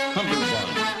 DJ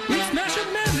Cummerbund. It's Mash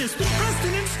Up Madness with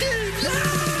Preston and Steve.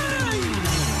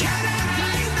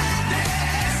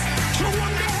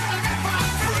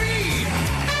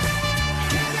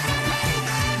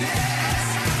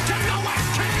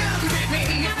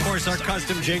 Of course, our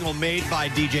custom jingle made by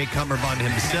DJ Cummerbund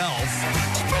himself.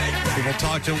 We will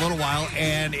talk to him in a little while,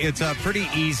 and it's a pretty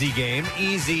easy game.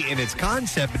 Easy in its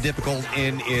concept, but difficult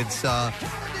in its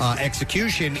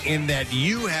execution, in that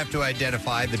you have to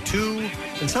identify the two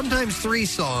and sometimes three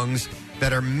songs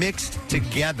that are mixed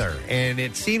together. And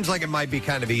it seems like it might be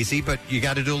kind of easy, but you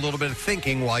got to do a little bit of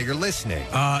thinking while you're listening.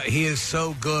 He is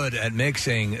so good at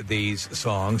mixing these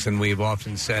songs, and we've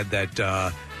often said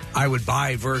that I would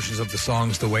buy versions of the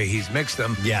songs the way he's mixed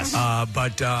them. Yes.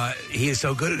 But he is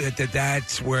so good at it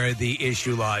that's where the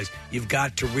issue lies. You've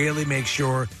got to really make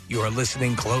sure you are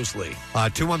listening closely.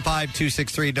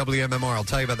 215-263-WMMR. I'll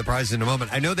tell you about the prizes in a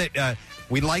moment. I know that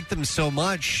we like them so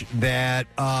much that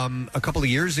a couple of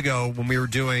years ago when we were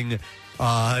doing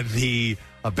the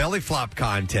Belly Flop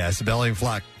contest, the Belly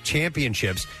Flop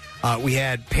Championships, we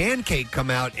had Pancake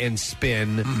come out and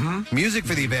spin music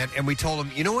for the event, and we told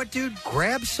him, you know what, dude?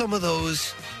 Grab some of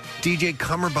those DJ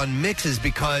Cummerbund mixes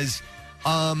because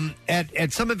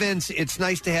at some events, it's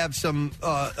nice to have some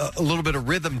a little bit of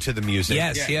rhythm to the music.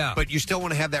 Yes, yeah. But you still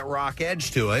want to have that rock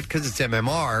edge to it because it's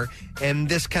MMR, and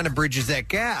this kind of bridges that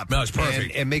gap. No, it's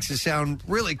perfect. And makes it sound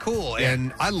really cool. Yeah.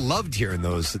 And I loved hearing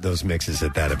those mixes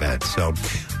at that event. So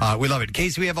we love it.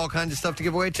 Casey, we have all kinds of stuff to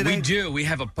give away today. We do. We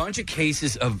have a bunch of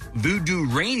cases of Voodoo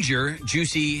Ranger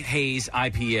Juicy Haze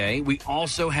IPA. We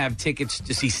also have tickets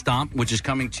to see Stomp, which is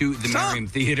coming to the Merriam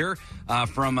Theater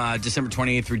from December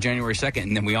 28th through January 2nd.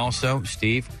 And then we also,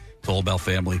 Steve, Toll Bell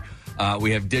family,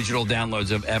 we have digital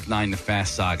downloads of F9 The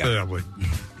Fast Saga.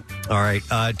 All right,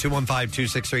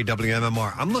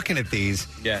 215-263-WMMR. I'm looking at these.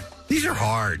 Yeah. These are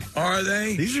hard. Are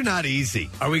they? These are not easy.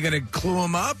 Are we going to clue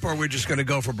them up, or are we just going to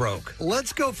go for broke?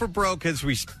 Let's go for broke as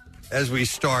we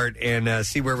start and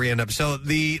see where we end up. So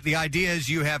the idea is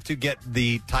you have to get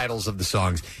the titles of the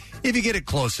songs. If you get it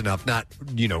close enough, not,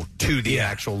 to the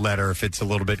actual letter, if it's a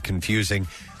little bit confusing,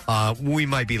 we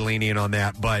might be lenient on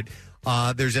that. But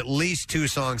there's at least two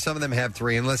songs. Some of them have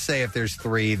three. And let's say if there's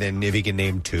three, then if you can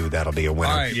name two, that'll be a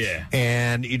winner. All right. Yeah.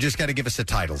 And you just got to give us the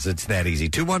titles. It's that easy.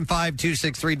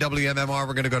 215-263-WMMR.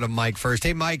 We're going to go to Mike first.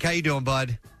 Hey, Mike, how you doing,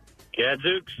 bud?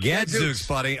 Gadzooks. Gadzooks,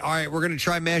 buddy. All right, we're going to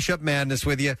try Mash Up Madness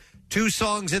with you. Two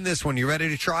songs in this one. You ready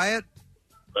to try it?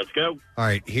 Let's go. All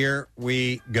right, here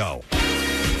we go.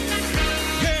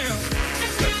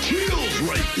 The chills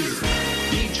right there.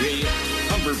 DJ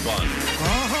Cummerbund.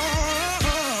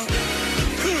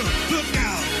 Look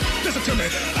out. Listen to me.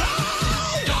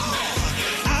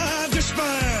 I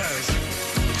despise.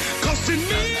 Cause it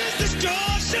means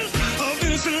destruction of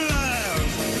innocent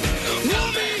lives.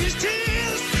 War means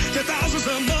tears to thousands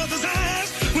of mothers'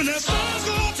 eyes when their sons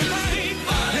go out to fight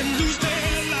and lose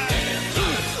their lives.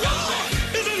 War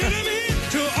is an enemy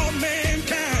to all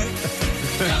mankind.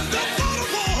 The thought of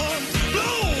war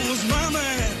blows my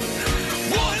mind.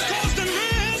 War has caused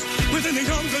unrest within the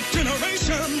younger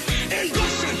generation.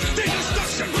 Induction, the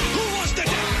destruction. Who wants to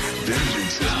die?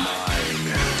 Vengeance is mine.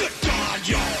 Good God,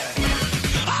 y'all.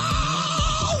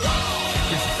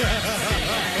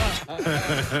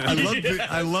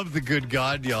 I love the good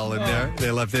God y'all in there.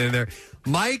 They left it in there.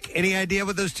 Mike, any idea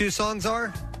what those two songs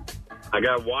are? I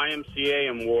got YMCA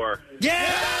and War.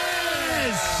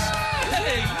 Yes!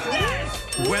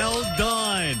 Well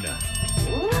done.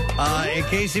 And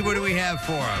Casey, what do we have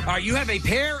for him? All right, you have a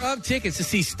pair of tickets to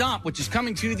see Stomp, which is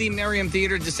coming to the Merriam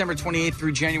Theater December 28th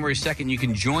through January 2nd. You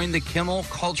can join the Kimmel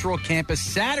Cultural Campus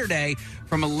Saturday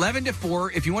from 11 to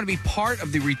 4 if you want to be part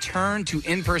of the return to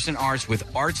in-person arts with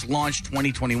Arts Launch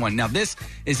 2021. Now, this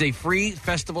is a free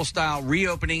festival-style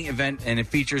reopening event, and it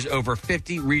features over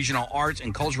 50 regional arts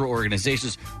and cultural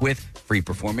organizations with free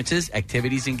performances,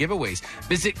 activities, and giveaways.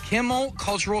 Visit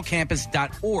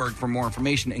kimmelculturalcampus.org for more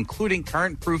information, including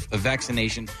current proof of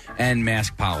vaccination and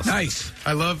mask policy. Nice.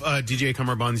 I love DJ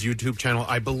Cumberbund's YouTube channel.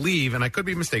 I believe, and I could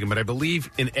be mistaken, but I believe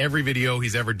in every video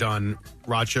he's ever done,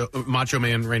 Macho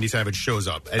Man Randy Savage shows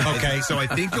up. Okay, so I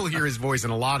think you'll hear his voice in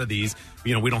a lot of these.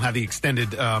 You know, we don't have the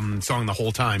extended song the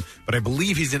whole time, but I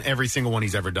believe he's in every single one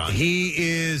he's ever done. He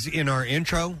is in our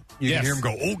intro. You can hear him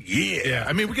go, oh, yeah. Yeah,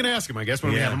 I mean, we can ask him, I guess,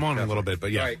 when we have him on in a little bit,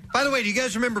 but yeah. Right. By the way, do you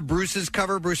guys remember Bruce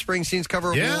Springsteen's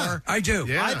cover of War? I do.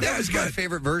 Yeah. That was my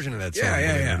favorite version of that song.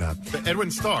 Yeah. Edwin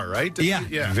Starr, right?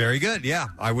 Yeah. Very good. Yeah,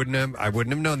 I wouldn't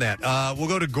have known that. We'll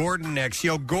go to Gordon next.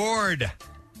 Yo, Gord.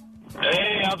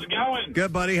 Hey, how's it going?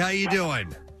 Good, buddy. How you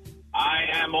doing? I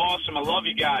am awesome. I love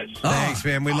you guys. Thanks,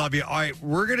 man. We love you. All right,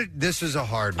 this is a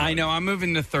hard one. I know. I'm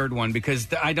moving to the third one because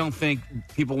I don't think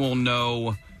people will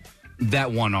know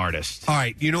that one artist. All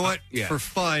right, you know what? Yeah. For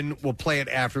fun, we'll play it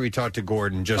after we talk to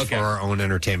Gordon, just Okay. for our own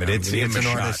entertainment. It's give him an a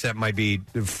artist shot. that might be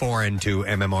foreign to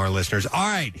MMR listeners. All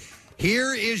right,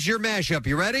 here is your mashup.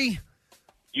 You ready?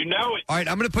 You know it. All right,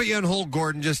 I'm going to put you on hold,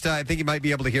 Gordon. Just I think you might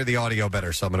be able to hear the audio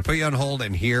better, so I'm going to put you on hold,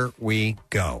 and here we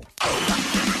go.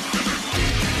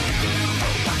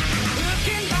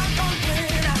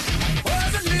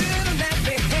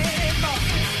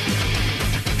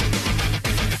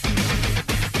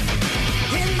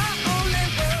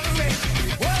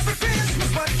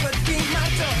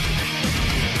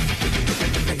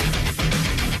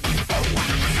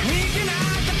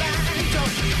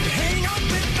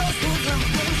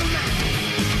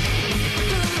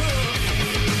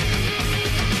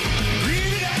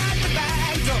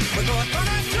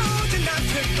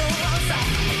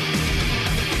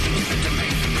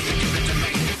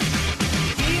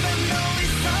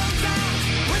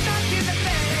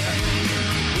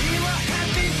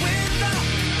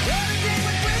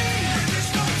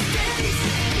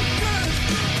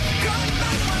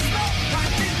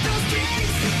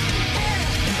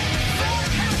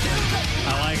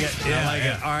 I like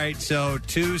it. All right, so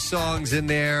 2 songs in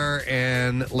there,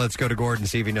 and let's go to Gordon,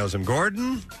 see if he knows them.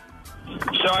 Gordon?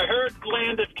 So I heard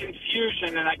Land of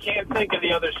Confusion, and I can't think of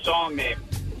the other song name.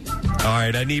 All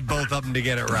right, I need both of them to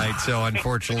get it right, so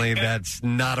unfortunately that's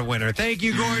not a winner. Thank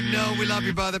you, Gordon. No, we love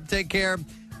you, brother. Take care.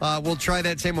 We'll try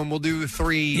that same one. We'll do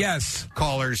 3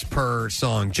 callers per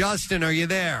song. Justin, are you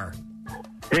there?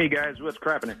 Hey, guys. What's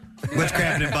crapping? What's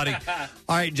crapping, buddy?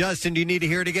 All right, Justin, do you need to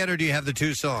hear it again, or do you have the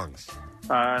 2 songs?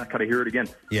 Gotta hear it again.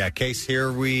 Yeah, Case,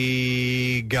 here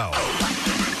we go.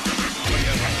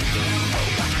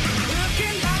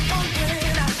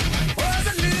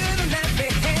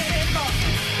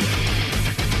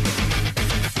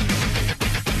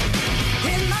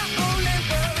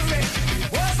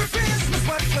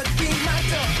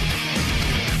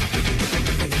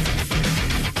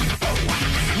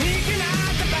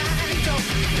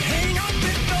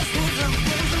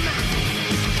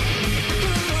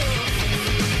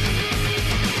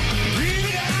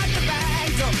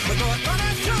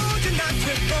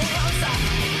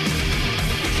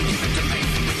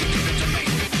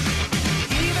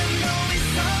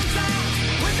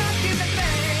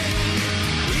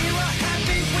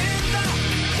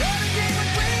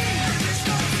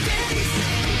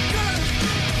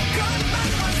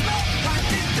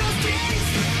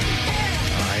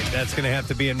 That's going to have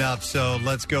to be enough, so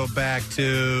let's go back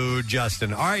to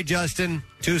Justin. All right, Justin,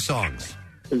 2 songs.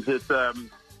 Is it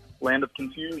Land of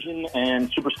Confusion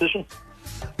and Superstition?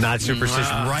 Not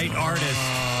Superstition. Right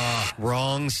artist.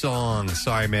 Wrong song.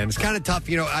 Sorry, man. It's kind of tough.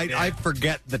 You know, I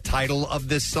forget the title of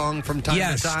this song from time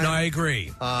to time. No, I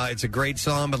agree. It's a great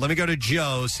song, but let me go to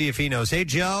Joe, see if he knows. Hey,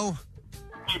 Joe.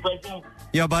 Hey, Preston.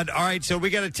 Yeah, bud. All right, so we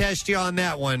got to test you on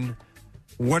that one.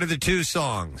 What are the 2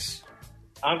 songs?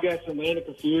 I'm guessing Land of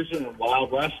Confusion and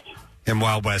Wild West. And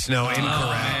Wild West. No,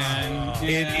 incorrect.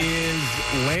 It is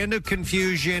Land of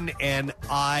Confusion and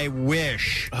I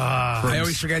Wish. I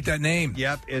always forget that name.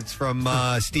 Yep, it's from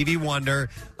Stevie Wonder.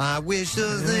 I wish the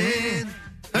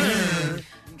land. I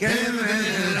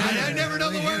never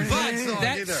know the words. But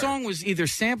that song was either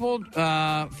sampled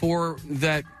for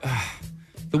that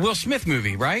the Will Smith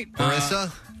movie, right?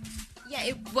 Marissa? Yeah,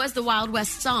 it was the Wild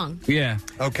West song. Yeah.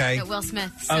 Okay. That Will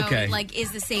Smith. So Okay. it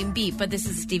is the same beat, but this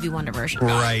is a Stevie Wonder version.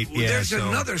 Right, Well, there's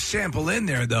another sample in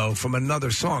there, though, from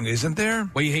another song, isn't there?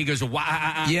 Well, he goes,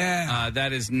 Yeah.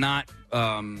 That is not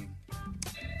Land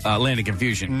of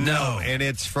Confusion. No, and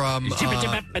it's from...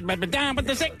 down with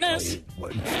the sickness.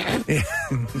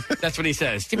 That's what he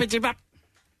says. Do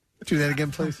that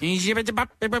again, please.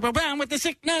 Down with the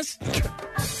sickness.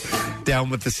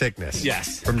 Down with the sickness.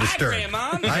 Yes. From Disturbed. Hi,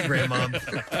 Grandmom. Hi,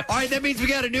 Grandmom. All right, that means we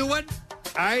got a new one.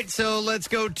 All right, so let's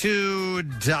go to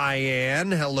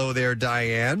Diane. Hello there,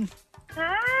 Diane.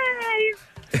 Hi.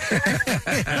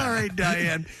 All right,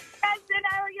 Diane. Preston,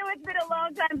 how are you? It's been a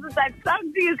long time since I've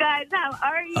talked to you guys. How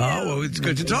are you? Oh, well, it's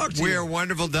good to talk to you. We're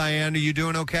wonderful, Diane. Are you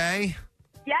doing okay?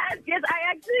 Yes. I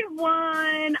actually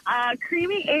won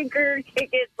Creamy Acre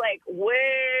tickets way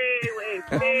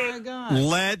big.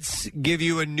 Let's give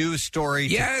you a news story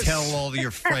to tell all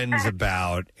your friends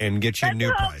about and get you a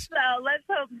new prize. Let's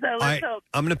hope so. All right,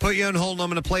 I'm going to put you on hold and I'm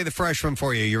going to play the fresh one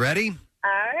for you. You ready?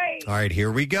 All right. All right,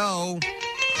 here we go.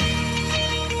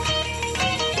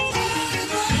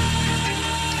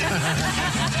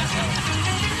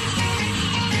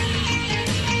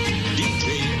 DJ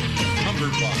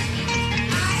Cumberbund.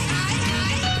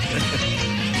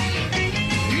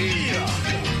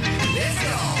 Let's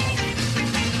go.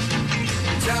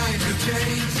 Times have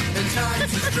changed and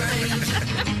times are strange.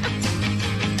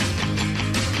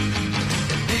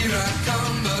 Here I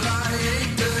come, but I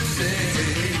ain't the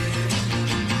same.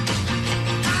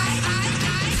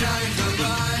 Time go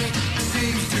by,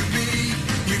 seems to be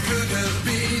you could have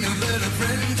been a better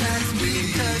friend. Text me,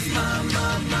 'cause mama,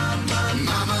 I'm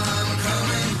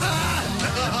coming back.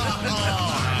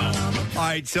 All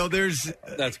right, so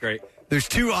That's great. There's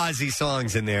two Ozzy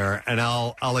songs in there, and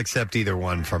I'll accept either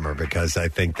one from her because I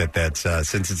think that's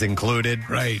since it's included,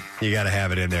 right? You got to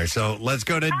have it in there. So let's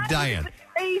go to Diane.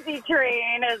 Crazy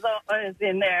Train is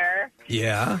in there.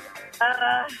 Yeah.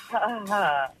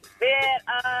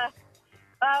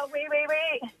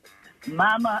 Wait.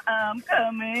 Mama, I'm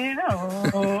coming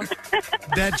home.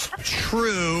 That's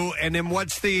true. And then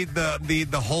what's the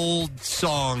whole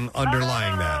song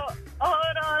underlying that?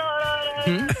 Hold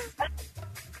on.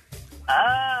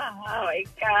 Oh my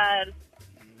God.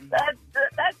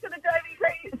 That's going to drive me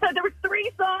crazy. So there were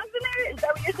 3 songs in there? Is that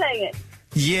what you're saying?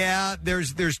 Yeah,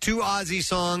 there's 2 Ozzy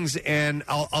songs, and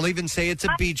I'll even say it's a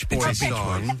Beach Boys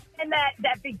song. And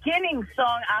that beginning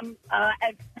song, I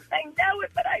know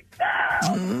it, but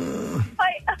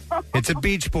It's a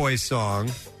Beach Boys song.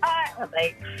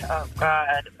 Oh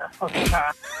God. One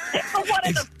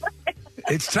of the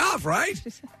It's tough, right?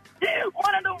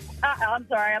 One of the. I'm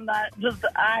sorry.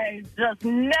 I just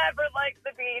never liked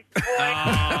the Beach Boys.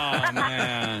 Oh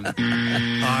man! All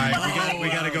right, we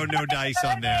got to go no dice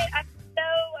on that.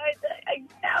 I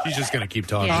know. She's just going to keep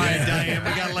talking. All right, Diane,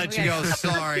 we got to let you go.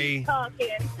 Sorry.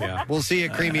 Yeah. We'll see you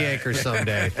at Creamy Acres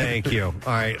someday. Thank you.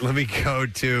 All right, let me go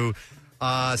to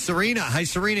Serena. Hi,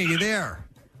 Serena. You there?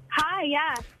 Hi.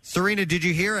 Yeah. Serena, did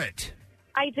you hear it?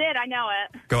 I did. I know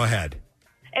it. Go ahead.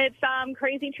 It's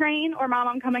Crazy Train or Mom,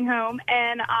 I'm Coming Home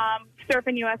and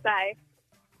Surfing USA.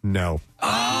 No.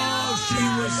 Oh, she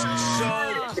was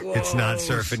so close. It's not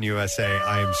Surfing USA.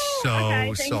 I am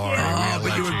so sorry. Oh,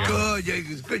 but you were good. Yeah,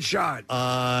 good shot.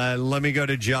 Let me go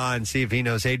to John, see if he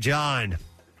knows. Hey, John.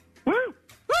 Woo!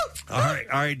 All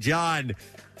right, John.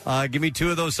 Give me 2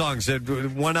 of those songs.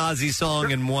 One Ozzy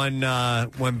song and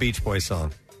one Beach Boy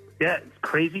song. Yeah, it's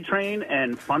Crazy Train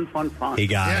and Fun. He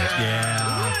got it.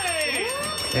 Yeah.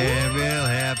 And we'll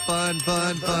have fun till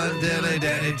the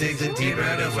daddy takes a deep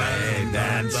right away.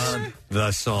 That's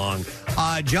the song.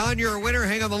 John, you're a winner.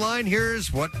 Hang on the line.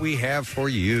 Here's what we have for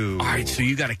you. All right, so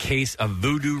you got a case of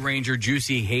Voodoo Ranger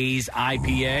Juicy Haze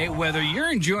IPA. Whether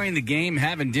you're enjoying the game,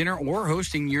 having dinner, or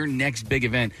hosting your next big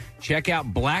event, check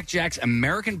out Blackjack's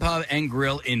American Pub and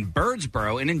Grill in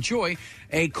Birdsboro and enjoy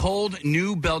a cold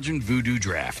New Belgian Voodoo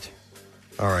Draft.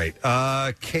 All right.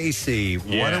 Casey,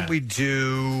 why don't we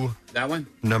do... That one?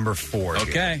 Number 4.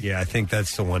 Okay. Here. Yeah, I think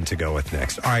that's the one to go with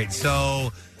next. All right,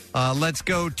 so let's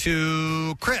go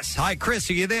to Chris. Hi, Chris.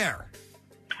 Are you there?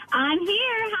 I'm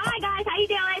here. Hi, guys. How you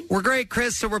doing? We're great,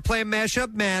 Chris. So we're playing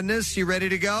Mashup Madness. You ready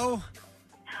to go?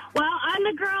 Well, I'm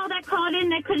the girl that called in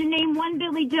that couldn't name one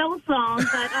Billy Joel song,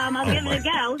 but I'll give it a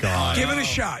go. God. Give it a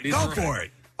shot. Go for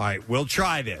it. All right, we'll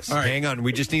try this. Hang on.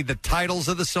 We just need the titles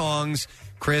of the songs.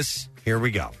 Chris, here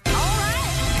we go.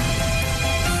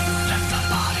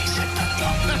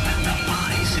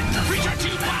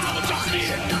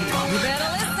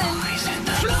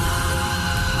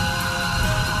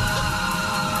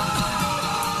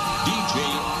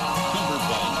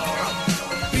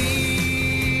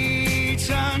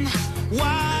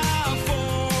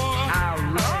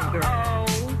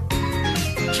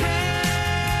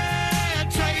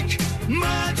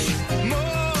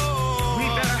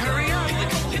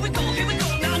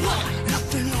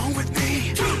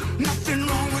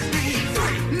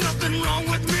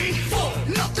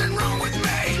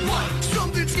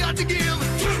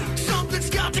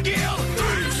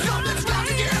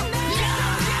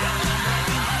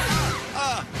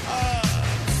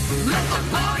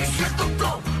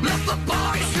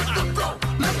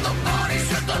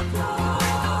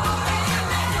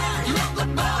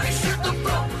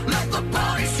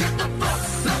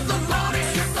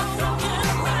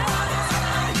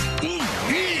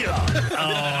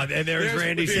 and there's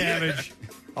Randy Savage.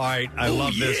 All right, I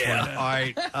love this one. All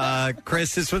right,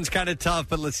 Chris, this one's kind of tough,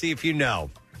 but let's see if you know.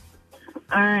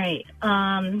 All right.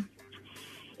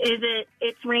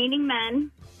 It's Raining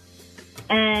Men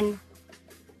and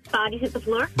Bodies Hit the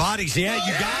Floor? Bodies, yeah,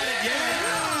 you got it. Yes.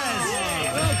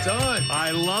 Well done.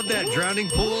 I love that. Drowning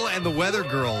Pool and the Weather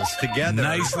Girls together.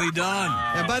 Nicely done.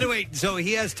 And by the way, so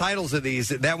he has titles of these.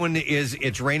 That one is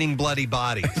It's Raining Bloody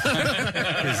Bodies is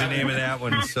the name of that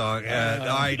one song. All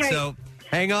right, so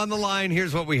hang on the line.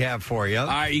 Here's what we have for you. All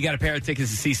right, you got a pair of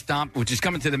tickets to see Stomp, which is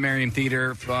coming to the Merriam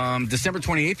Theater from December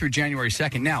 28th through January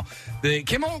 2nd. Now, the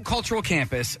Kimmel Cultural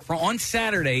Campus on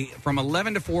Saturday from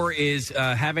 11 to 4 is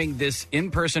having this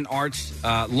in-person arts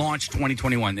launch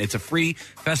 2021. It's a free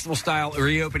festival-style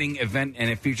reopening event, and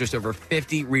it features over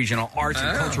 50 regional arts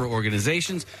and cultural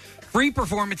organizations. Free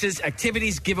performances,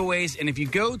 activities, giveaways, and if you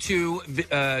go to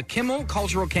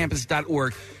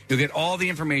kimmelculturalcampus.org, you'll get all the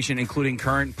information, including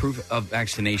current proof of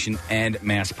vaccination and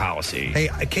mask policy. Hey,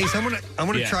 Case, I want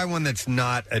to try one that's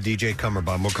not a DJ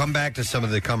Cummerbund. We'll come back to some of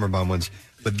the Cummerbund ones,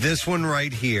 but this one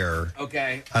right here,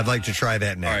 okay, I'd like to try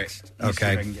that next. All right.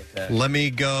 Okay, Let me see if I can get that. Let me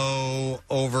go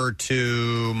over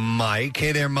to Mike.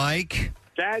 Hey there, Mike.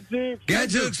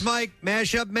 Gadzooks, Mike.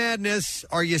 Mashup Madness.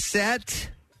 Are you set?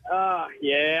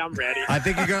 Yeah, I'm ready. I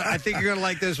think you're gonna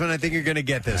like this one. I think you're gonna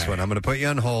get this one. I'm gonna put you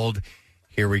on hold.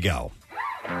 Here we go.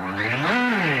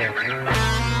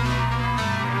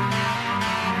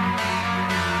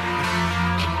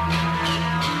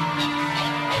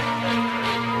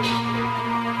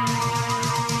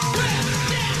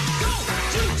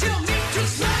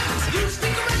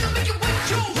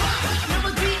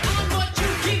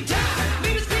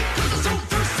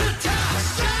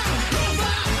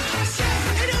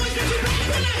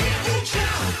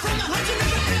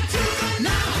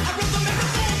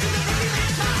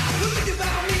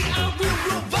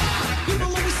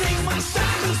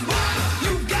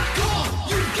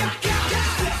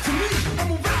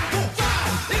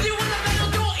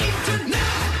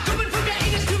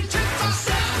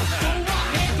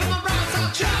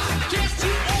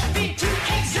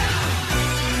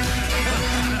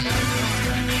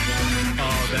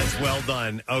 Well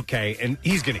done. Okay, and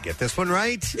he's going to get this one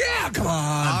right? Yeah, come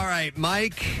on. All right,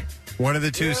 Mike, what are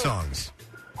the two songs?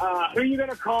 Who You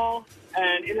Gonna Call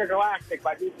and Intergalactic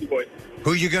by Beastie Boys.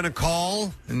 Who You Gonna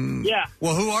Call? Yeah.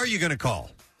 Well, who are you going to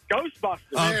call? Ghostbusters.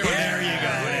 Okay, there you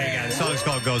go. The song's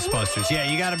called Ghostbusters.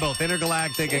 Yeah, you got them both,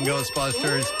 Intergalactic and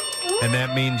Ghostbusters. And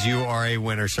that means you are a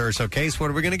winner, sir. So, Case, what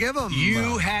are we going to give them?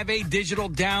 You have a digital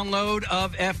download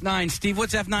of F9. Steve,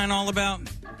 what's F9 all about?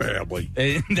 Family.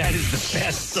 That is the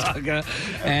best saga.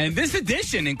 And this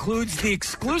edition includes the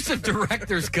exclusive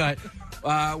director's cut,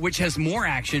 which has more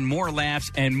action, more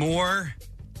laughs, and more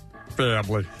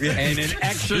family. And an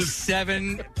extra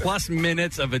 7+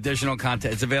 minutes of additional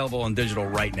content. It's available on digital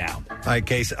right now. All right,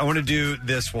 Case, I want to do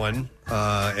this one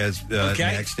as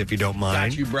next, if you don't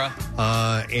mind. Got you, bruh.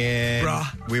 And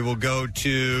we will go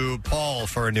to Paul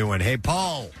for a new one. Hey,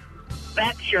 Paul.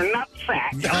 That's your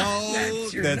nutsack. Oh,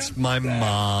 that's my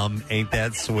mom. Ain't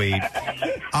that sweet?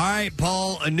 All right,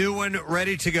 Paul, a new one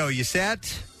ready to go. You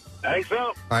set? I think so.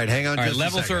 All right, hang on. All right, just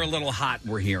levels a second. are a little hot,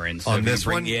 we're hearing. So On if you this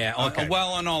bring- one? Yeah, Okay.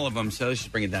 well, on all of them. So let's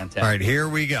just bring it down 10. All right, here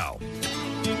we go.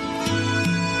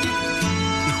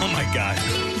 Oh, my God.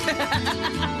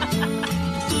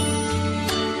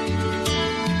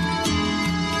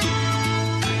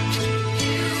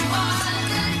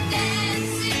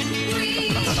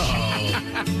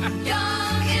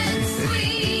 Young and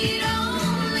sweet,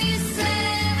 only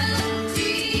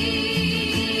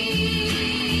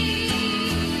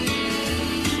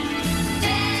 17.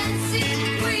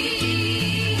 Dancing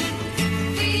queen,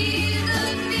 feel the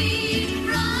beat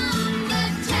from the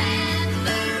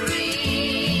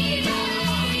tambourine.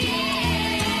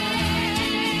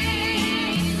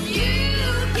 You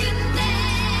can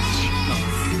dance, you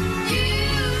can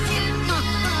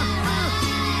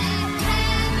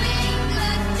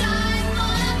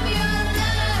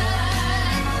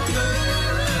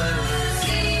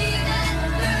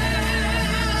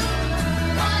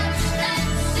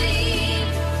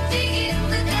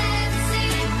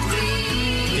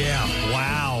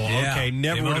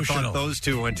Never would have thought those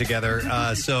two went together.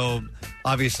 So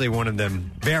obviously one of them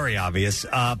very obvious.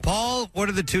 Paul, what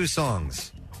are the two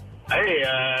songs? Hey,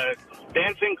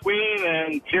 Dancing Queen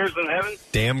and Tears in Heaven.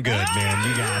 Damn good, man.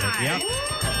 You got it. Yep.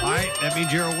 All right, that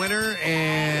means you're a winner.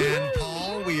 And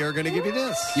Paul, we are going to give you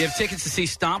this. You have tickets to see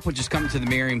Stomp, which is coming to the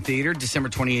Merriam Theater December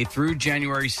 28th through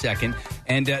January 2nd.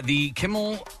 And the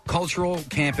Kimmel Cultural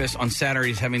Campus on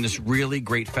Saturday is having this really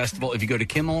great festival. If you go to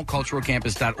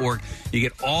kimmelculturalcampus.org, you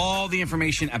get all the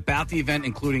information about the event,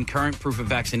 including current proof of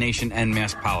vaccination and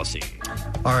mask policy.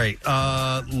 All right,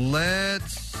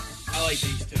 let's... I like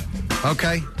these two.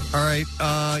 Okay. All right.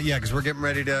 Yeah, because we're getting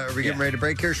ready to... Are we getting ready to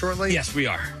break here shortly? Yes, we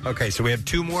are. Okay, so we have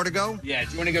 2 more to go? Yeah,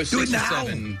 do you want to go 6 or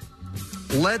 7?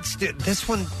 Let's do... This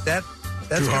one, that's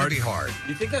going to be hard.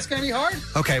 You think that's going to be hard?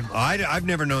 Okay, I've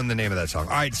never known the name of that song.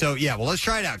 All right, so, yeah, well, let's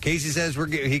try it out. Casey says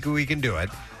we can do it.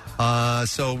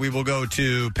 So we will go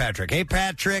to Patrick. Hey,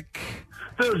 Patrick.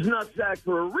 Those nutsacks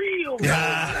for real,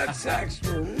 man. Nutsacks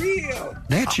for real.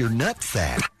 That's your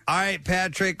nutsack. All right,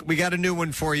 Patrick, we got a new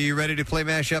one for you. You ready to play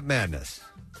Mashup Madness?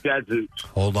 Gadzooks.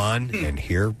 Hold on, and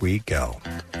here we go.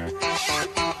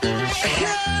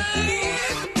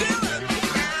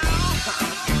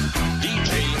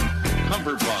 DJ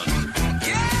Cumberbund.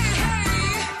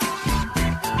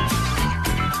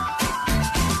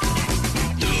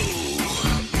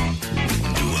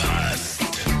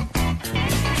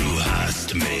 Du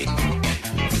hast mich.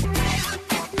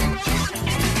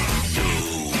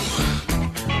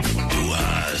 Du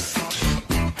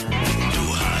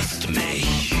hast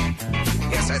mich.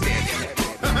 Yes, I did.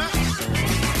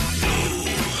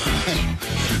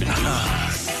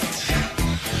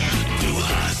 Du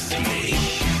hast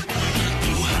mich.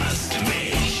 Du hast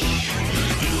mich.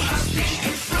 Du hast mich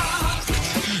gefragt.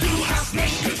 Du hast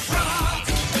mich gefragt.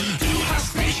 Du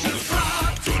hast mich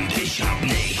gefragt und ich hab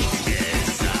nichts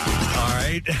gesagt. All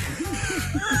right.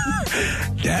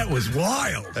 That was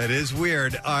wild. That is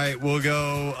weird. All right, we'll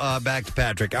go back to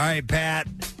Patrick. All right, Pat.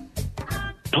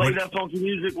 Play that funky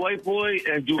music, white boy,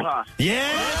 and Du hast.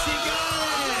 Yes, he got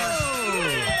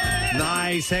it!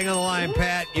 Nice. Hang on the line,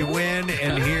 Pat. You win,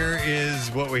 and here is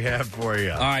what we have for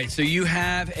you. All right, so you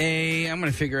have I'm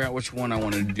going to figure out which one I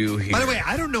want to do here. By the way,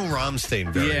 I don't know Rammstein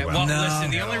very well.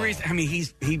 Listen, the only reason, he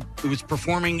was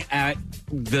performing at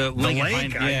the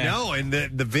Lake. I know, and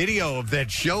the video of that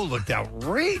show looked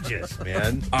outrageous,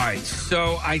 man. All right,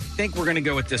 so I think we're going to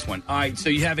go with this one. All right, so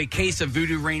you have a case of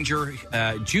Voodoo Ranger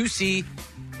Juicy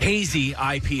Hazy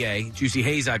IPA, Juicy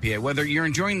Haze IPA. Whether you're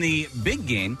enjoying the big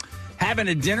game, having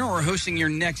a dinner, or hosting your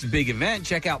next big event,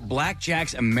 check out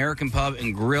Blackjack's American Pub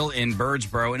and Grill in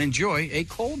Birdsboro and enjoy a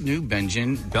cold new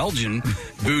Belgian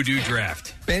Voodoo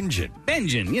Draft.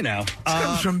 Benjen, you know. This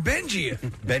comes from Benji.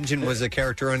 Benjen was a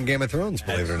character on Game of Thrones,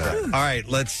 believe it or not. All right,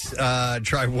 let's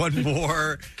try one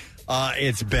more.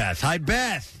 It's Beth. Hi,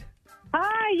 Beth.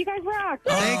 Hi, you guys rock.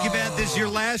 Thank you, Beth. This is your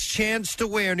last chance to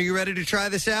win. Are you ready to try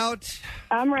this out?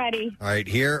 I'm ready. All right,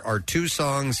 here are 2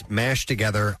 songs mashed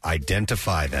together.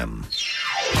 Identify them.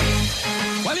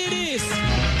 Well, it is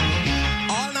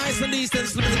all nice and decent,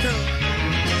 slip the curl.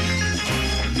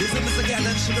 Listen, Mr. Gal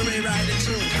and Sugar Ray riding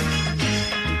through.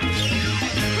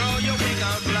 Grow your wing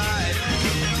and fly.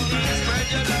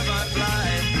 Spread your love and fly.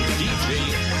 DJ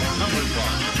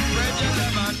Cumberbund. Spread your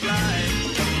love and fly.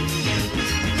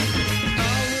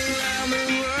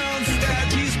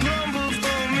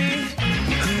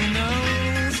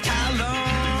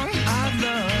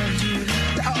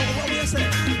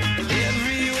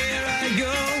 Everywhere I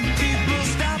go, people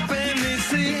stop and they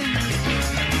say,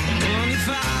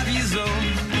 25 years old,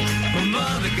 my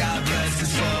mother, God bless her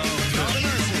soul.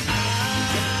 I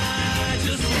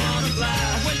just wanna fly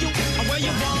where you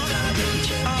wanna. Put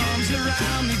your arms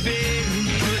around me, baby.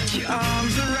 Put your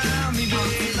arms around me,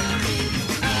 baby.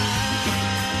 I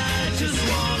just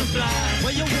wanna fly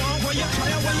where you want. Put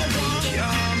your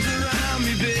arms around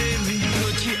me, baby.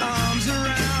 Put your arms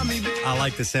around me, baby. I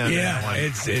like the sound of that one.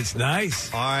 It's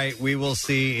nice. All right, we will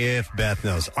see if Beth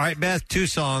knows. All right, Beth, 2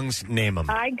 songs. Name them.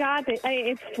 I got it.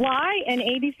 It's Fly and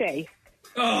ABC.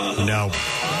 No.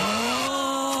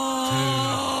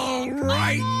 Oh,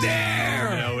 right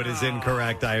there. No, it is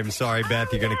incorrect. I am sorry,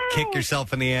 Beth. You're going to kick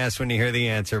yourself in the ass when you hear the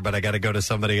answer, but I got to go to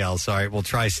somebody else. All right, we'll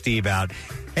try Steve out.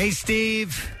 Hey,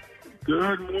 Steve.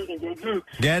 Good morning, Gadzooks.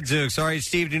 Gadzooks. All right,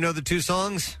 Steve, do you know the 2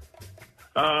 songs?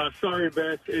 Sorry,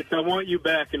 Beth. It's I Want You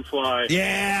Back and Fly.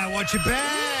 Yeah, I Want You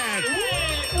Back.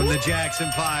 From the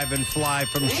Jackson 5 and Fly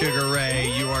from Sugar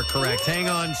Ray. You are correct. Hang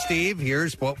on, Steve.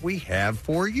 Here's what we have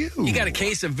for you. You got a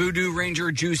case of Voodoo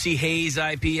Ranger Juicy Haze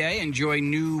IPA. Enjoy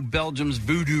New Belgium's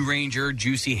Voodoo Ranger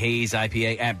Juicy Haze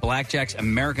IPA at Blackjack's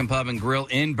American Pub and Grill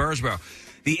in Birdsboro.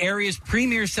 The area's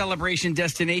premier celebration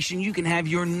destination. You can have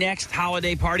your next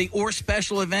holiday party or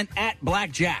special event at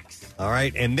Blackjack's. All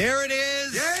right, and there it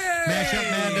is. Yeah! Mashup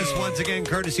Madness once again,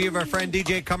 courtesy of our friend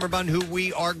DJ Cumberbund, who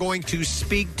we are going to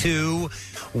speak to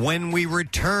when we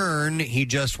return. He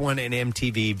just won an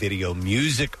MTV Video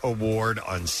Music Award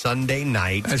on Sunday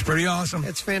night. That's pretty awesome.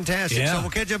 It's fantastic. Yeah. So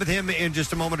we'll catch up with him in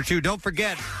just a moment or two. Don't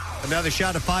forget, another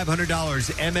shot of $500.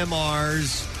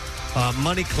 MMR's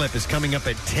Money Clip is coming up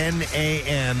at 10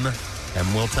 a.m.,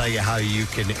 and we'll tell you how you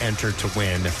can enter to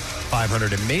win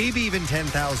 $500 and maybe even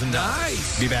 $10,000.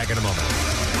 Nice. Be back in a moment.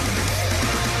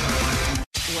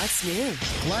 What's new?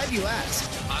 Glad you asked.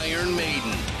 Iron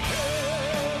Maiden.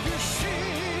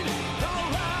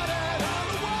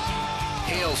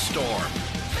 Hailstorm.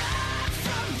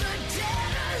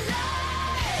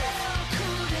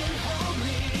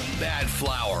 Bad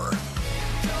Flower.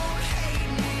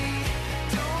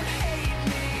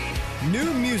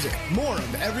 New music. More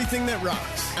of everything that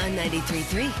rocks. On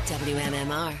 93.3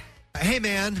 WMMR. Hey,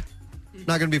 man.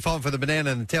 Not going to be falling for the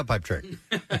banana and the tailpipe trick.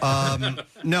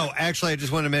 No, actually, I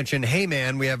just want to mention, hey,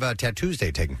 man, we have Tattoos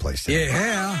Day taking place today.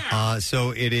 Yeah.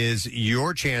 So it is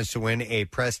your chance to win a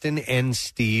Preston and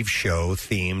Steve Show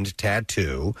themed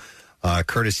tattoo,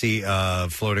 courtesy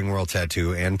of Floating World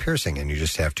Tattoo and Piercing. And you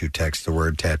just have to text the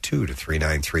word tattoo to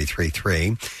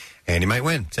 39333, and you might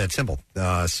win. It's that simple.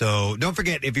 So don't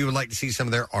forget, if you would like to see some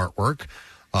of their artwork,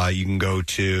 you can go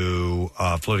to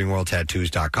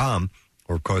floatingworldtattoos.com.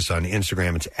 Or, of course, on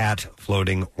Instagram, it's at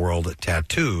Floating World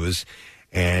Tattoos.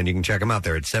 And you can check them out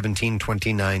there at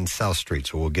 1729 South Street.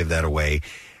 So we'll give that away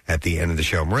at the end of the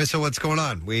show. Marissa, what's going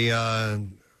on?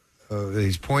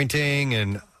 He's pointing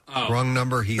and wrong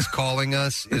number. He's calling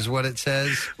us is what it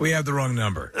says. We have the wrong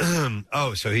number.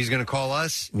 So he's going to call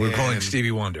us? We're calling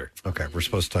Stevie Wonder. Okay, we're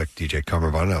supposed to talk to DJ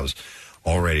Cumberbund. I was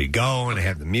all ready to go, and I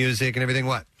have the music and everything.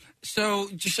 What? So,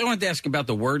 I wanted to ask about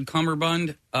the word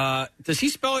cummerbund. Does he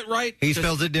spell it right? He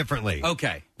spells it differently.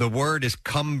 Okay. The word is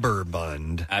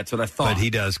cumberbund. That's what I thought. But he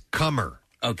does cummer.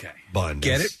 Okay. Bund.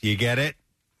 Get it? You get it?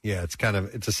 Yeah, it's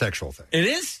a sexual thing. It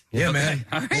is? Yeah, Okay. man.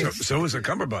 All right. So is a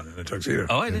cummerbund in a tuxedo.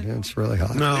 Oh, I did. It's really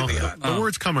hot. No, the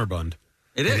word's cummerbund.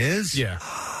 It is? It is? Yeah.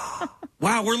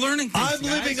 Wow, we're learning things, I'm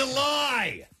living a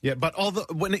lie. Yeah, but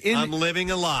I'm living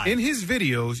a lie. In his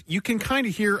videos, you can kind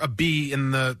of hear a B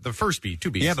in the first B, two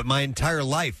B's. Yeah, but my entire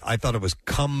life, I thought it was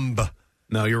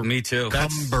No, you're me too.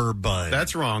 Cumberbund.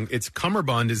 That's wrong. It's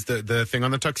cummerbund is the thing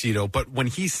on the tuxedo, but when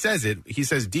he says it, he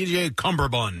says DJ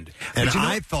Cumberbund. And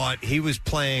I thought he was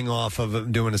playing off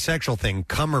of doing a sexual thing,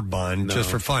 cummerbund,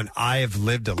 just for fun. I have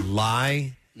lived a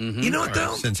lie. Mm-hmm. You know what,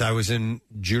 though? Since I was in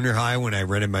junior high when I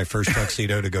rented my first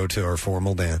tuxedo to go to our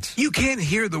formal dance. You can't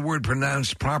hear the word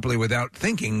pronounced properly without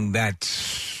thinking that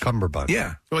cummerbund.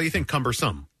 Yeah. Well, you think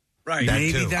cumbersome. Right. That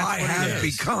Maybe too. that's I have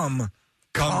become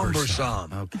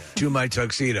cumbersome to my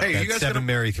tuxedo. Hey, that you guys Seven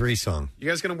Mary 3 song. You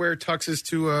guys going to wear tuxes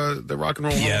to the Rock and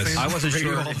Roll Hall of Fame? I wasn't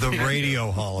sure. The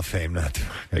Radio Hall of Fame, not the...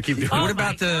 I keep doing What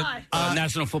about the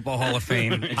National Football Hall of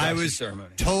Fame? I was ceremony.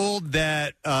 told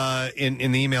that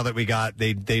in the email that we got,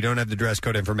 they don't have the dress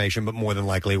code information, but more than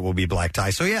likely it will be black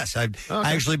tie. So, yes, I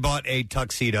actually bought a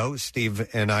tuxedo. Steve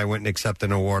and I went and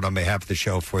accepted an award on behalf of the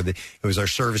show it was our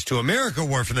Service to America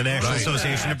Award for the National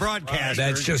Association of Broadcasters.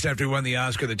 That's just after we won the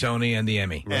Oscar, the Tony, and the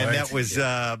Emmy. And that was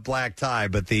black tie,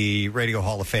 but the Radio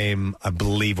Hall of Fame, I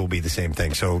believe, will be the same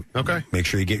thing. So make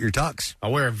sure you get your tux.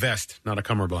 I'll wear a vest, not a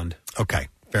cummerbund. Okay,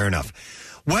 fair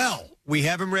enough. Well, we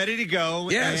have him ready to go.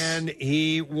 Yes. And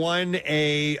he won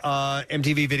a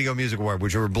MTV Video Music Award,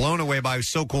 which we were blown away by. It was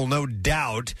so cool, no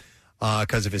doubt,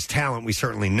 because of his talent. We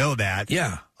certainly know that.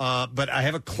 Yeah. But I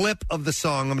have a clip of the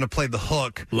song. I'm going to play the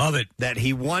hook. Love it. That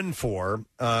he won for,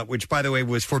 which, by the way,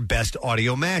 was for Best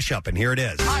Audio Mashup. And here it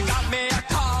is. I got me a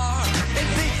car. It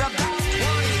beats the best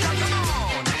one. So come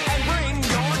on and bring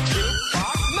your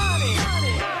jukebox money.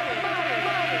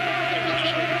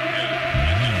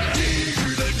 Dig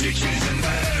through the ditches and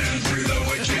burn through the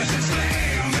witches and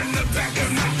slam in the back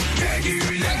of my Jaggy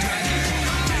in the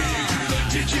Dig through the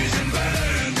ditches and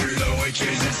burn through the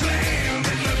witches and slam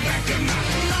in the back of my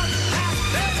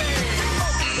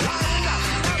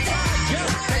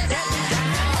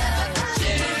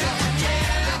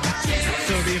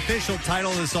So the official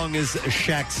title of the song is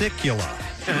Shacksicula.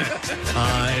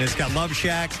 And it's got Love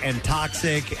Shack and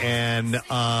Toxic and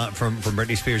from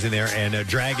Britney Spears in there and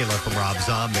Dragula from Rob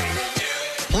Zombie.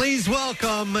 Please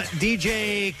welcome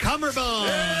DJ Cumberbund.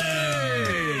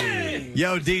 Hey!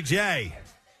 Yo, DJ.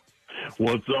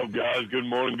 What's up, guys? Good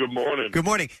morning. Good morning. Good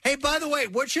morning. Hey, by the way,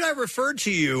 what should I refer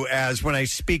to you as when I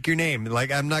speak your name?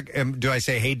 Like, I'm not. Do I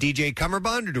say, "Hey, DJ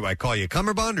Cumberbund," or do I call you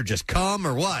Cumberbund, or just Cum,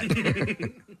 or what?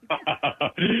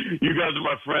 You guys are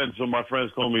my friends, so my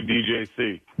friends call me DJ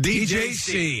C. DJ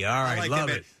C. All right, I like love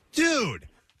that, it. dude.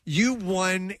 You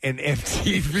won an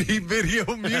MTV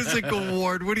Video Music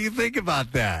Award. What do you think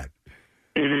about that?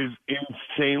 It is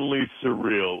insanely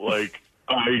surreal. Like,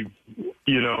 when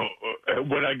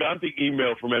I got the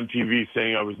email from MTV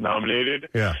saying I was nominated,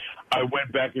 I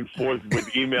went back and forth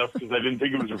with emails because I didn't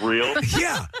think it was real.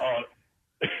 Yeah.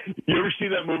 You ever see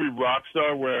that movie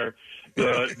Rockstar where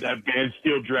that band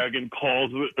Steel Dragon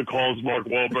calls Mark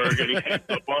Wahlberg and he hangs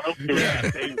up on him? It was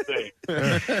the same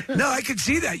thing. No, I could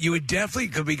see that. You would definitely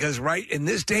could, because right in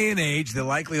this day and age, the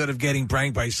likelihood of getting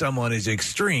pranked by someone is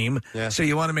extreme. Yeah. So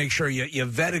you want to make sure you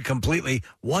vet it completely.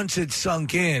 Once it's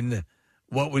sunk in,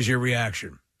 what was your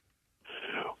reaction?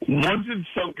 Once it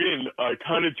sunk in, I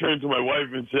kind of turned to my wife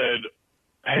and said,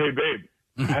 "Hey, babe,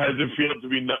 how does it feel to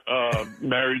be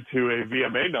married to a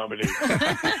VMA nominee?"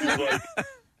 She's like,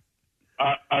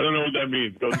 I don't know what that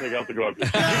means. Go take out the garbage.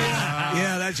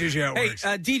 Yeah, that's usually how it works.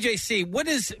 DJC, what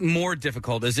is more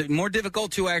difficult? Is it more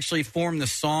difficult to actually form the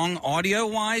song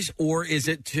audio-wise, or is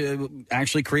it to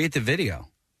actually create the video?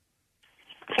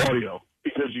 Audio,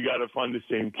 because you got to find the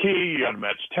same key, you got to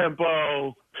match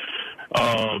tempo.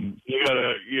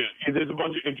 There's a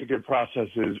bunch of intricate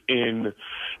processes in,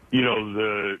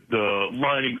 the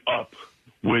lining up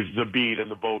with the beat and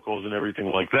the vocals and everything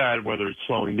like that, whether it's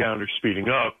slowing down or speeding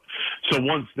up. So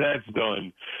once that's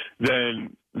done,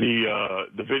 then the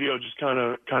video just kind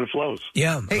of flows.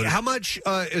 Yeah. Hey, how much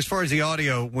as far as the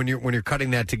audio when you're cutting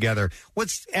that together?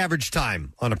 What's average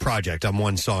time on a project on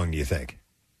one song? Do you think?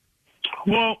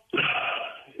 Well,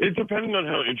 it's depending on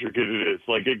how intricate it is.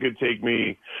 Like, it could take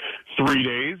me 3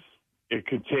 days. It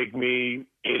could take me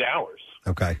 8 hours.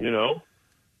 Okay.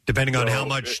 Depending on how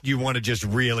much you want to just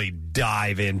really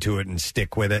dive into it and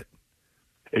stick with it.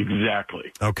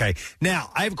 Exactly. Okay.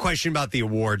 Now, I have a question about the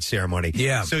award ceremony.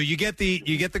 Yeah. So you get the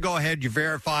go ahead, you're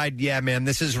verified, yeah, man,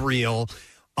 this is real.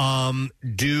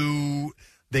 Do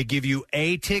they give you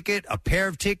a ticket, a pair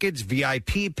of tickets,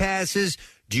 VIP passes?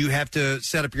 Do you have to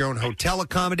set up your own hotel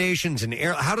accommodations and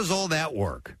how does all that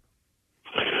work?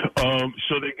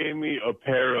 So they gave me a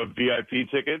pair of VIP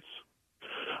tickets.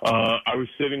 I was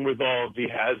sitting with all of the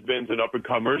has-beens and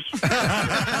up-and-comers.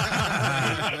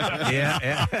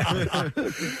 Yeah.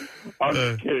 I'm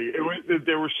just kidding.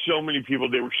 There were so many people.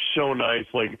 They were so nice.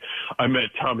 Like, I met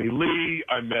Tommy Lee.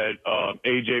 I met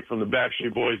AJ from the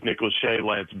Backstreet Boys, Nick Lachey,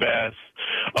 Lance Bass.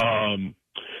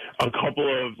 A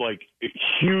couple of,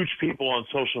 huge people on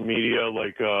social media,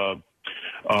 like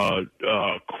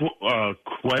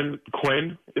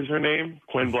Quinn is her name,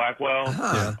 Quinn Blackwell.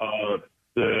 Uh-huh.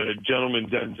 The gentleman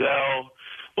Denzel,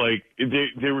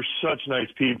 they were such nice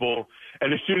people.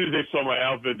 And as soon as they saw my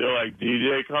outfit, they're like,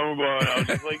 "DJ, come on!" I was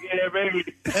just like, "Yeah, baby."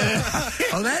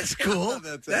 Oh, that's cool.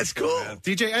 That's cool.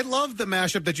 DJ, I love the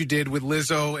mashup that you did with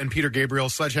Lizzo and Peter Gabriel,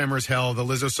 "Sledgehammer is Hell," the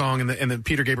Lizzo song and the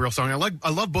Peter Gabriel song. I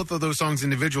love both of those songs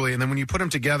individually, and then when you put them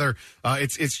together,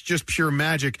 it's just pure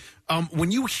magic.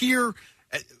 When you hear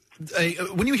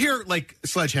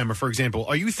Sledgehammer, for example,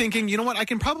 are you thinking, you know what, I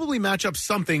can probably match up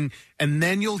something, and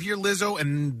then you'll hear Lizzo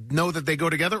and know that they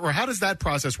go together? Or how does that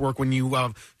process work when you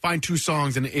find two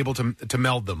songs and able to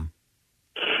meld them?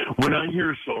 When I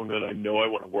hear a song that I know I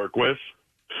want to work with,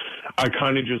 I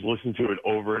kind of just listen to it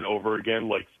over and over again,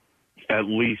 at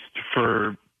least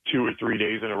for 2 or 3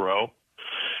 days in a row.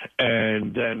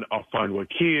 And then I'll find what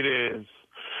key it is.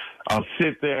 I'll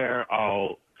sit there.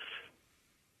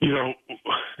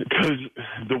 Because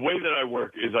the way that I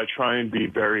work is I try and be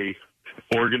very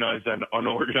organized and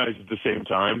unorganized at the same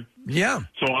time. Yeah.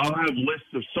 So I'll have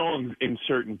lists of songs in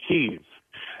certain keys,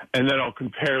 and then I'll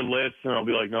compare lists, and I'll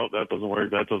be like, no, that doesn't work,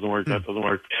 that doesn't work, that doesn't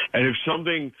work. And if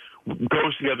something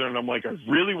goes together and I'm like, I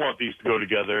really want these to go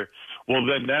together, well,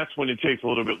 then that's when it takes a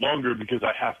little bit longer because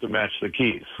I have to match the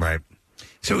keys. Right.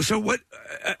 So what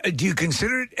do you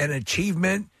consider it an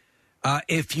achievement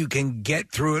if you can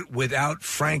get through it without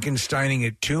Frankensteining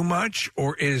it too much,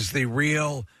 or is the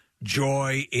real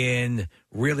joy in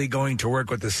really going to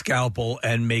work with the scalpel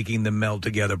and making them meld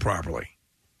together properly?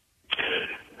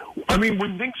 I mean,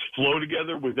 when things flow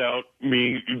together without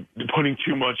me putting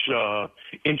too much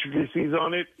intricacies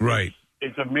on it, right?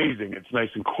 It's amazing. It's nice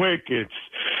and quick.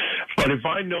 But if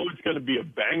I know it's going to be a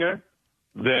banger,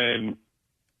 then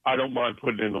I don't mind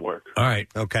putting in the work. All right.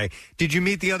 Okay. Did you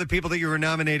meet the other people that you were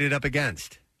nominated up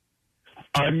against?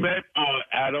 I met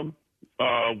Adam,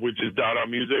 which is Dada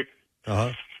Music.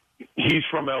 Uh-huh. He's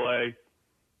from L.A.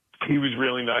 He was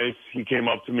really nice. He came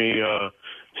up to me,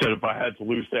 said if I had to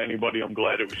lose to anybody, I'm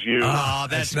glad it was you. Oh,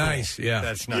 that's cool. nice. Yeah.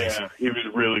 That's nice. Yeah, he was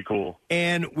really cool.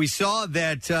 And we saw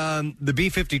that the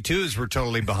B-52s were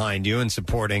totally behind you and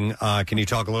supporting. Can you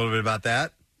talk a little bit about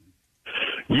that?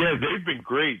 Yeah, they've been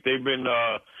great. They've been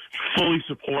fully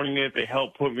supporting it. They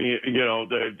helped put me,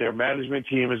 their management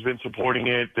team has been supporting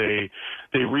it.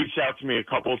 They reached out to me a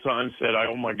couple of times, said,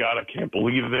 "Oh my God, I can't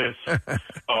believe this."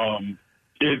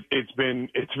 It's been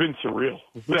surreal.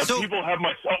 People have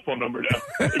my cell phone number now.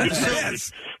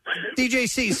 Yes.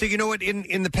 DJC, so you know what,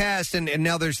 in the past, and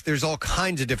now there's all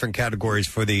kinds of different categories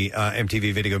for the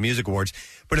MTV Video Music Awards,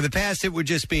 but in the past it would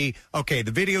just be, okay,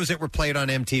 the videos that were played on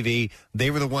MTV,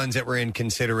 they were the ones that were in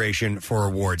consideration for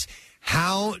awards.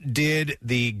 How did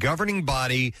the governing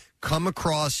body come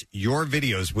across your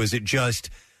videos? Was it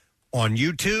just on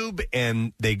YouTube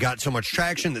and they got so much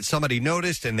traction that somebody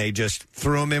noticed and they just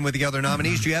threw them in with the other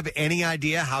nominees? Do you have any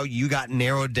idea how you got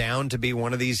narrowed down to be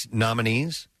one of these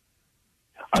nominees?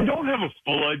 I don't have a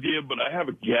full idea, but I have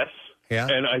a guess. Yeah.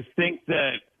 And I think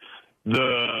that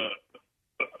the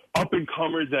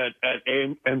up-and-comers at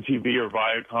MTV or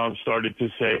Viacom started to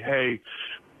say, hey,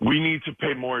 we need to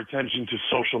pay more attention to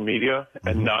social media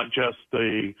and not just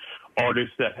the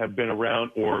artists that have been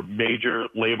around or major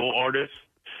label artists.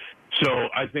 So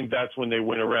I think that's when they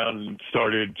went around and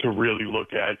started to really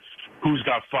look at who's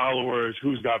got followers,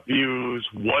 who's got views,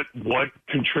 what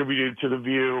contributed to the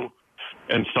view,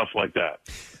 and stuff like that.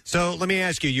 So let me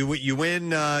ask you: you win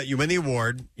the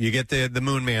award, you get the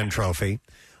Moon Man trophy.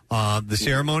 The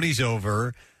ceremony's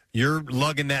over. You're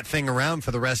lugging that thing around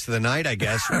for the rest of the night, I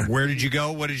guess. Where did you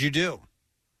go? What did you do?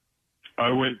 I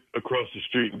went across the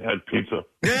street and had pizza.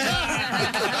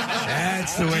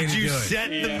 That's the way Did to you do it. set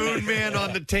the Moon Man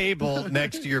on the table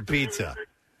next to your pizza?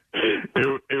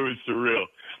 It was surreal.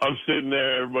 I'm sitting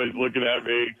there, everybody's looking at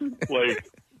me like,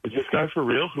 is this guy for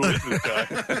real? Who is this guy?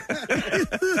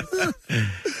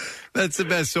 That's the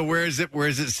best. So where is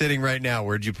it sitting right now?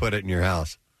 Where'd you put it in your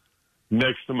house?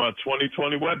 Next to my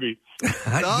 2020 Webby.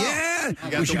 Yeah,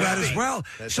 which you got as well.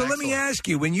 So let me ask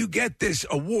you, when you get this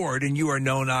award, and you are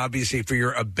known obviously for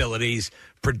your abilities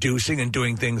producing and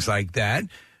doing things like that,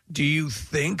 do you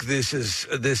think this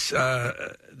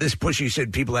push? You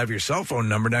said people have your cell phone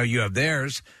number, now you have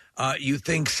theirs. You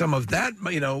think some of that,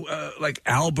 like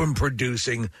album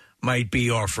producing, might be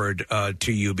offered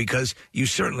to you because you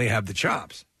certainly have the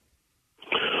chops?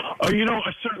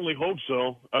 I certainly hope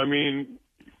so. I mean,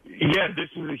 yeah, this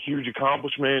is a huge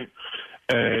accomplishment,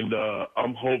 and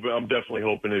I'm definitely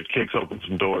hoping it kicks open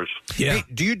some doors. Yeah. Hey,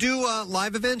 do you do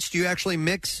live events? Do you actually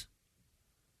mix?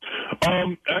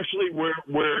 Actually,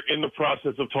 we're in the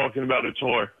process of talking about a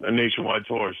nationwide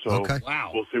tour. So Okay.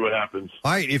 We'll see what happens.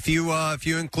 All right, if you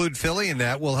include Philly in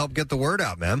that, we'll help get the word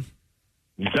out, man.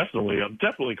 Definitely, I'm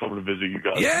definitely coming to visit you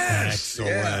guys. Yes,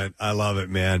 excellent. I love it,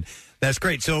 man. That's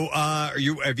great. So,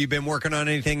 have you been working on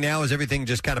anything now? Is everything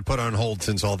just kind of put on hold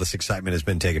since all this excitement has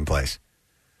been taking place?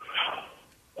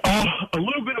 A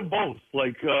little bit of both.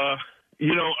 Like, I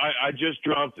just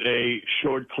dropped a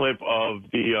short clip of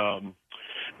the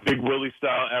Big Willie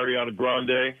style Ariana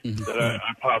Grande that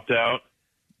I popped out.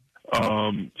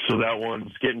 So that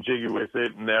one's getting jiggy with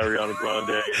it, and Ariana Grande,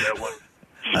 that one.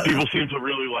 People seem to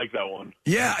really like that one.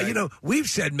 Yeah, we've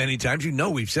said many times,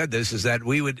 we've said this, is that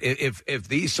we would, if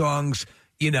these songs,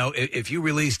 if you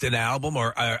released an album,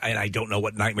 and I don't know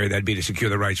what nightmare that'd be to secure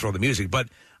the rights for all the music, but,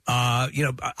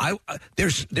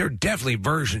 there are definitely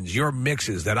versions, your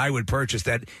mixes, that I would purchase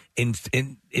that in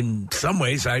some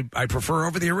ways I prefer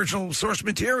over the original source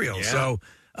material. Yeah. So,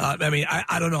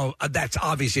 I don't know, that's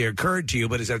obviously occurred to you,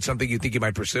 but is that something you think you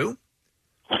might pursue?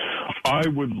 I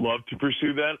would love to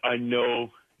pursue that. I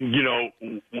know,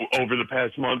 over the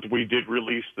past month, we did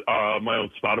release my own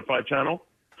Spotify channel.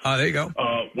 There you go.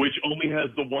 Which only has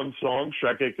the one song,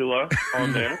 Shrek-Icula,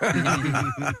 on there.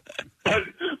 but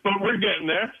we're getting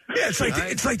there. Yeah,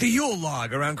 it's like the Yule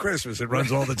log around Christmas. It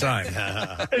runs all the time.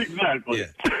 Exactly. Yeah.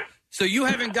 So you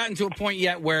haven't gotten to a point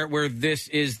yet where this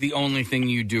is the only thing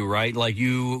you do, right? Like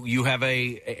you have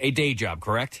a day job,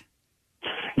 correct?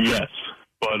 Yes,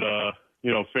 but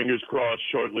fingers crossed.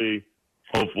 Shortly,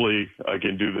 hopefully, I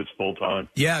can do this full time.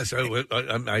 Yeah, so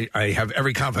I have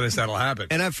every confidence that'll happen.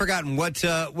 And I've forgotten what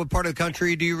part of the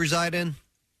country do you reside in?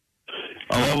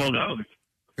 Long Island.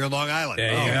 You're in Long Island.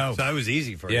 There you go. So that was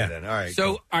easy for you then. All right.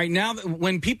 So, all right, now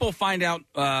when people find out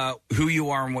who you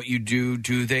are and what you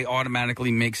do they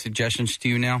automatically make suggestions to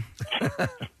you now?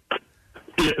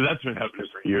 Yeah, that's been happening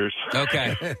for years.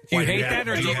 Okay. Do you hate that,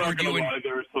 or do you?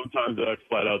 There are sometimes that I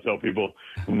flat out tell people,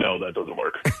 no, that doesn't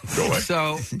work. Go away.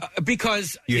 So,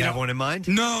 because you have one in mind?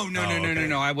 No.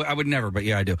 I would never, but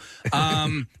yeah, I do.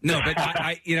 No, but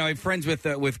I I'm friends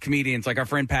with comedians, like our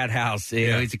friend Pat House.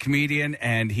 He's a comedian,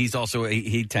 and he's also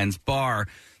he tends bar.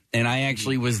 And I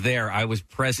actually was there. I was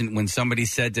present when somebody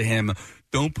said to him,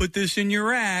 don't put this in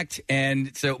your act.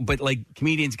 And so, but like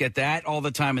comedians get that all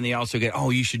the time, and they also get,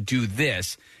 you should do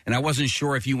this. And I wasn't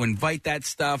sure if you invite that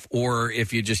stuff or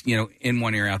if you just, in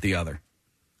one ear, out the other.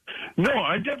 No,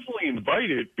 I definitely invite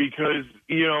it because,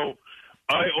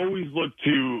 I always look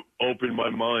to open my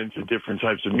mind to different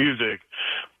types of music,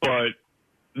 but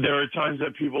there are times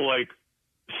that people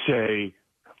say,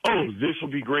 oh, this will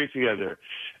be great together.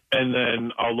 And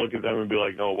then I'll look at them and be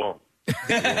like, no, it won't.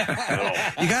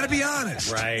 You got to be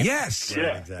honest. Right. Yes.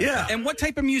 Yeah. Exactly. Yeah. And what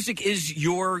type of music is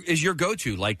your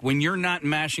go-to? Like when you're not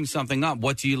mashing something up,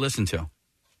 what do you listen to?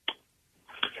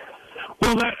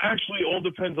 Well, that actually all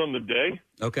depends on the day.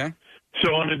 Okay.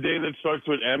 So on a day that starts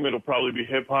with M, it'll probably be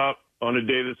hip-hop. On a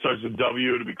day that starts with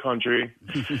W, it'll be country.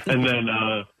 And then,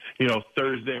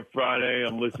 Thursday and Friday,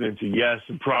 I'm listening to Yes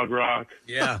and prog rock.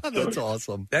 Yeah. That's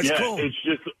awesome. That's cool. It's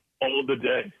just all the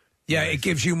day. Yeah, it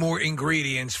gives you more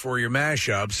ingredients for your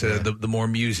mashups, the more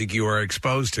music you are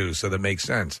exposed to, so that makes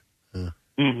sense.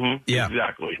 Mm-hmm. Yeah.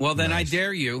 Exactly. Well, then I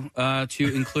dare you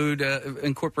to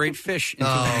incorporate Fish into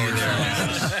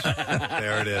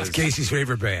there it is. It's Casey's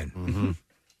favorite band. Mm-hmm.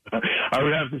 I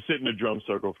would have to sit in a drum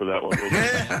circle for that one.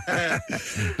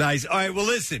 Nice. All right, well,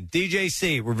 listen,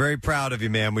 DJC, we're very proud of you,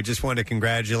 man. We just wanted to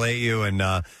congratulate you and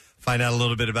find out a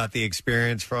little bit about the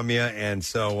experience from you, and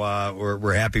so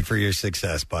we're happy for your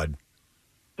success, bud.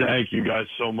 Thank you guys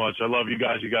so much. I love you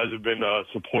guys. You guys have been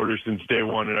supporters since day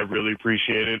one, and I really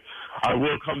appreciate it. I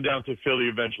will come down to Philly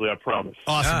eventually, I promise.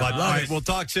 Awesome, bud. All right, we'll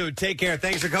talk soon. Take care.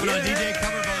 Thanks for coming on DJ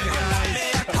Coverbone, guys.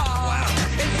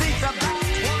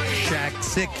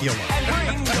 Shack-sicular.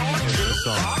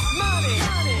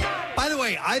 By the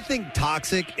way, I think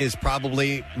Toxic is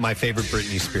probably my favorite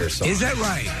Britney Spears song. Is that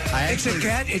right?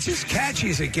 It's as catchy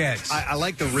as it gets. I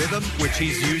like the rhythm, which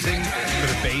he's using for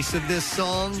the bass of this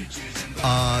song,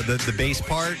 the bass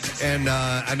part. And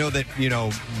I know that,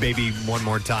 Baby One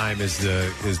More Time is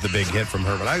the big hit from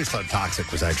her, but I always thought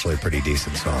Toxic was actually a pretty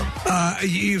decent song.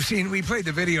 We played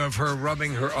the video of her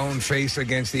rubbing her own face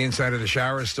against the inside of the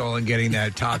shower stall and getting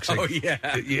that toxic. Oh, yeah.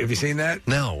 Have you seen that?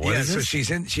 No. What is so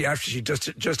this? after she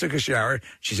just took a shower,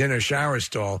 she's in her shower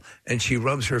stall and she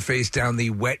rubs her face down the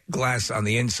wet glass on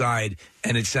the inside,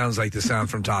 and it sounds like the sound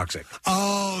from Toxic.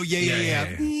 Oh,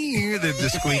 yeah. The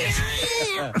squeak.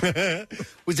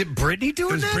 Was it Britney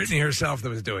doing that? It was Britney herself that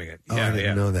was doing it. Oh, I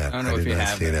didn't know that. I don't know if you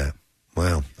have see that.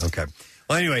 Wow. Okay.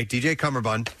 Well, anyway, DJ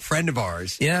Cummerbund, friend of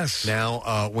ours. Yes.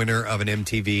 Now winner of an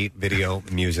MTV Video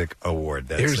Music Award.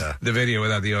 That's, Here's the video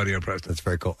without the audio, Preston. That's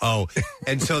very cool. Oh,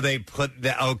 and so they put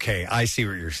that. Okay, I see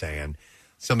what you're saying.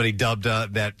 Somebody dubbed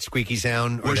that squeaky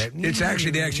sound. Or that, it's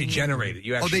actually, they actually generate it.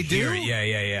 You actually they do? hear it.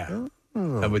 Yeah.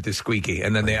 With the squeaky,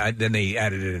 and then they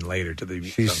added it in later to the.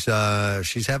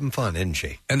 She's having fun, isn't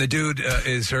she? And the dude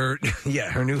is her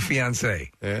new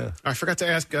fiance. Yeah. I forgot to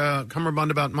ask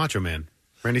Cummerbund about Macho Man.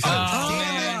 Randy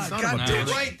Savage.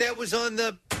 Right, that was on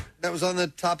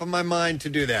the top of my mind to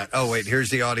do that. Oh wait, here's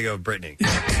the audio of Britney.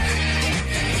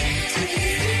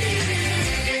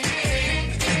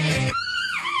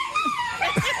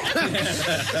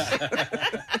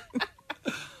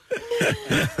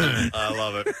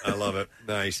 I love it.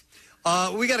 Nice.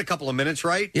 We got a couple of minutes,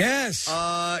 right? Yes.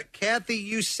 Kathy,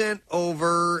 you sent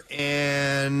over,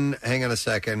 and hang on a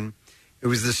second. It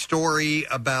was the story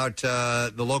about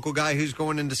the local guy who's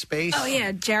going into space. Oh,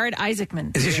 yeah, Jared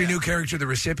Isaacman. Is this your new character, the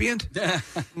recipient?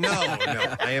 No,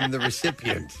 I am the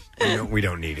recipient. We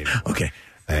don't need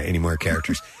any more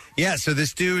characters. Yeah, so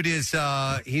this dude is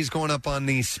he's going up on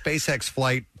the SpaceX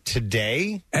flight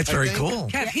today. That's very cool.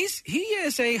 Kat, he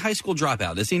is a high school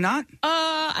dropout, is he not?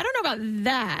 I don't know about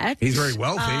that. He's very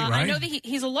wealthy, right? I know that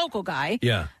he's a local guy.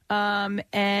 Yeah.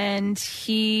 And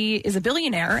he is a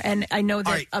billionaire, and I know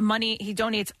that he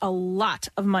donates a lot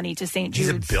of money to St. Jude's.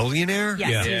 He's a billionaire?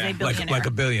 Yes, he's a billionaire. Like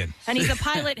a billion. And he's a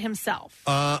pilot himself.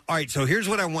 All right, so here's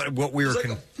what we were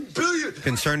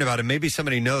concerned about, and maybe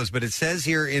somebody knows, but it says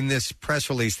here in this press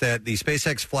release that the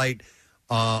SpaceX flight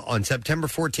on September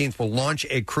 14th will launch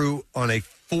a crew on a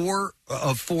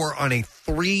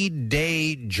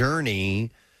 3-day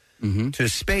journey to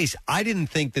space. I didn't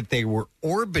think that they were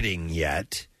orbiting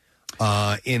yet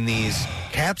in these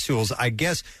capsules. I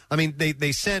guess,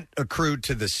 they sent a crew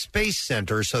to the Space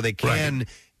Center so they can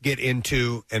get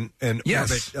into an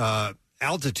orbit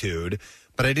altitude,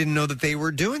 but I didn't know that they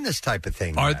were doing this type of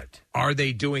thing yet. Are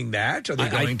they doing that? Are they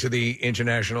going to the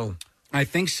international... I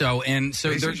think so, and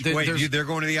so they're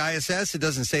going to the ISS. It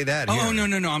doesn't say that. Oh no!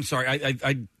 I'm sorry.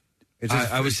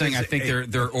 I was saying I think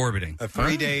they're orbiting. A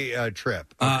 3-day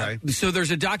trip. Okay. So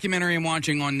there's a documentary I'm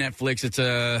watching on Netflix. It's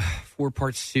a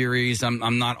 4-part series.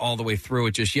 I'm not all the way through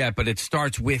it just yet, but it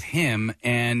starts with him,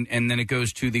 and then it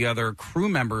goes to the other crew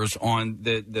members on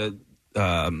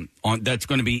that's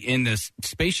going to be in this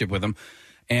spaceship with him.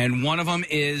 And one of them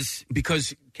is,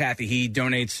 because, Kathy, he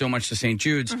donates so much to St.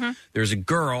 Jude's, there's a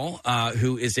girl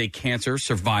who is a cancer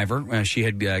survivor. She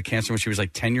had cancer when she was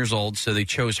like 10 years old, so they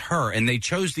chose her. And they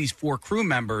chose these 4 crew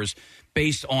members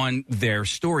based on their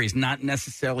stories, not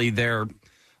necessarily their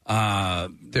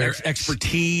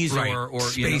expertise or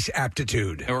space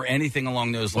aptitude or anything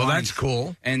along those lines. Well, that's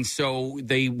cool. And so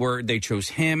they chose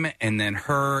him and then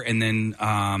her and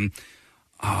then...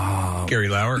 Gary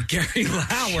Lauer.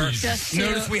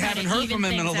 Notice we haven't heard from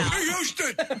him in a little. Hey,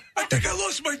 Houston, I think I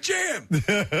lost my jam.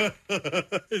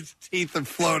 His teeth are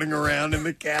floating around in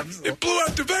the capsule. It blew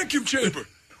out the vacuum chamber.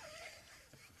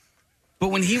 But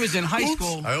when he was in high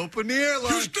school, I opened the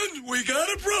airlock. Houston, we got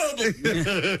a problem.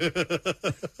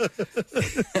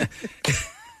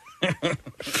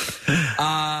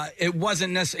 it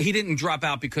wasn't necessary. He didn't drop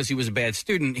out because he was a bad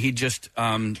student. He just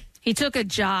he took a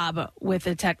job with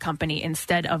a tech company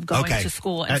instead of going to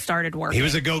school and started working. He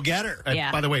was a go-getter.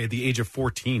 Yeah. By the way, at the age of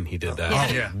 14, he did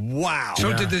that. Wow.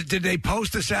 So did they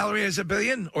post the salary as $1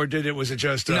 billion, or was it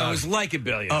just? No, it was like $1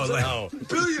 billion. $1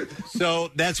 billion. So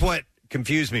that's what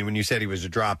confused me when you said he was a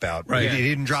dropout. Right. He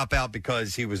didn't drop out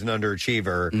because he was an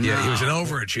underachiever. Yeah, he was an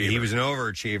overachiever. He was an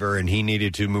overachiever, and he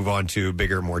needed to move on to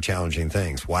bigger, more challenging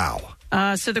things. Wow.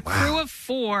 So the crew of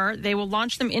 4, they will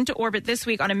launch them into orbit this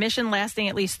week on a mission lasting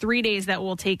at least 3 days that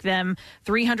will take them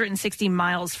 360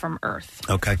 miles from Earth.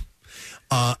 Okay.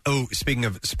 Speaking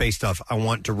of space stuff, I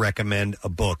want to recommend a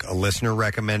book. A listener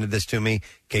recommended this to me.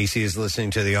 Casey is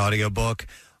listening to the audiobook,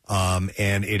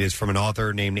 and it is from an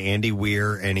author named Andy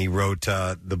Weir, and he wrote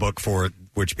the book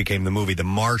which became the movie The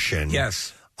Martian.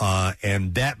 Yes.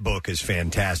 And that book is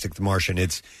fantastic, The Martian.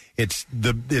 It's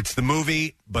the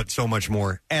movie, but so much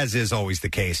more, as is always the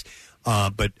case.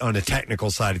 But on a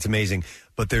technical side, it's amazing.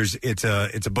 But it's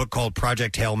a book called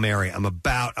Project Hail Mary. I'm a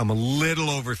little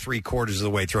over 3/4 of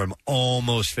the way through. I'm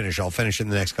almost finished. I'll finish it in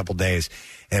the next couple days,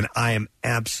 and I am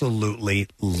absolutely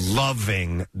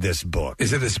loving this book.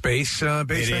 Is it a space based It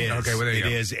thing? is. Okay, well there you It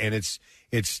go. is, and it's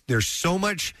there's so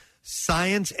much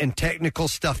science and technical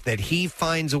stuff that he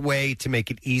finds a way to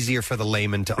make it easier for the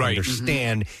layman to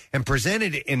understand and present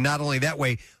it in not only that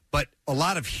way, but a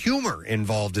lot of humor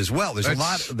involved as well. There's a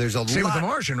lot. Same with The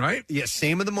Martian, right? Yeah,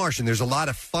 same with The Martian. There's a lot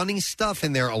of funny stuff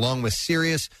in there, along with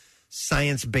serious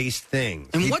science-based things.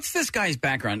 And what's this guy's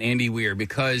background, Andy Weir?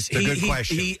 Because It's a good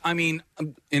question. I mean,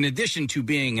 in addition to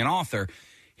being an author,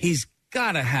 he's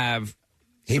got to have.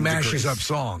 He mashes up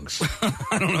songs.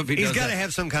 I don't know if He's got to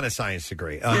have some kind of science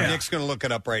degree. Nick's going to look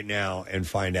it up right now and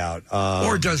find out.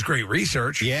 Or does great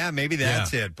research. Yeah, maybe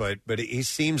that's it. But he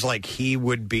seems like he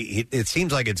would be. It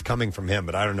seems like it's coming from him,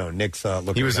 but I don't know. Nick's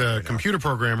looking. He was it up a right computer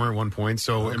programmer at one point,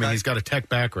 so I mean, he's got a tech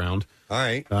background. All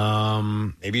right.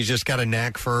 Maybe he's just got a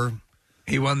knack for.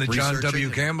 He won the John researching. W.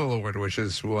 Campbell Award, which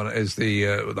is one of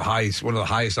the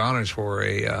highest honors for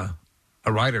a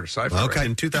writer, sci-fi. Okay.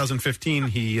 In 2015,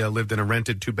 he lived in a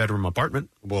rented 2-bedroom apartment.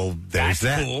 Well, there's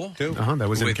that. Cool. Too. That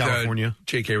was in With, California.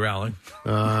 J.K. Rowling.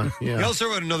 He also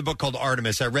wrote another book called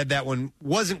Artemis. I read that one.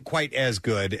 Wasn't quite as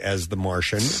good as The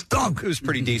Martian. Stunk. It was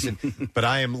pretty decent. But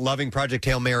I am loving Project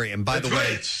Hail Mary. And by the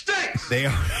way,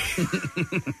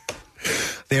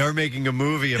 they are making a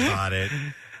movie about it.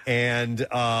 And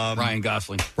Ryan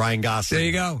Gosling. There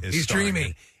you go. He's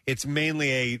dreamy. It's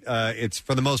mainly it's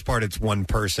for the most part, it's one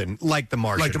person, like The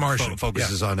Martian. Like The Martian,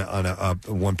 Focuses on a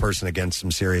one person against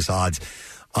some serious odds.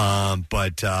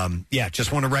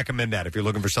 Just want to recommend that if you're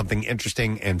looking for something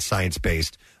interesting and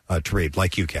science-based to read,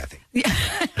 like you, Kathy.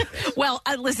 Well,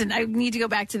 listen, I need to go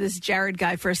back to this Jared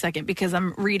guy for a second because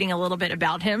I'm reading a little bit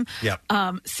about him. Yeah.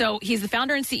 So he's the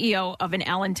founder and CEO of an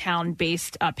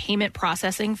Allentown-based payment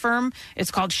processing firm. It's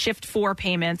called Shift4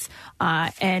 Payments,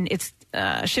 and it's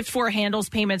Shift4 handles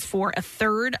payments for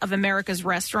 1/3 of America's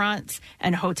restaurants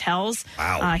and hotels.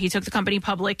 Wow. He took the company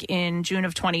public in June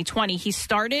of 2020. He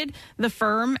started the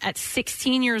firm at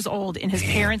 16 years old in his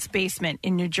parents' basement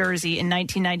in New Jersey in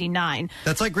 1999.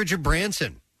 That's like Richard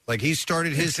Branson. Like he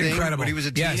started his thing when he was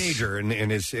a teenager in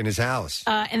his house.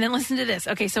 And then listen to this.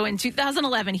 Okay, so in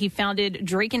 2011, he founded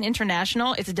Draken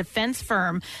International. It's a defense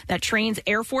firm that trains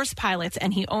Air Force pilots,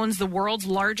 and he owns the world's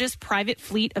largest private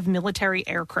fleet of military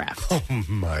aircraft. Oh,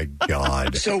 my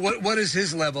God. So what is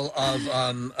his level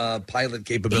of pilot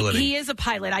capability? He is a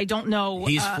pilot. I don't know.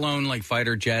 He's flown like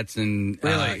fighter jets and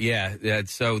Really?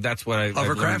 So that's what I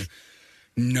Hovercraft?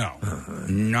 No,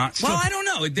 not. Still- Well, I don't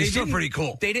know. He's still pretty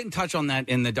cool. They didn't touch on that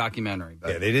in the documentary.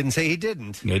 But Yeah, they didn't say he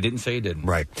didn't. They didn't say he didn't.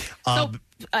 Right.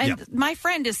 My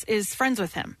friend is friends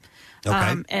with him.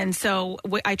 Okay. And so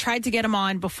I tried to get him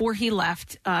on before he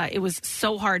left. It was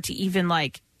so hard to even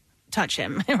touch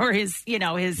him or his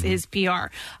PR.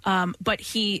 But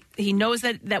he knows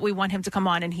that we want him to come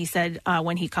on, and he said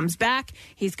when he comes back,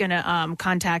 he's going to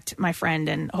contact my friend,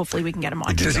 and hopefully we can get him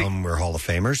on. Did you tell him we're Hall of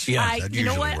Famers? Yeah, you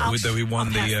know what? That we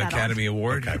won the Academy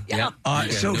Award. Okay. Yeah.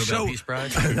 Nobel Peace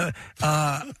Prize.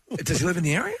 Does he live in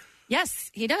the area? Yes,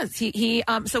 he does. He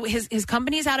so his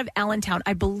company's out of Allentown.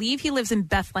 I believe he lives in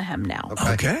Bethlehem now.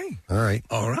 Okay. All right.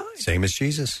 Same as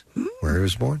Jesus, where he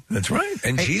was born. That's right.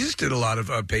 And Jesus did a lot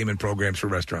of payment programs for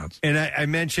restaurants. And I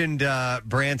mentioned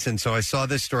Branson, so I saw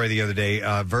this story the other day.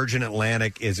 Virgin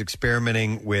Atlantic is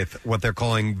experimenting with what they're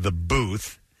calling the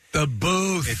booth. The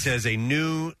booth. It says a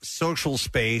new social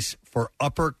space for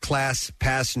upper-class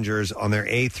passengers on their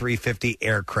A350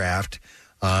 aircraft.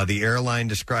 The airline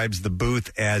describes the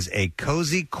booth as a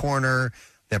cozy corner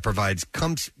that provides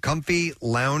comfy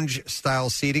lounge-style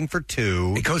seating for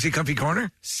two. A cozy, comfy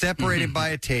corner? Separated by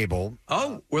a table.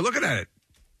 Oh, we're looking at it.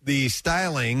 The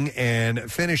styling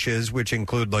and finishes, which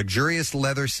include luxurious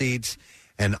leather seats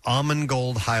and almond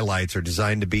gold highlights, are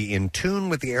designed to be in tune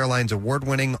with the airline's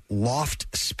award-winning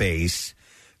loft space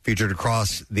featured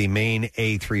across the main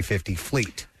A350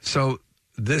 fleet. So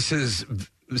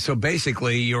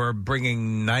basically you're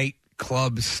bringing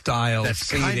nightclub style That's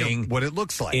seating. kind of what it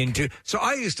looks like. So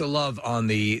I used to love on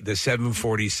the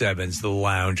 747s, the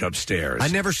lounge upstairs. I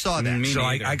never saw that. So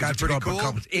I got to go up a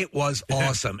couple. It was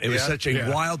awesome. It was such a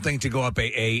wild thing to go up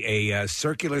a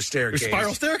circular staircase.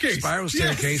 Spiral staircase.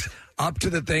 Yes. Up to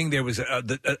the thing, there was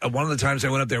one of the times I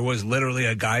went up there was literally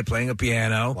a guy playing a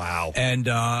piano. Wow. And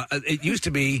it used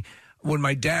to be when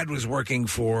my dad was working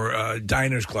for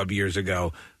Diners Club years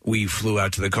ago, we flew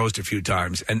out to the coast a few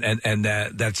times. And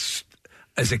that's,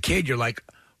 as a kid, you're like,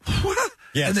 what?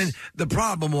 Yes. And then the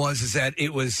problem is that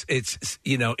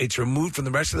it's removed from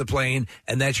the rest of the plane,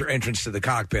 and that's your entrance to the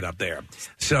cockpit up there.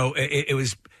 So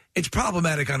it's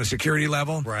problematic on a security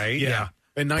level. Right. Yeah.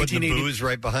 In Put the 1980 booze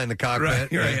right behind the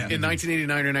cockpit. In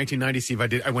 1989 or 1990,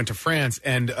 Steve, I went to France,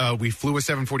 and we flew a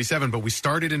 747, but we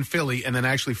started in Philly and then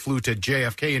actually flew to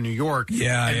JFK in New York.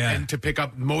 And to pick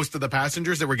up most of the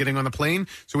passengers that were getting on the plane.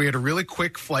 So we had a really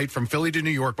quick flight from Philly to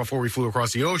New York before we flew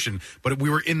across the ocean. But we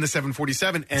were in the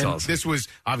 747, and awesome. This was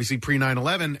obviously pre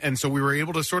 9/11, and so we were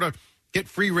able to sort of get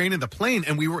free reign of the plane,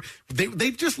 and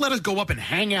they just let us go up and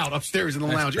hang out upstairs in the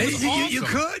lounge. It was awesome. You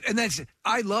could, and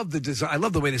I love the design. I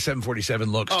love the way the 747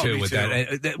 looks too. Me with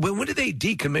too. that. When did they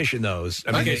decommission those?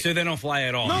 Okay, so they don't fly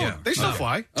at all. No, they still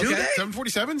fly. Do they?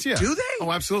 747s? Yeah. Do they?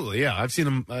 Oh, absolutely. Yeah, I've seen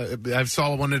them. I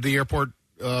saw one at the airport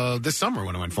this summer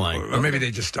when I went flying. Or maybe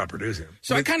they just stopped producing them.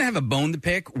 So I kind of have a bone to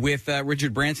pick with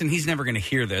Richard Branson. He's never going to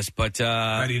hear this, but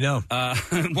how do you know?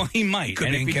 Well, he might. Could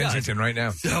and be in if he Kensington right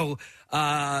now. So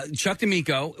Chuck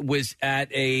D'Amico was at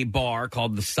a bar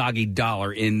called the Soggy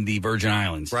Dollar in the Virgin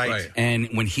Islands. Right. And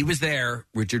when he was there,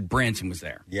 Richard Branson was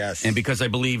there. Yes. And because I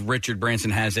believe Richard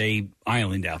Branson has a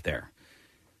island out there.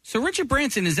 So Richard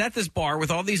Branson is at this bar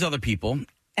with all these other people,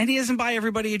 and he doesn't buy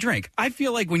everybody a drink. I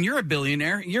feel like when you're a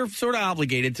billionaire, you're sort of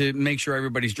obligated to make sure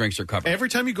everybody's drinks are covered. Every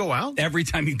time you go out? Every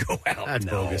time you go out. That's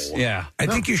bogus. Yeah. I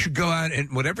think you should go out, and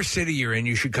whatever city you're in,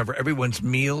 you should cover everyone's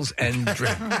meals and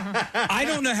drink. I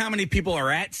don't know how many people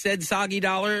are at said Soggy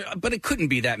Dollar, but it couldn't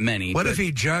be that many. What if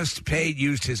he just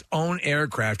used his own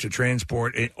aircraft to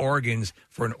transport organs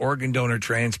for an organ donor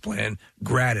transplant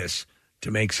gratis? To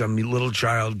make give a little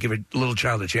child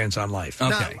a chance on life.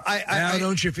 Okay. Now,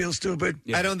 don't you feel stupid?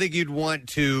 Yeah. I don't think you'd want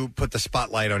to put the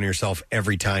spotlight on yourself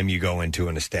every time you go into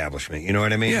an establishment. You know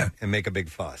what I mean? Yeah. And make a big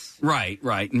fuss. Right.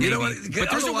 Maybe. You know what?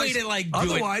 But there's a way to do it.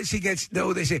 Otherwise, he gets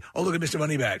they say, "Oh, look at Mr.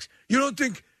 Moneybags. You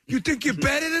think you're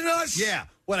better than us?" Yeah.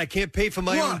 What? I can't pay for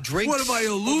my own drinks. What am I,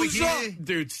 a loser?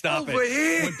 Dude, stop Over it.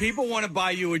 here. When people want to buy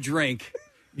you a drink,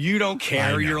 you don't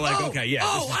care. You're like, okay, yeah.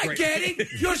 Oh, this is I great. get it.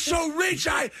 You're so rich.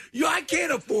 I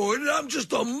can't afford it. I'm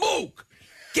just a mook.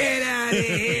 Get out of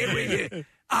here with your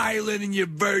island and your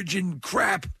virgin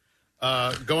crap.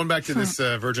 Going back to this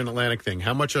Virgin Atlantic thing,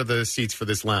 how much are the seats for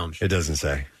this lounge? It doesn't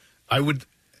say. I would...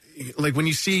 Like when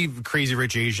you see Crazy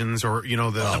Rich Asians, or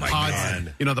the pods,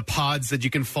 the pods that you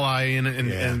can fly in,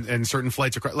 and certain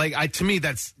flights across. To me,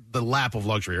 that's the lap of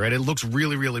luxury, right? It looks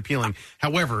really, really appealing.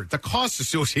 However, the costs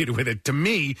associated with it, to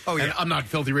me, and I'm not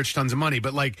filthy rich, tons of money,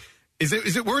 but is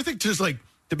it worth it just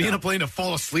to be in a plane to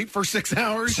fall asleep for 6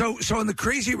 hours? So in the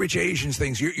Crazy Rich Asians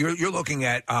things, you're looking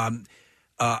at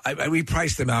we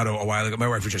priced them out a while ago. My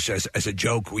wife was just as a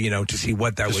joke, to see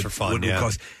what that would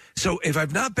cost. So if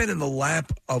I've not been in the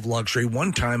lap of luxury,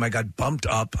 one time I got bumped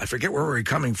up. I forget where we were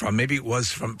coming from. Maybe it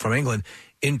was from England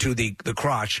into the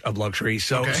crotch of luxury.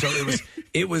 So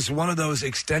it was one of those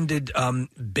extended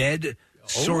bed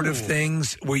sort of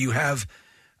things where you have.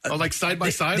 Like side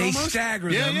by side they almost?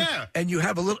 stagger them, and you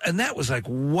have a little, and that was like,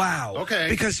 wow. Okay.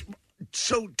 Because,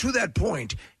 so to that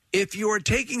point, if you are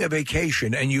taking a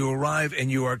vacation and you arrive and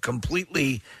you are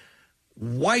completely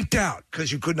wiped out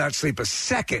because you could not sleep a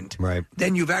second, right,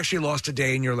 then you've actually lost a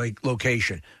day in your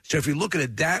location. So if you look at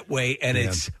it that way and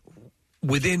it's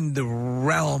within the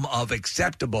realm of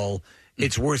acceptable,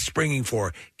 it's worth springing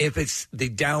for. If it's the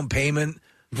down payment,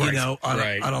 on a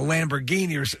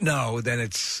Lamborghini then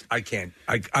it's, I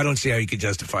don't see how you could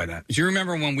justify that. Do you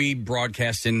remember when we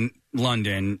broadcast in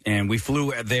London and we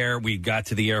flew there, we got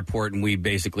to the airport and we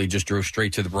basically just drove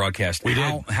straight to the broadcast?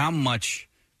 How much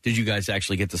did you guys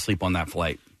actually get to sleep on that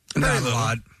flight? Not a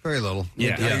lot. Very little.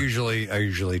 Yeah. I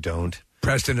usually don't.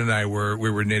 Preston and I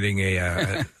were knitting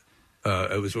it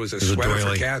was a sweater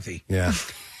for Kathy. Yeah.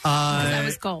 That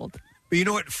was cold. But you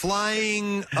know what?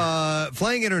 Flying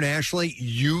internationally,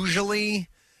 usually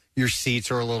your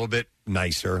seats are a little bit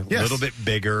nicer, a little bit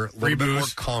bigger, a little bit more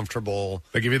comfortable.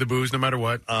 They give you the booze no matter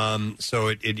what. So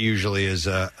it usually is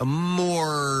a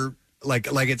more like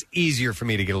it's easier for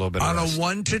me to get a little bit on of rest. A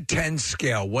 1 to 10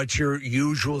 scale. What's your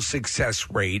usual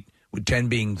success rate? With 10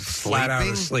 being flat out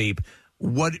asleep,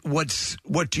 what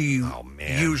do you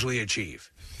usually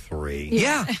achieve? 3.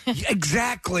 Yeah,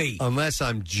 exactly. Unless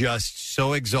I'm just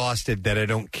so exhausted that I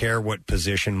don't care what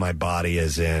position my body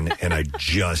is in, and I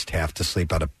just have to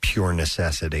sleep out of pure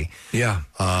necessity. Yeah.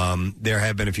 There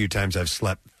have been a few times I've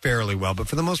slept fairly well, but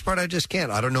for the most part, I just can't.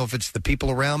 I don't know if it's the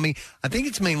people around me. I think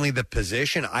it's mainly the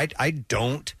position. I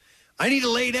don't. I need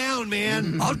to lay down,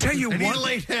 man. I'll tell you I need one. to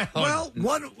lay down. Well,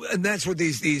 and that's what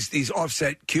these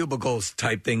offset cubicles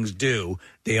type things do.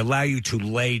 They allow you to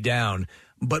lay down.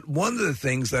 But one of the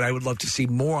things that I would love to see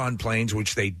more on planes,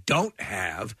 which they don't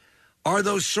have, are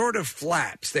those sort of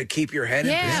flaps that keep your head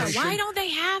in position. Why don't they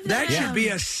have that? That should be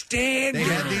a standard. They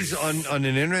had these on an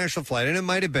international flight, and it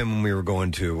might have been when we were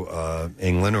going to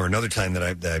England or another time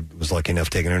that I was lucky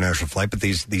enough to take an international flight. But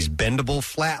these bendable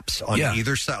flaps on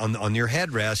either side on your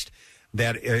headrest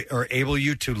that are able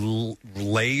you to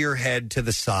lay your head to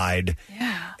the side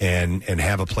and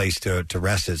have a place to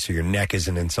rest it, so your neck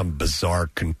isn't in some bizarre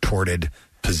contorted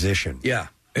position. Yeah.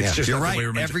 It's just you're not the right. way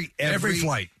we're meant to- Every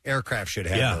flight aircraft should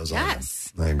have those on them.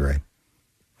 Yes. I agree.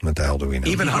 What the hell do we know?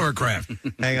 Even hovercraft.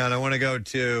 Hang on, I want to go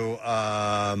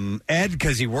to Ed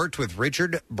because he worked with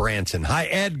Richard Branson. Hi,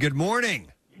 Ed. Good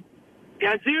morning.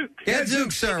 Gadzooks.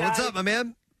 Gadzooks, sir. What's up, my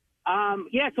man?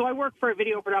 So I work for a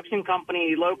video production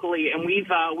company locally, and we've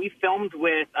filmed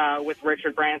with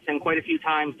Richard Branson quite a few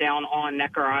times down on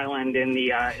Necker Island in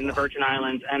the Virgin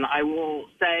Islands. And I will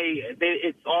say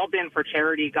it's all been for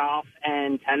charity golf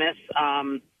and tennis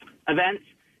events.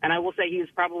 And I will say he's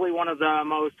probably one of the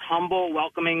most humble,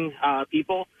 welcoming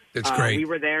people. That's great. We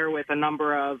were there with a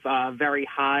number of very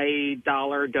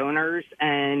high-dollar donors,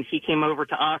 and he came over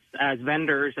to us as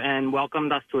vendors and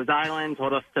welcomed us to his island,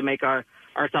 told us to make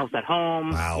ourselves at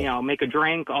home, make a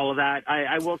drink, all of that.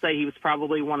 I will say he was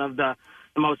probably one of the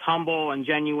most humble and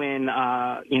genuine,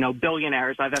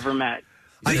 billionaires I've ever met.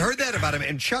 I heard that about him,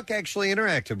 and Chuck actually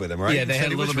interacted with him, right? Yeah, they He had said a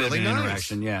he little was bit really of an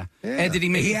nice. interaction, yeah. And did he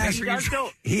make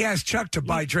he asked Chuck to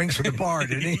buy drinks for the bar,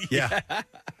 didn't he? Yeah.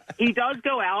 He does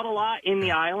go out a lot in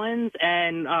the islands,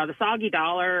 and the Soggy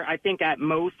Dollar, I think at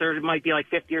most there might be like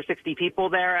 50 or 60 people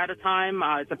there at a time.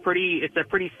 It's a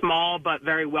pretty small but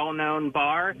very well-known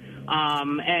bar, so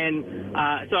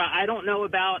I don't know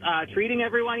about treating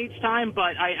everyone each time,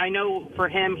 but I know for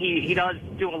him he does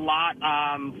do a lot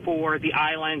for the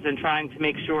islands and trying to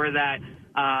make sure that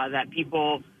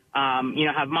people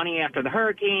have money after the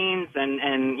hurricanes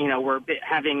and we're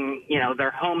having,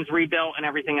 their homes rebuilt and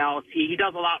everything else. He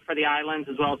does a lot for the islands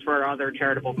as well as for other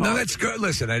charitable causes. No, that's good.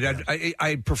 Listen,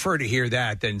 I prefer to hear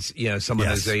that than, someone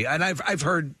has and I've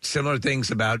heard similar things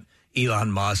about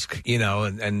Elon Musk,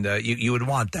 and you would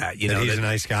want that, That he's a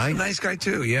nice guy? Nice guy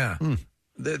too, yeah.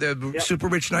 The super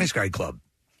rich nice guy club.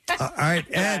 All right,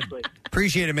 Ed,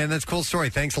 appreciate it, man. That's a cool story.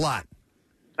 Thanks a lot.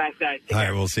 Thanks, guys. All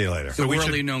right, we'll see you later. The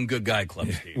worldly known good guy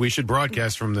club, Steve. We should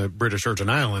broadcast from the British Virgin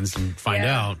Islands and find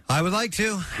out. I would like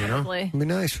to. Probably. It'd be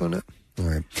nice, wouldn't it? All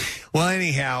right. Well,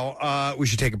 anyhow, we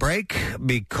should take a break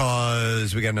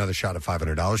because we got another shot of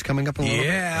 $500 coming up in a little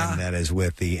bit. And that is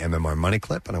with the MMR Money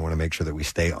Clip, and I want to make sure that we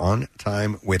stay on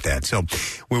time with that. So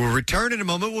we will return in a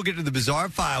moment. We'll get to the bizarre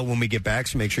file when we get back,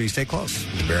 so make sure you stay close.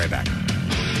 We'll be right back.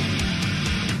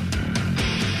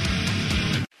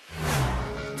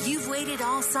 waited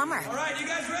all summer. All right, you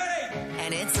guys ready?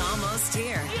 And it's almost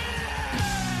here.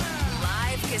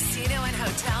 Live Casino and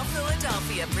Hotel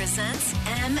Philadelphia presents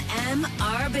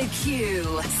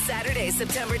MMRBQ. Saturday,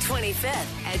 September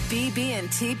 25th at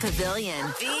BB&T Pavilion.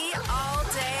 The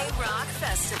all-day rock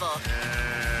festival.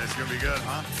 Yeah, it's going to be good,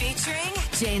 huh? Featuring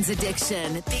Jane's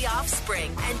Addiction, The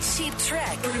Offspring, and Cheap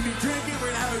Trick. We're going to be drinking, we're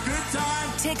going to have a good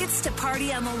time. Tickets to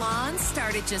Party on the Lawn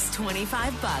start at just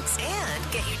 $25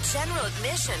 and get you general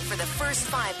admission for the first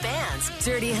 5 bands.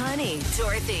 Dirty Honey,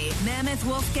 Dorothy, Mammoth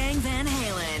Wolfgang Van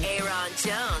Halen, Aaron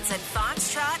Jones, and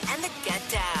Foxtrot and the Get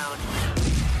Down.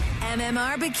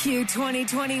 MMRBQ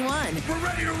 2021. We're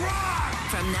ready to rock!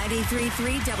 From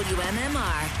 93.3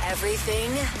 WMMR,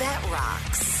 everything that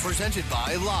rocks. Presented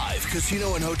by Live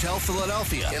Casino and Hotel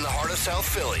Philadelphia in the heart of South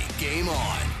Philly. Game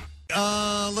on.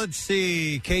 Let's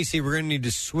see. Casey, we're going to need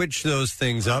to switch those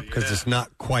things up because it's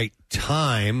not quite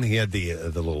time. He had the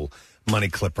little money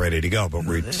clip ready to go, but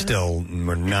we're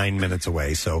 9 minutes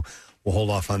away, so we'll hold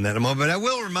off on that in a moment. But I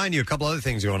will remind you a couple other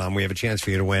things going on. We have a chance for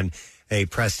you to win a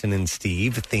Preston and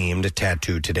Steve themed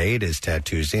tattoo today. It is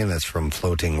Tattoozy, and that's from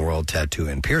Floating World Tattoo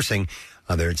and Piercing.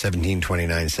 They're at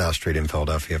 1729 South Street in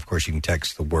Philadelphia. Of course, you can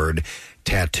text the word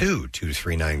tattoo to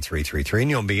 39333,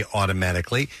 and you'll be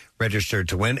automatically registered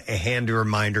to win. A handy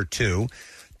reminder, too.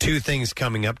 2 things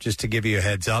coming up, just to give you a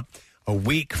heads up. A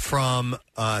week from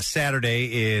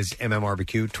Saturday is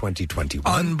MMRBQ 2021.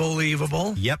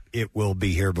 Unbelievable. Yep, it will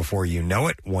be here before you know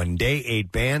it. 1 day, 8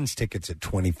 bands, tickets at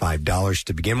 $25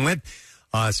 to begin with.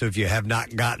 So if you have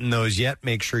not gotten those yet,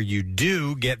 make sure you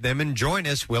do get them and join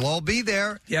us. We'll all be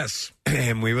there. Yes.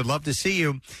 And we would love to see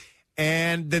you.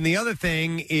 And then the other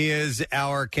thing is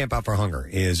our Camp Out for Hunger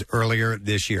is earlier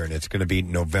this year, and it's going to be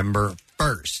November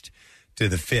 1st. To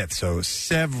the 5th, so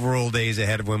several days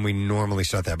ahead of when we normally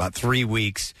start that, about 3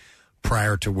 weeks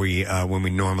prior to when we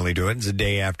normally do it. It's a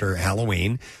day after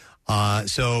Halloween.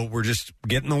 So we're just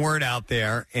getting the word out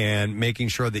there and making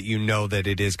sure that you know that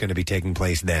it is going to be taking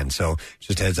place then. So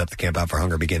just heads up, the Camp Out for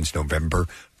Hunger begins November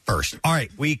 1st. All right,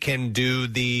 we can do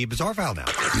the Bizarre File now.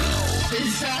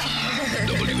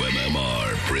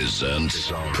 WMMR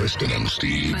presents Preston and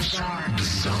Steve's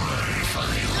Bizarre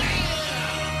File.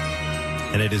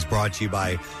 And it is brought to you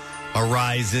by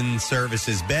Horizon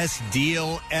Services. Best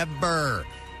deal ever.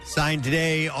 Signed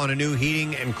today on a new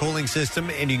heating and cooling system,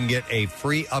 and you can get a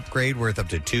free upgrade worth up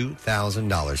to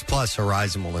 $2,000. Plus,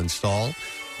 Horizon will install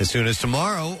as soon as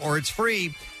tomorrow, or it's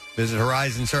free. Visit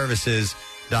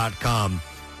horizonservices.com.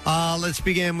 Let's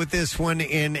begin with this one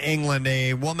in England.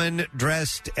 A woman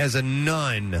dressed as a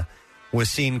nun was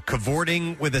seen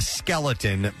cavorting with a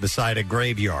skeleton beside a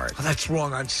graveyard. Oh, that's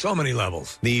wrong on so many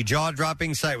levels. The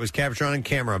jaw-dropping sight was captured on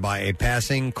camera by a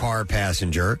passing car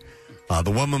passenger. The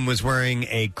woman was wearing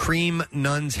a cream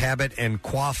nun's habit and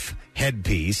coif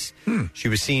headpiece. She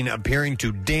was seen appearing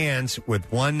to dance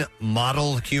with one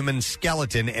model human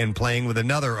skeleton and playing with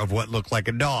another of what looked like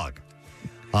a dog.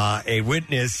 A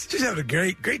witness... She's having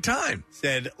a great time.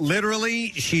 Said,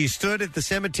 literally, she stood at the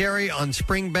cemetery on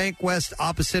Springbank West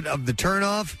opposite of the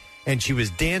turnoff, and she was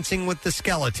dancing with the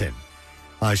skeleton.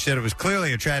 She said it was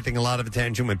clearly attracting a lot of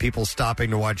attention with people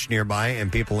stopping to watch nearby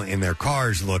and people in their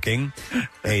cars looking.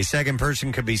 A second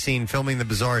person could be seen filming the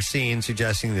bizarre scene,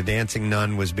 suggesting the dancing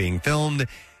nun was being filmed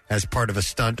as part of a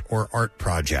stunt or art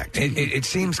project. It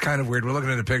seems kind of weird. We're looking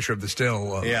at a picture of the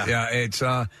still. It's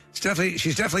definitely,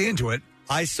 she's definitely into it.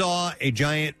 I saw a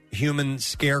giant human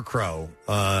scarecrow.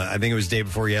 I think it was the day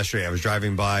before yesterday. I was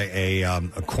driving by a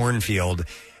cornfield,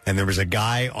 and there was a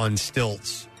guy on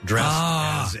stilts dressed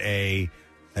as a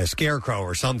scarecrow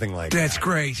or something like that. That's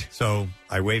great. So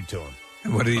I waved to him.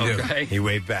 And what did he do? Okay. He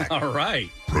waved back. All right.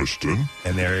 Preston.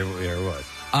 And there he was.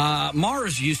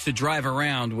 Mars used to drive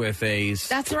around with a...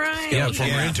 That's right.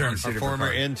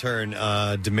 Former intern,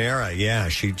 Demara. Yeah,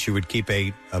 she would keep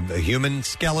a human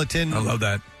skeleton. I love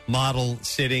that. Model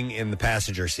sitting in the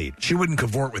passenger seat. She wouldn't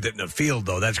cavort with it in a field,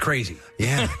 though. That's crazy.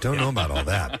 Yeah, don't know about all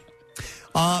that.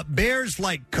 Bears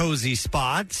like cozy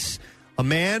spots. A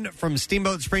man from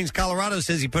Steamboat Springs, Colorado,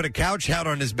 says he put a couch out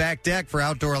on his back deck for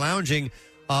outdoor lounging,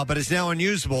 but it's now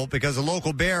unusable because a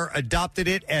local bear adopted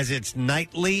it as its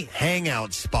nightly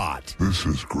hangout spot. This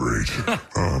is great.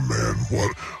 Oh, man.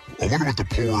 I wonder what the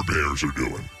poor bears are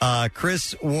doing.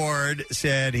 Chris Ward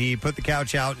said he put the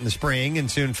couch out in the spring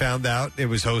and soon found out it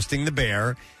was hosting the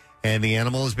bear. And the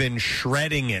animal has been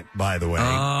shredding it, by the way.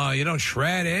 Oh, you don't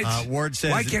shred it. Ward says,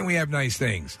 why can't we have nice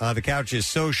things? The couch is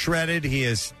so shredded,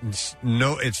 it's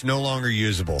no longer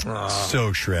usable.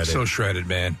 So shredded. So shredded,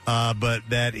 man. But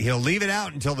that he'll leave it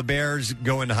out until the bears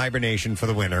go into hibernation for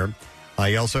the winter.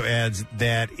 He also adds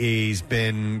that he's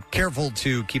been careful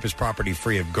to keep his property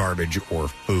free of garbage or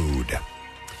food.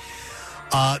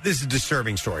 This is a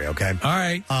disturbing story, okay? All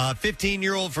right.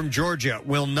 15-year-old from Georgia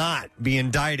will not be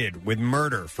indicted with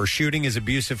murder for shooting his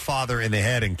abusive father in the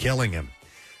head and killing him.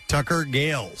 Tucker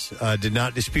Gales did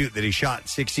not dispute that he shot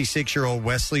 66-year-old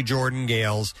Wesley Jordan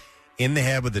Gales in the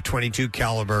head with a .22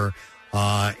 caliber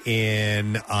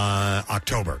in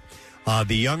October.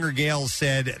 The younger Gales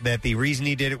said that the reason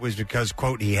he did it was because,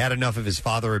 quote, he had enough of his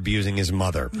father abusing his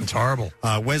mother. It's horrible.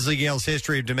 Wesley Gales'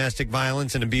 history of domestic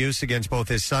violence and abuse against both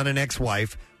his son and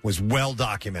ex-wife was well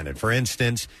documented. For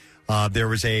instance, there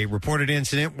was a reported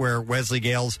incident where Wesley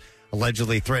Gales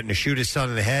allegedly threatened to shoot his son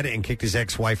in the head and kicked his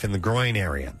ex-wife in the groin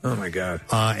area. Oh, my God.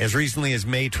 As recently as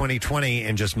May 2020,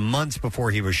 and just months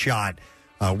before he was shot,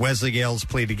 Wesley Gales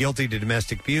pleaded guilty to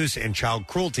domestic abuse and child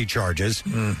cruelty charges.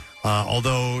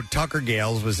 Although Tucker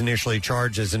Gales was initially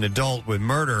charged as an adult with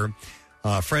murder,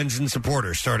 friends and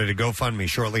supporters started a GoFundMe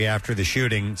shortly after the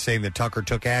shooting, saying that Tucker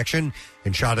took action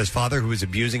and shot his father, who was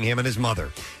abusing him and his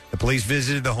mother. The police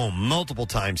visited the home multiple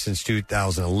times since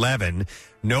 2011.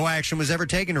 No action was ever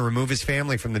taken to remove his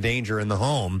family from the danger in the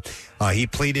home. He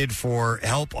pleaded for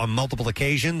help on multiple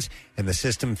occasions, and the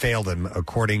system failed him,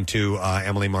 according to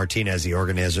Emily Martinez, the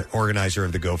organizer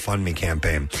of the GoFundMe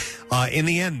campaign. In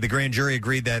the end, the grand jury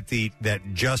agreed that that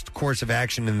just course of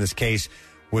action in this case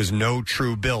was no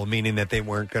true bill, meaning that they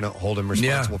weren't going to hold him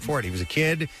responsible for it. He was a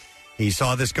kid. He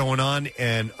saw this going on,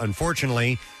 and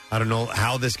unfortunately, I don't know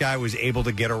how this guy was able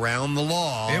to get around the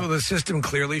law. Yeah, well, the system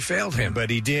clearly failed him. But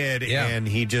he did, and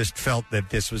he just felt that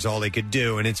this was all they could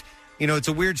do. And it's, it's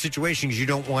a weird situation because you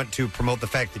don't want to promote the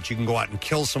fact that you can go out and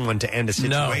kill someone to end a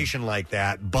situation like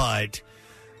that. But,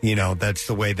 that's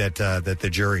the way that that the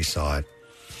jury saw it.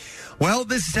 Well,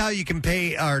 this is how you can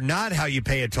pay, or not how you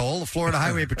pay a toll. The Florida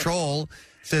Highway Patrol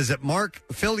says that Mark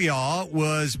Filiaw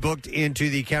was booked into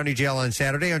the county jail on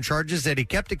Saturday on charges that he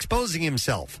kept exposing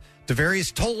himself to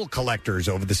various toll collectors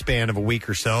over the span of a week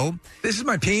or so. This is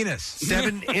my penis.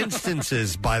 7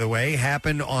 instances, by the way,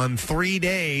 happened on 3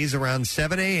 days around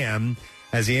 7 a.m.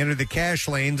 as he entered the cash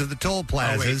lanes of the toll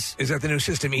plazas. Is that the new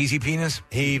system, Easy Penis?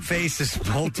 He faces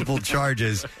multiple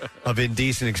charges of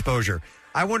indecent exposure.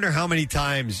 I wonder how many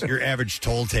times your average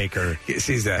toll taker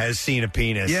sees that, has seen a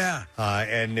penis. Yeah,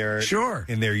 and they're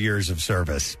in their years of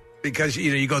service, because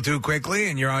you go through quickly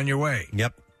and you're on your way.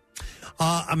 Yep.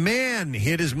 A man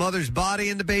hid his mother's body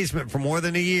in the basement for more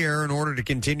than a year in order to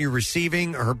continue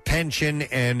receiving her pension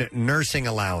and nursing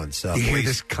allowance. You hear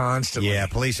this constantly. Yeah,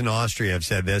 police in Austria have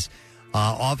said this.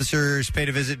 Officers paid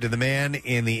a visit to the man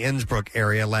in the Innsbruck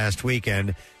area last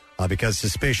weekend. Because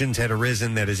suspicions had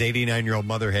arisen that his 89-year-old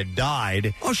mother had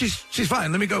died. Oh, she's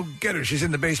fine. Let me go get her. She's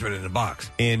in the basement in a box.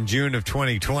 In June of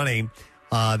 2020,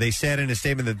 they said in a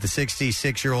statement that the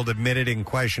 66-year-old admitted in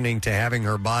questioning to having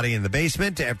her body in the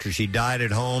basement after she died at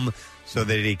home so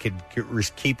that he could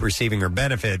keep receiving her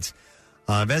benefits.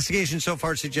 Investigation so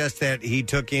far suggests that he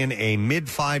took in a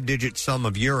mid-5-digit sum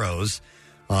of euros.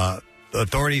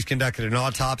 Authorities conducted an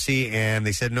autopsy, and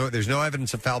they said there's no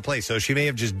evidence of foul play. So she may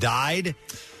have just died,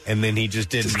 and then he just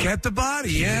kept the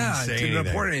body. Didn't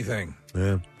report anything.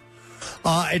 Yeah.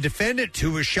 A defendant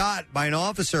who was shot by an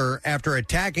officer after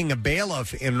attacking a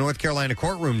bailiff in a North Carolina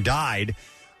courtroom died.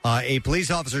 A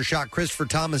police officer shot Christopher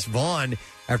Thomas Vaughn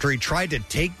after he tried to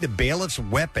take the bailiff's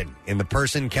weapon in the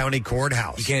Person County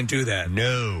Courthouse. You can't do that.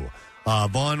 No.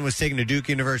 Vaughn was taken to Duke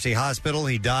University Hospital.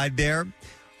 He died there.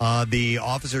 The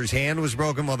officer's hand was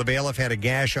broken while the bailiff had a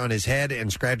gash on his head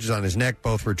and scratches on his neck.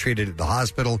 Both were treated at the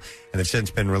hospital and have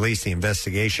since been released. The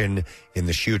investigation in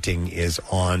the shooting is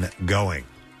ongoing.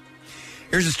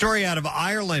 Here's a story out of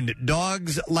Ireland.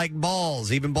 Dogs like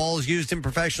balls, even balls used in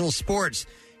professional sports.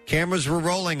 Cameras were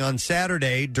rolling on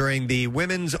Saturday during the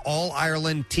Women's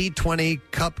All-Ireland T20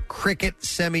 Cup cricket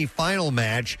semi-final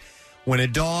match when a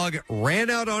dog ran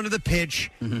out onto the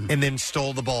pitch and then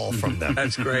stole the ball from them.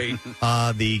 That's great.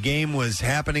 The game was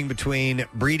happening between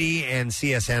Breedy and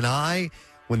CSNI.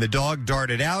 When the dog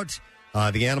darted out,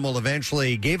 the animal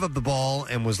eventually gave up the ball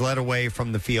and was led away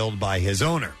from the field by his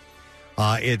owner.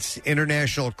 Its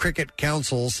International Cricket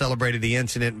Council celebrated the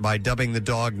incident by dubbing the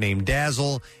dog named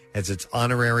Dazzle as its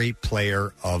honorary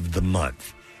player of the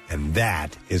month. And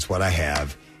that is what I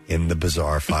have in the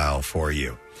bizarre file for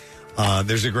you.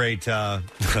 There's a great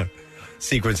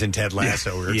sequence in Ted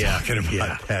Lasso. We were talking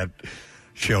about that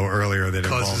show earlier that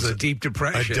causes involves a deep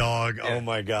depression. A dog. Yeah. Oh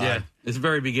my God! Yeah, it's the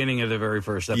very beginning of the very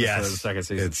first episode of the second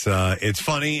season. It's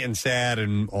funny and sad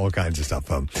and all kinds of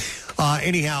stuff.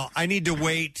 Anyhow, I need to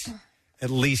wait at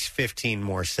least 15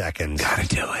 more seconds. Gotta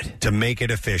do it. To make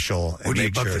it official. Or do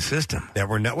you buck the system? That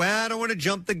we're not. Well, I don't want to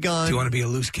jump the gun. Do you want to be a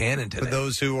loose cannon today? For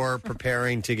those who are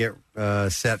preparing to get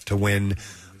set to win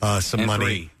some And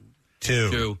money.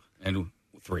 2 and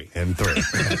 3. And 3.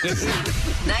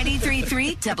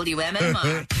 93.3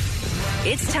 WMMR.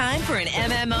 It's time for an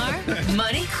MMR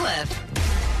Money Clip.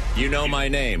 You know my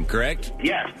name, correct?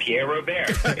 Yes, Pierre Robert.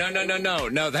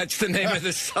 No, that's the name of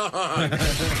the song.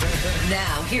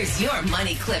 Now, here's your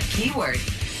Money Clip keyword.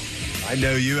 I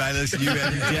know you. I listen to you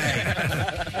every day.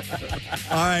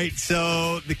 All right,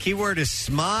 so the keyword is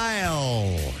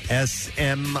smile.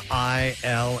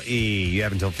 SMILE. You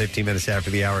have until 15 minutes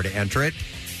after the hour to enter it.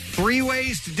 3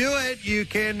 ways to do it. You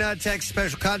can text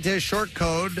special contest short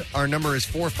code. Our number is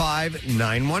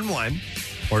 45911.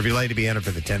 Or if you'd like to be entered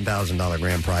for the $10,000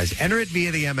 grand prize, enter it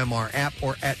via the MMR app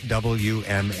or at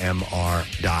WMMR.com.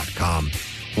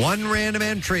 One random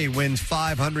entry wins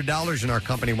 $500 in our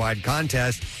company-wide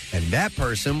contest, and that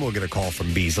person will get a call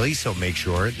from Beasley, so make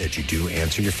sure that you do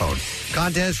answer your phone.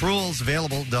 Contest rules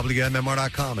available at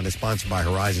WMMR.com and is sponsored by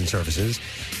Horizon Services.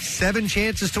 7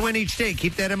 chances to win each day.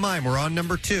 Keep that in mind. We're on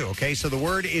number 2, okay? So the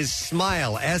word is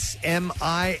smile,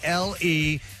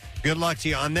 S-M-I-L-E. Good luck to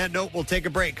you. On that note, we'll take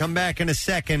a break. Come back in a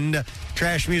second.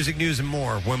 Trash, music, news, and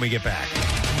more when we get back.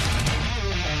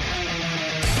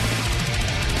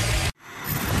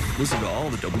 Listen to all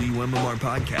the WMMR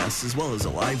podcasts as well as a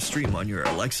live stream on your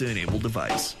Alexa-enabled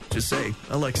device. Just say,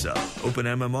 Alexa, open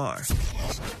MMR.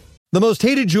 The most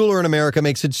hated jeweler in America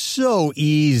makes it so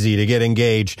easy to get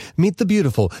engaged. Meet the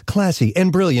beautiful, classy,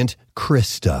 and brilliant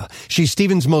Krista. She's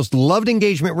Steven's most loved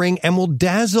engagement ring and will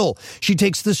dazzle. She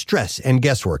takes the stress and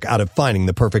guesswork out of finding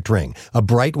the perfect ring. A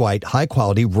bright white,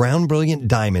 high-quality, round, brilliant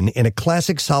diamond in a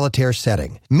classic solitaire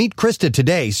setting. Meet Krista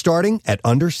today, starting at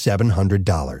under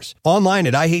 $700. Online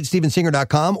at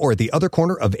IHateStevenSinger.com or at the other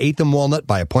corner of 8th and Walnut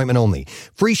by appointment only.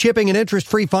 Free shipping and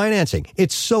interest-free financing.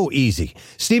 It's so easy.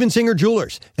 Steven Singer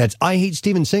Jewelers. That's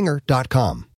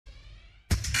IHateStevenSinger.com.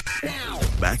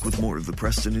 Back with more of the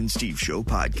Preston and Steve Show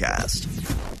podcast.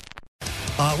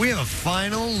 We have a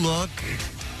final look.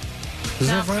 Is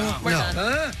there a final?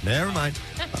 No. Never mind.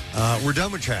 We're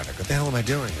done with traffic. What the hell am I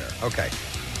doing here? Okay.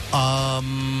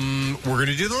 We're going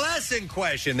to do the lesson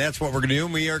question. That's what we're going to do.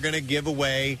 And we are going to give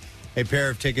away a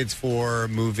pair of tickets for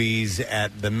movies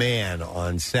at The Man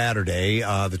on Saturday,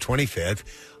 the 25th.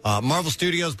 Marvel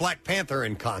Studios' Black Panther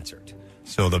in concert.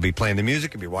 So they'll be playing the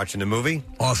music, you'll be watching the movie.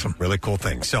 Awesome. Really cool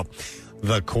thing. So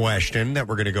the question that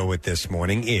we're going to go with this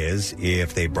morning is,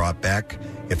 if they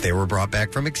were brought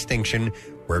back from extinction,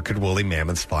 where could woolly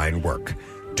mammoths find work?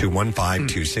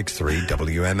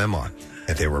 215-263-WMMR.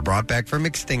 If they were brought back from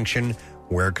extinction,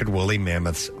 where could woolly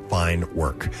mammoths find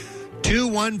work?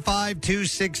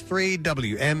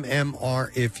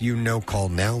 215-263-WMMR. If you know, call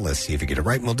now. Let's see if you get it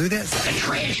right, and we'll do this. The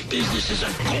trash business is a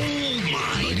gold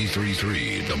mine.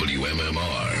 93.3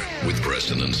 WMMR with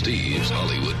Preston and Steve's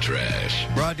Hollywood Trash.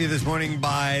 Brought to you this morning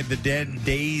by the Dead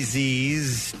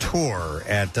Daisies Tour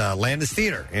at Landis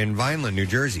Theater in Vineland, New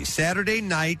Jersey. Saturday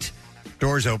night,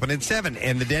 doors open at 7,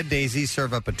 and the Dead Daisies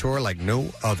serve up a tour like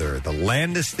no other. The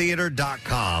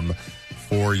LandisTheater.com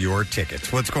for your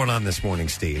tickets. What's going on this morning,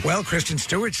 Steve? Well, Kristen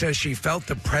Stewart says she felt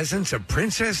the presence of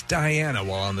Princess Diana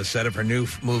while on the set of her new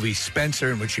movie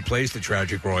Spencer, in which she plays the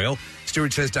tragic royal.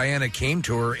 Stewart says Diana came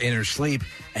to her in her sleep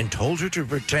and told her to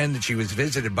pretend that she was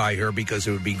visited by her because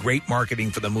it would be great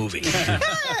marketing for the movie.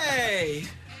 Hey!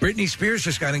 Britney Spears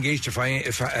just got engaged to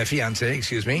fiance,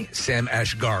 Sam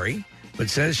Asghari, but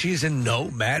says she's in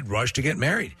no mad rush to get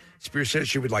married. Spears says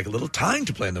she would like a little time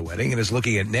to plan the wedding and is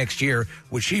looking at next year,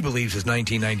 which she believes is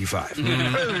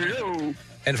 1995.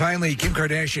 And finally, Kim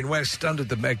Kardashian West stunned at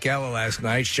the Met Gala last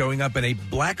night, showing up in a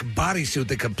black bodysuit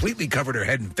that completely covered her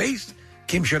head and face.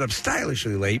 Kim showed up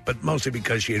stylishly late, but mostly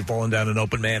because she had fallen down an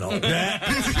open manhole.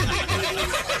 That's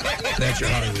your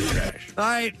Hollywood Trash. All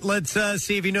right, let's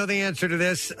see if you know the answer to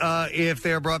this. If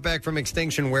they're brought back from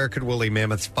extinction, where could woolly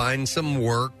mammoths find some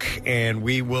work? And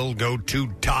we will go to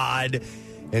Todd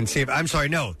and see if... I'm sorry,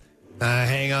 no.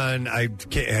 Hang on. I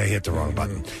hit the wrong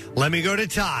button. Let me go to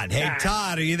Todd. Hey,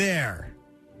 Todd, are you there?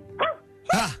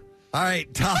 All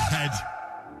right, Todd.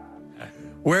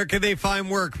 Where could they find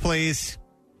work, please?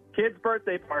 Kids'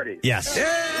 birthday parties. Yes.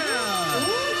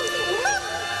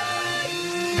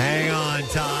 Hang on,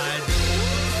 Todd.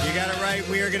 You got it right.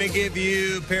 We are going to give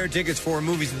you a pair of tickets for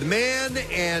Movies of the Man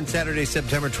and Saturday,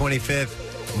 September 25th.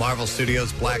 Marvel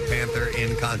Studios' Black Panther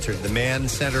in concert. The Mann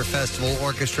Center Festival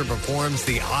Orchestra performs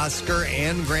the Oscar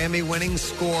and Grammy-winning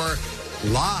score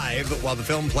live while the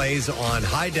film plays on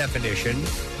high definition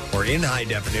or in high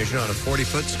definition on a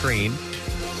 40-foot screen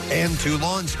and 2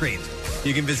 lawn screens.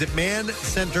 You can visit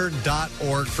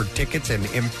mancenter.org for tickets and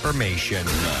information.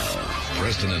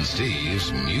 Preston and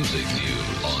Steve's Music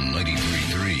News on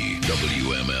 93.3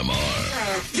 WMMR.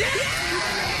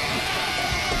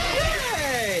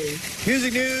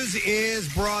 Music News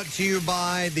is brought to you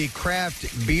by the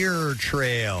Craft Beer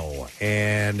Trail,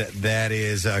 and that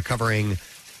is covering...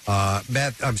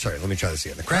 I'm sorry, let me try this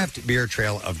again. The Craft Beer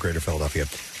Trail of Greater Philadelphia,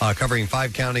 covering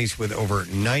 5 counties with over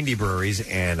 90 breweries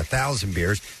and 1,000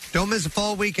 beers. Don't miss a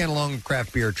fall weekend along the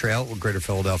Craft Beer Trail of Greater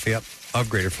Philadelphia.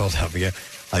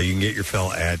 You can get your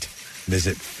fill at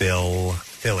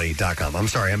visitphilly.com. I'm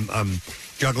sorry, I'm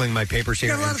juggling my papers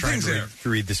here and trying to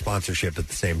read the sponsorship at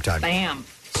the same time. Bam.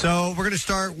 So we're going to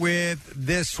start with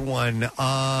this one.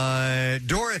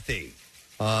 Dorothy,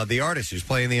 the artist who's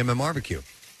playing the MMRBQ,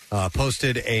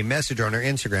 posted a message on her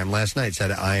Instagram last night.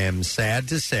 Said, I am sad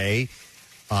to say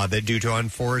that due to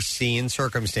unforeseen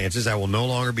circumstances, I will no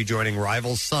longer be joining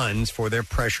Rival Sons for their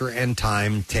Pressure and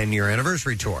Time 10-year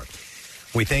anniversary tour.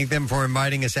 We thank them for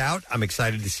inviting us out. I'm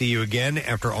excited to see you again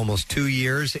after almost 2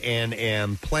 years and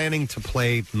am planning to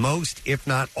play most, if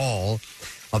not all,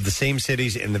 of the same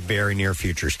cities in the very near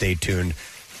future. Stay tuned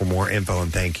for more info,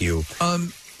 and thank you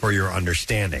for your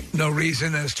understanding. No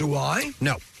reason as to why?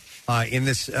 No. In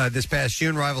this past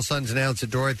June, Rival Sons announced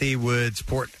that Dorothy would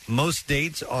support most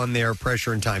dates on their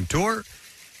Pressure and Time tour,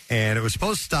 and it was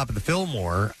supposed to stop at the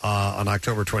Fillmore on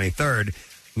October 23rd.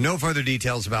 No further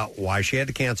details about why she had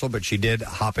to cancel, but she did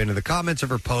hop into the comments of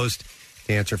her post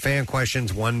to answer fan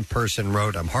questions. One person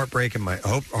wrote, I'm heartbroken. My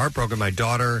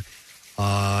daughter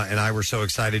and I were so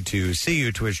excited to see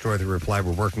you, to which Dorothy replied,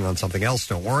 we're working on something else,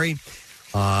 don't worry.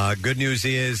 Good news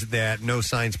is that no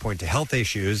signs point to health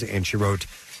issues, and she wrote,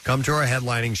 come to our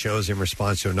headlining shows, in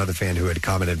response to another fan who had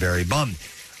commented, very bummed.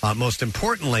 Most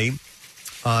importantly,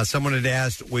 someone had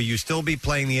asked, will you still be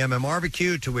playing the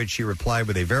MMRBQ? To which she replied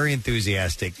with a very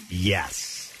enthusiastic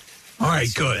yes. All right,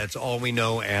 so good. That's all we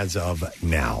know as of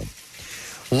now.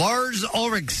 Lars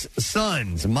Ulrich's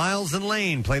sons, Miles and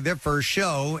Lane, played their first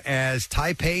show as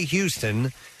Taipei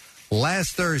Houston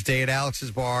last Thursday at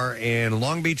Alex's Bar in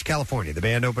Long Beach, California. The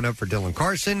band opened up for Dylan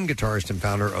Carson, guitarist and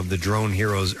founder of the Drone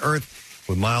Heroes Earth,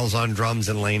 with Miles on drums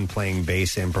and Lane playing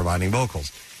bass and providing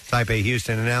vocals. Taipei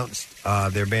Houston announced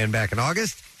their band back in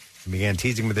August and began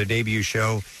teasing with their debut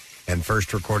show and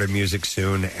first recorded music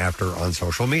soon after on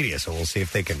social media. So we'll see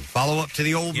if they can follow up to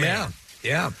the old man.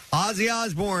 Yeah. Ozzy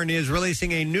Osbourne is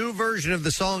releasing a new version of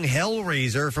the song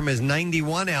Hellraiser from his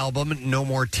 91 album, No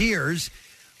More Tears.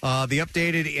 The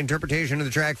updated interpretation of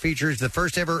the track features the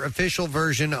first ever official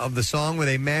version of the song with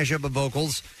a mashup of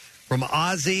vocals from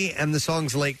Ozzy and the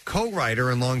song's late co-writer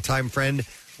and longtime friend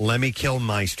Lemmy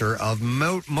Kilmister of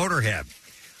Motorhead.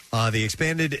 The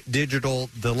expanded digital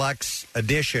deluxe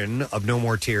edition of No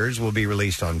More Tears will be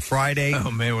released on Friday. Oh,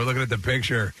 man, we're looking at the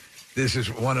picture. This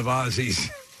is one of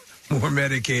Ozzy's more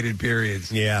medicated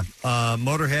periods. Yeah.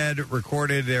 Motorhead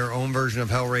recorded their own version of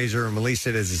Hellraiser and released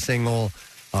it as a single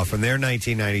from their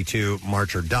 1992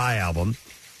 March or Die album.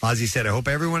 Ozzy said, I hope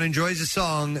everyone enjoys the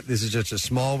song. This is just a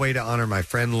small way to honor my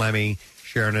friend Lemmy.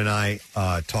 Sharon and I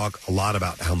talk a lot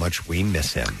about how much we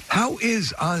miss him. How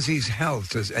is Ozzy's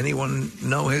health? Does anyone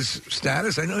know his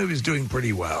status? I know he was doing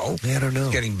pretty well. Yeah, I don't know.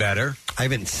 Getting better. I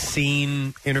haven't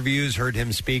seen interviews, heard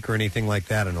him speak, or anything like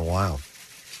that in a while.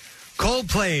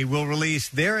 Coldplay will release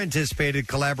their anticipated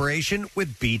collaboration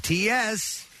with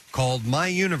BTS called My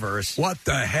Universe. What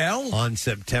the hell? On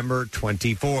September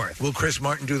 24th. Will Chris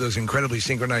Martin do those incredibly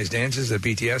synchronized dances that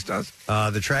BTS does?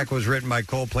 The track was written by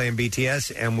Coldplay and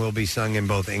BTS and will be sung in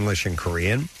both English and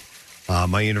Korean.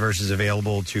 My Universe is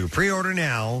available to pre-order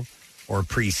now or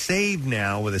pre-save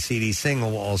now, with a CD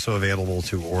single also available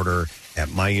to order at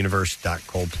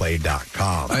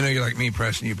myuniverse.coldplay.com. I know you're like me,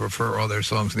 Preston. You prefer all their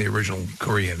songs in the original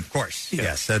Korean. Of course. Yeah.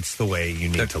 Yes, that's the way you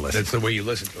need to listen. That's the way you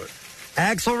listen to it.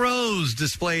 Axl Rose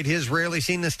displayed his rarely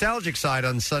seen nostalgic side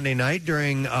on Sunday night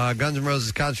during Guns N'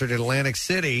 Roses concert at Atlantic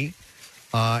City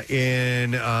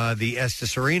in the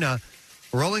Estes Arena.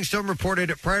 Rolling Stone reported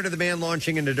prior to the band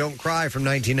launching into Don't Cry from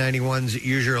 1991's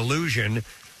Use Your Illusion,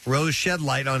 Rose shed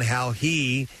light on how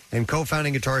he and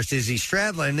co-founding guitarist Izzy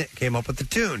Stradlin came up with the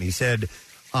tune. He said,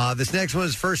 this next one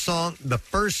is the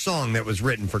first song that was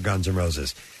written for Guns N'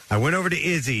 Roses. I went over to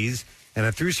Izzy's and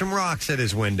I threw some rocks at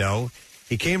his window.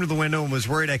 He came to the window and was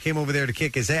worried I came over there to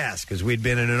kick his ass because we'd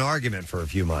been in an argument for a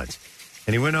few months.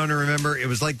 And he went on to remember it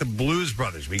was like the Blues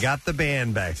Brothers. We got the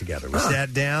band back together. We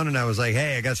sat down and I was like,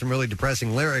 hey, I got some really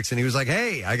depressing lyrics. And he was like,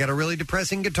 hey, I got a really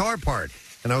depressing guitar part.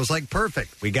 And I was like,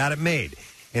 perfect. We got it made.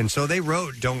 And so they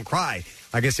wrote Don't Cry.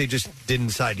 I guess they just didn't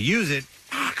decide to use it.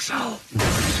 Axl.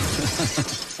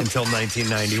 Until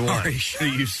 1991. Sorry, should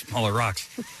have used smaller rocks.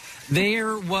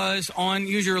 There was on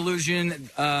Use Your Illusion,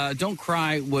 Don't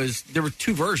Cry there were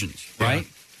two versions, right?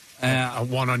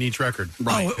 One on each record.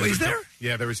 Right. Oh, is there?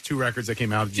 Yeah, there was two records that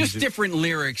came out. Just different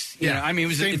lyrics. You know, I mean,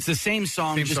 it's the same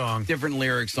song, just different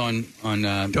lyrics on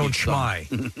Don't Try.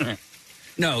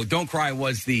 No, Don't Cry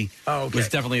was was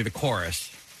definitely the chorus.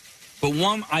 But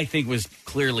one, I think, was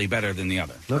clearly better than the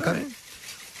other. Okay.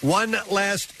 One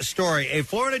last story. A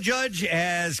Florida judge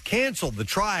has canceled the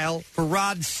trial for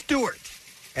Rod Stewart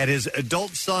and his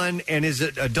adult son,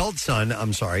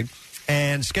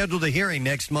 and scheduled a hearing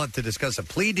next month to discuss a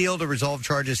plea deal to resolve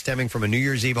charges stemming from a New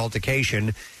Year's Eve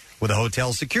altercation with a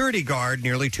hotel security guard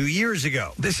nearly 2 years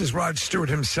ago. This is Rod Stewart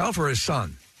himself or his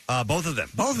son? Both of them.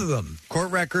 Both of them.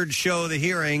 Court records show the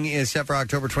hearing is set for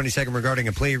October 22nd regarding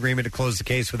a plea agreement to close the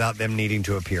case without them needing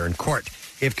to appear in court.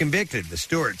 If convicted, the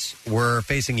Stewarts were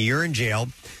facing a year in jail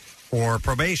or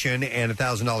probation and a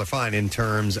 $1,000 fine in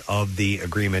terms of the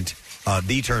agreement.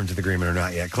 The terms of the agreement are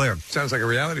not yet clear. Sounds like a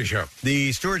reality show.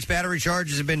 The Stewarts' battery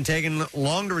charges have been taking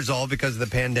long to resolve because of the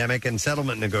pandemic and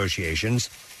settlement negotiations.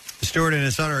 Stewart and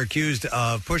his son are accused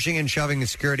of pushing and shoving the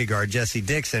security guard, Jesse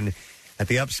Dixon, at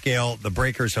the upscale The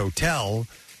Breakers Hotel,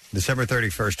 December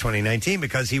 31st, 2019,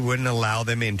 because he wouldn't allow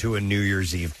them into a New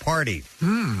Year's Eve party.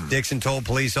 Dixon told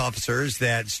police officers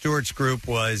that Stewart's group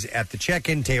was at the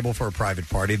check-in table for a private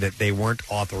party that they weren't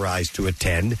authorized to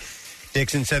attend.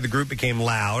 Dixon said the group became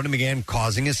loud and began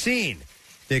causing a scene.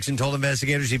 Dixon told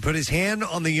investigators he put his hand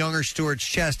on the younger Stewart's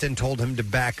chest and told him to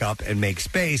back up and make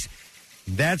space.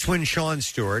 That's when Sean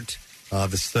Stewart,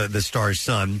 the star's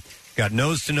son, got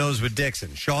nose-to-nose with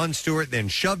Dixon. Sean Stewart then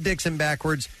shoved Dixon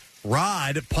backwards.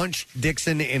 Rod punched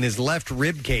Dixon in his left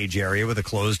rib cage area with a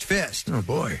closed fist. Oh,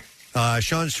 boy.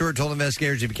 Sean Stewart told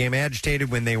investigators he became agitated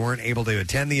when they weren't able to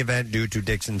attend the event due to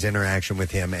Dixon's interaction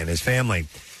with him and his family.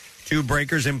 Two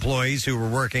Breakers employees who were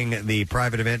working the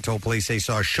private event told police they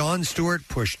saw Sean Stewart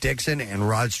push Dixon and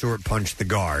Rod Stewart punch the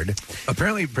guard.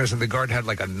 Apparently, President, the guard had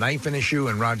like a knife in his shoe,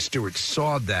 and Rod Stewart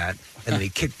sawed that, and then he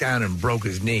kicked down and broke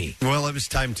his knee. Well, it was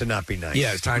time to not be nice.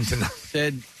 Yeah, it's time to not.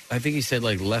 I think he said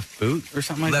like left boot or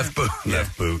something like left that. Boot.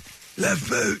 Left boot. Left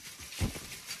boot.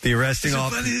 The arresting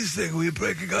officer. officer. It's the funniest thing when you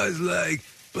break a guy's leg,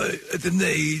 but at the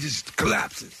knee, he just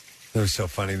collapses. It was so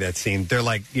funny, that scene. They're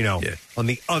like, on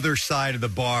the other side of the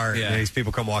bar, and these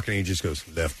people come walking, and he just goes,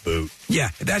 left boot. Yeah,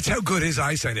 that's how good his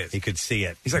eyesight is. He could see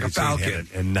it. He's like a falcon.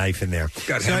 A knife in there.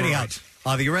 Got so anyhow, hemorrhoids.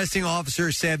 the arresting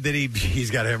officer said that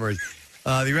he's got hemorrhoids.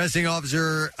 The arresting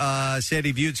officer said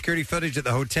he viewed security footage at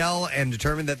the hotel and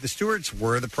determined that the Stewarts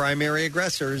were the primary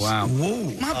aggressors. Wow.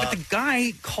 Whoa. But the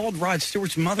guy called Rod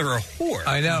Stewart's mother a whore.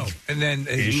 I know. And then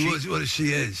what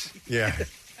she is. Yeah.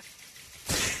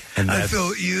 And I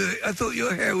thought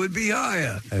your hair would be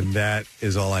higher. And that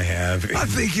is all I have. I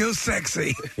think you're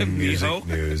sexy. In music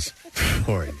news.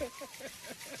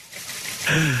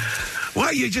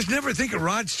 Why, you just never think of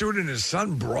Rod Stewart and his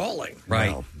son brawling.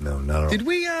 Right. No, not at all. Did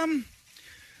we,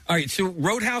 all right, so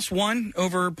Roadhouse won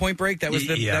over Point Break. That was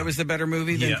the better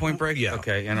movie than Point Break? Yeah.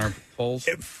 Okay, and our polls?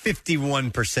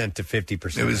 51% to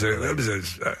 50%. It was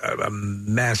a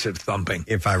massive thumping.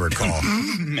 If I recall.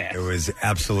 It was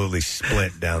absolutely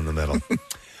split down the middle.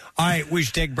 All right, we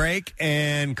should take a break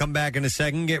and come back in a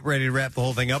second. Get ready to wrap the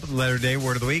whole thing up with the letter day,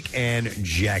 word of the week, and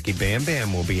Jackie Bam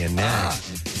Bam will be in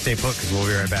next. Stay put, because we'll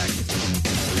be right back.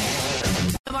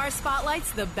 MR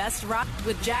Spotlight's the best rock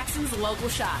with Jackson's local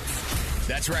shots.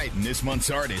 That's right, and this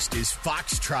month's artist is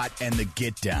Foxtrot and the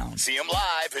Get Down. See them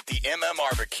live at the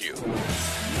MMRBQ.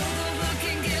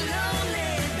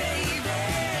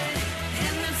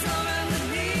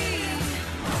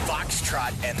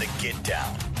 Foxtrot and the Get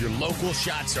Down, your local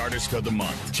shots artist of the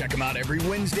month. Check them out every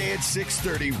Wednesday at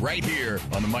 6:30 right here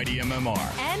on the Mighty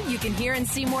MMR. And you can hear and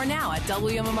see more now at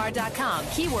WMMR.com.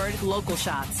 Keyword local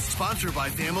shots. Sponsored by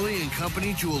Family and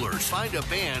Company Jewelers. Find a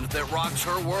band that rocks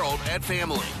her world at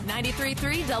Family.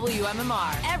 93.3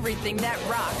 WMMR. Everything that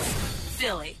rocks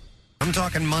Philly. I'm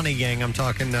talking money, gang. I'm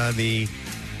talking the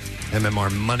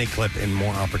MMR money clip and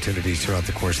more opportunities throughout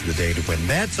the course of the day to win.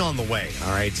 That's on the way.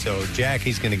 All right, so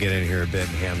Jackie's going to get in here a bit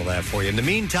and handle that for you. In the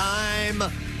meantime,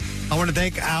 I want to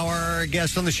thank our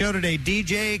guest on the show today,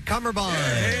 DJ Cummerbund,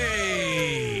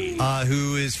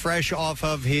 who is fresh off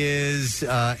of his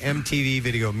MTV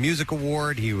Video Music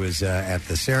Award. He was at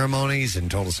the ceremonies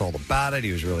and told us all about it.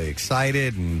 He was really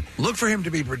excited. And look for him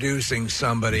to be producing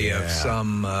somebody of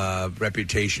some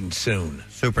reputation soon.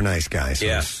 Super nice guy. So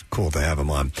it's cool to have him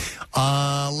on.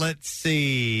 Let's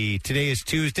see. Today is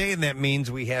Tuesday, and that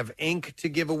means we have ink to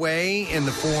give away in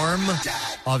the form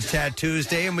of Tat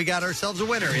Tuesday, and we got ourselves a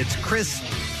winner. It's Chris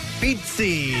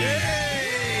Pizzi.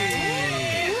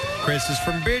 Chris is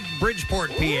from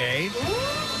Bridgeport, PA.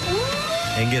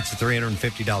 and gets a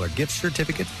 $350 gift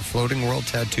certificate for Floating World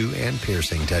Tattoo and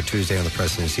Piercing. Tattoo Tuesday on the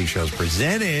Preston and Steve Show is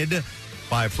presented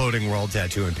by Floating World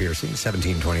Tattoo and Piercing,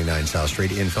 1729 South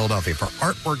Street in Philadelphia. For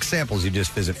artwork samples, you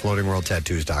just visit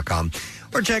floatingworldtattoos.com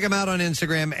or check them out on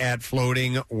Instagram at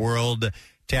Floating World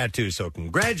Tattoo. So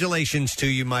congratulations to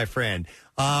you, my friend.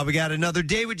 We got another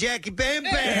day with Jackie Bam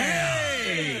Bam.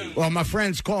 Hey! Well, my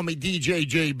friends call me DJ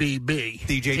JBB.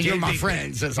 DJ JBB. You're my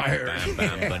friends, as I heard.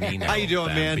 Bam, bam, Bonino, how you doing,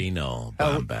 Bambino,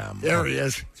 man? Bam. There he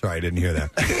is. Sorry, I didn't hear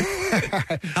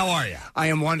that. How are you? I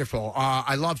am wonderful.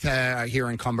 I loved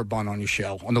hearing Cumberbund on your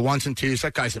show. On the ones and twos,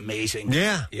 that guy's amazing.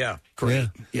 Yeah. Yeah. Great.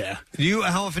 Yeah.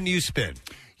 How often do you spin?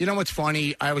 You know what's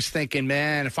funny? I was thinking,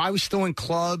 man, if I was still in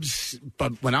clubs,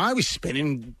 but when I was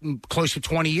spinning close to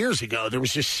 20 years ago, there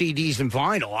was just CDs and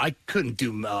vinyl. I couldn't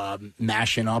do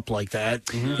mashing up like that.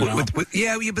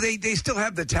 Mm-hmm. But they still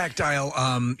have the tactile,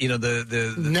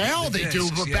 the now they discs, do,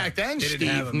 but back then, they didn't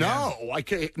Steve, have them, no.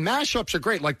 Mashups are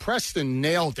great. Like Preston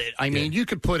nailed it. I mean, you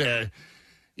could put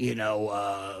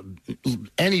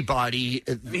anybody.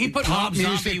 He put pop Rob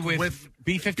Zombie music with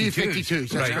B-52s. B-52s,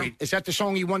 that's Right. great. Is that the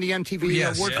song he won the MTV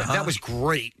award for? That was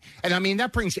great. And, I mean,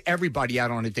 that brings everybody out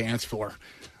on a dance floor.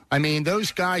 I mean,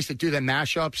 those guys that do the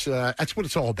mashups, that's what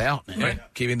it's all about, man. Right.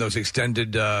 Keeping those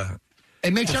extended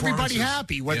it makes everybody performances.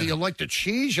 happy, whether you like the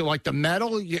cheese, you like the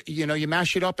metal, you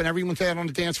mash it up, and everyone's out on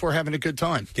the dance floor having a good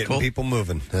time. Getting people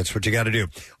moving. That's what you got to do.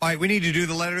 All right, we need to do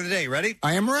the letter of the day. Ready?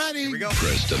 I am ready. Here we go.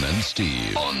 Preston and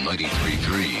Steve on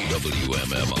 93.3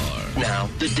 WMMR. Now,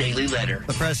 the Daily Letter.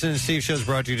 The Preston and Steve Show is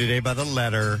brought to you today by the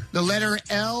letter. The letter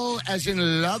L as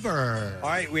in lover. All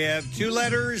right, we have 2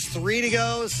 letters, 3 to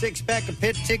go, 6-pack of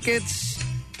pit tickets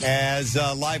as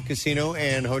Live Casino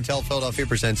and Hotel Philadelphia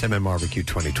presents Barbecue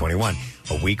 2021.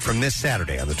 A week from this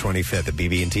Saturday on the 25th at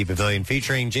BB&T Pavilion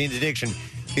featuring Jane's Addiction,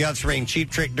 The Offspring, Cheap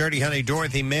Trick, Dirty Honey,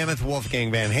 Dorothy, Mammoth,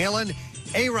 Wolfgang Van Halen,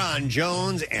 Aaron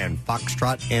Jones, and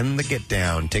Foxtrot and the Get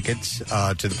Down. Tickets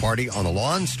to the party on the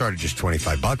lawn start at just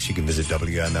 $25. You can visit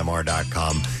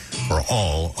WMMR.com for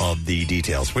all of the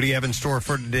details. What do you have in store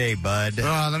for today, bud?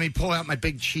 Let me pull out my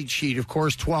big cheat sheet. Of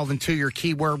course, 12 and 2, your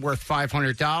keyword worth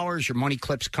 $500. Your Money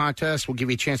Clips contest will give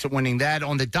you a chance at winning that.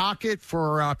 On the docket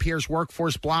for Pierre's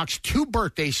Workforce Blocks, 2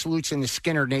 birthday salutes in the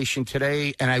Skinner Nation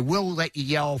today, and I will let you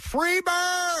yell, "Free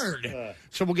bird!"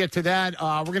 So we'll get to that.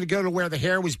 We're going to go to where the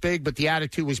hair was big, but the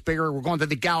attitude was bigger. We're going to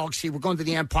the Galaxy. We're going to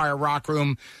the Empire Rock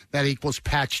Room. That equals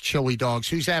Patch Chili Dogs.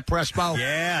 Who's that, Prespo?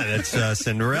 Yeah, that's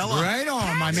Cinderella. Right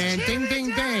on, my man. Ding,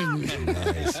 ding, ding.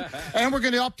 Nice. And we're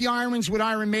going to up the irons with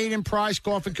Iron Maiden. Prize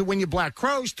coffin could win you Black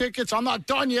Crowes tickets. I'm not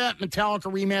done yet.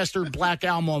 Metallica remastered Black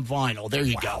Album on vinyl. There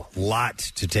you go. Lot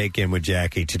to take in with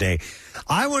Jackie today.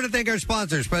 I want to thank our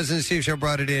sponsors. President and Steve Show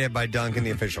brought it in by Dunkin',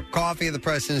 the official coffee of the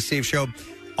President and Steve Show.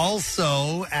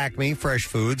 Also, Acme, fresh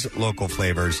foods, local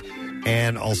flavors,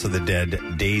 and also the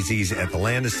Dead Daisies at the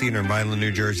Landis Theater in Vineland,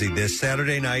 New Jersey this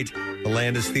Saturday night,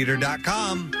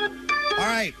 thelandistheater.com. All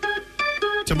right.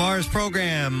 Tomorrow's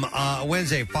program,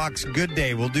 Wednesday, Fox Good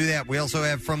Day. We'll do that. We also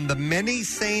have From the Many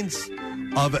Saints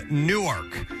of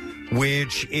Newark,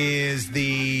 which is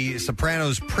the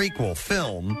Sopranos prequel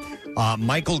film.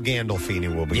 Michael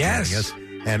Gandolfini will be joining us.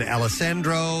 And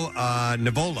Alessandro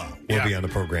Nivola will be on the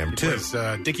program, too. It's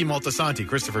Dickie Moltisanti,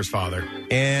 Christopher's father.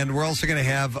 And we're also going to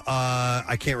have,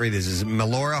 I can't read this, is it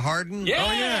Melora Hardin? Yes!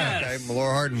 Oh, yeah. Okay,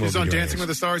 Melora Hardin She will was be on joining Dancing us. with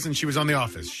the Stars, and she was on The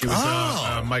Office. She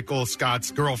was Michael Scott's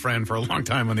girlfriend for a long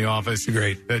time on The Office.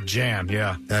 Great. The Jan,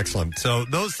 yeah. Excellent. So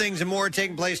those things and more are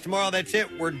taking place tomorrow. That's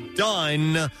it. We're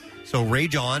done. So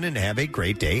rage on and have a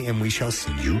great day, and we shall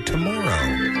see you tomorrow.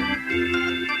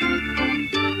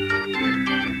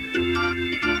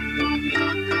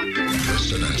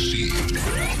 Preston and Steve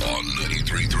on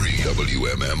 93.3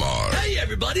 WMMR. Hey,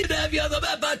 everybody.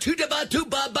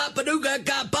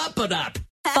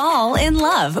 Fall in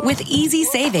love with easy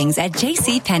savings at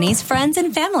JCPenney's Friends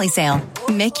and Family Sale.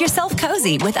 Make yourself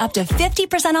cozy with up to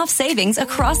 50% off savings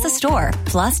across the store.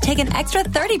 Plus, take an extra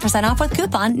 30% off with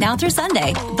coupon now through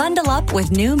Sunday. Bundle up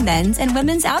with new men's and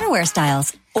women's outerwear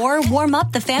styles. Or warm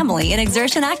up the family in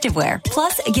Exertion Activewear.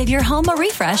 Plus, give your home a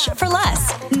refresh for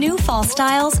less. New fall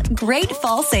styles, great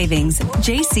fall savings.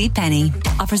 JCPenney.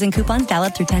 Offers and coupons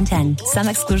valid through 10/10. Some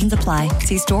exclusions apply.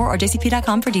 See store or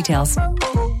jcp.com for details.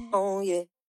 Oh, yeah.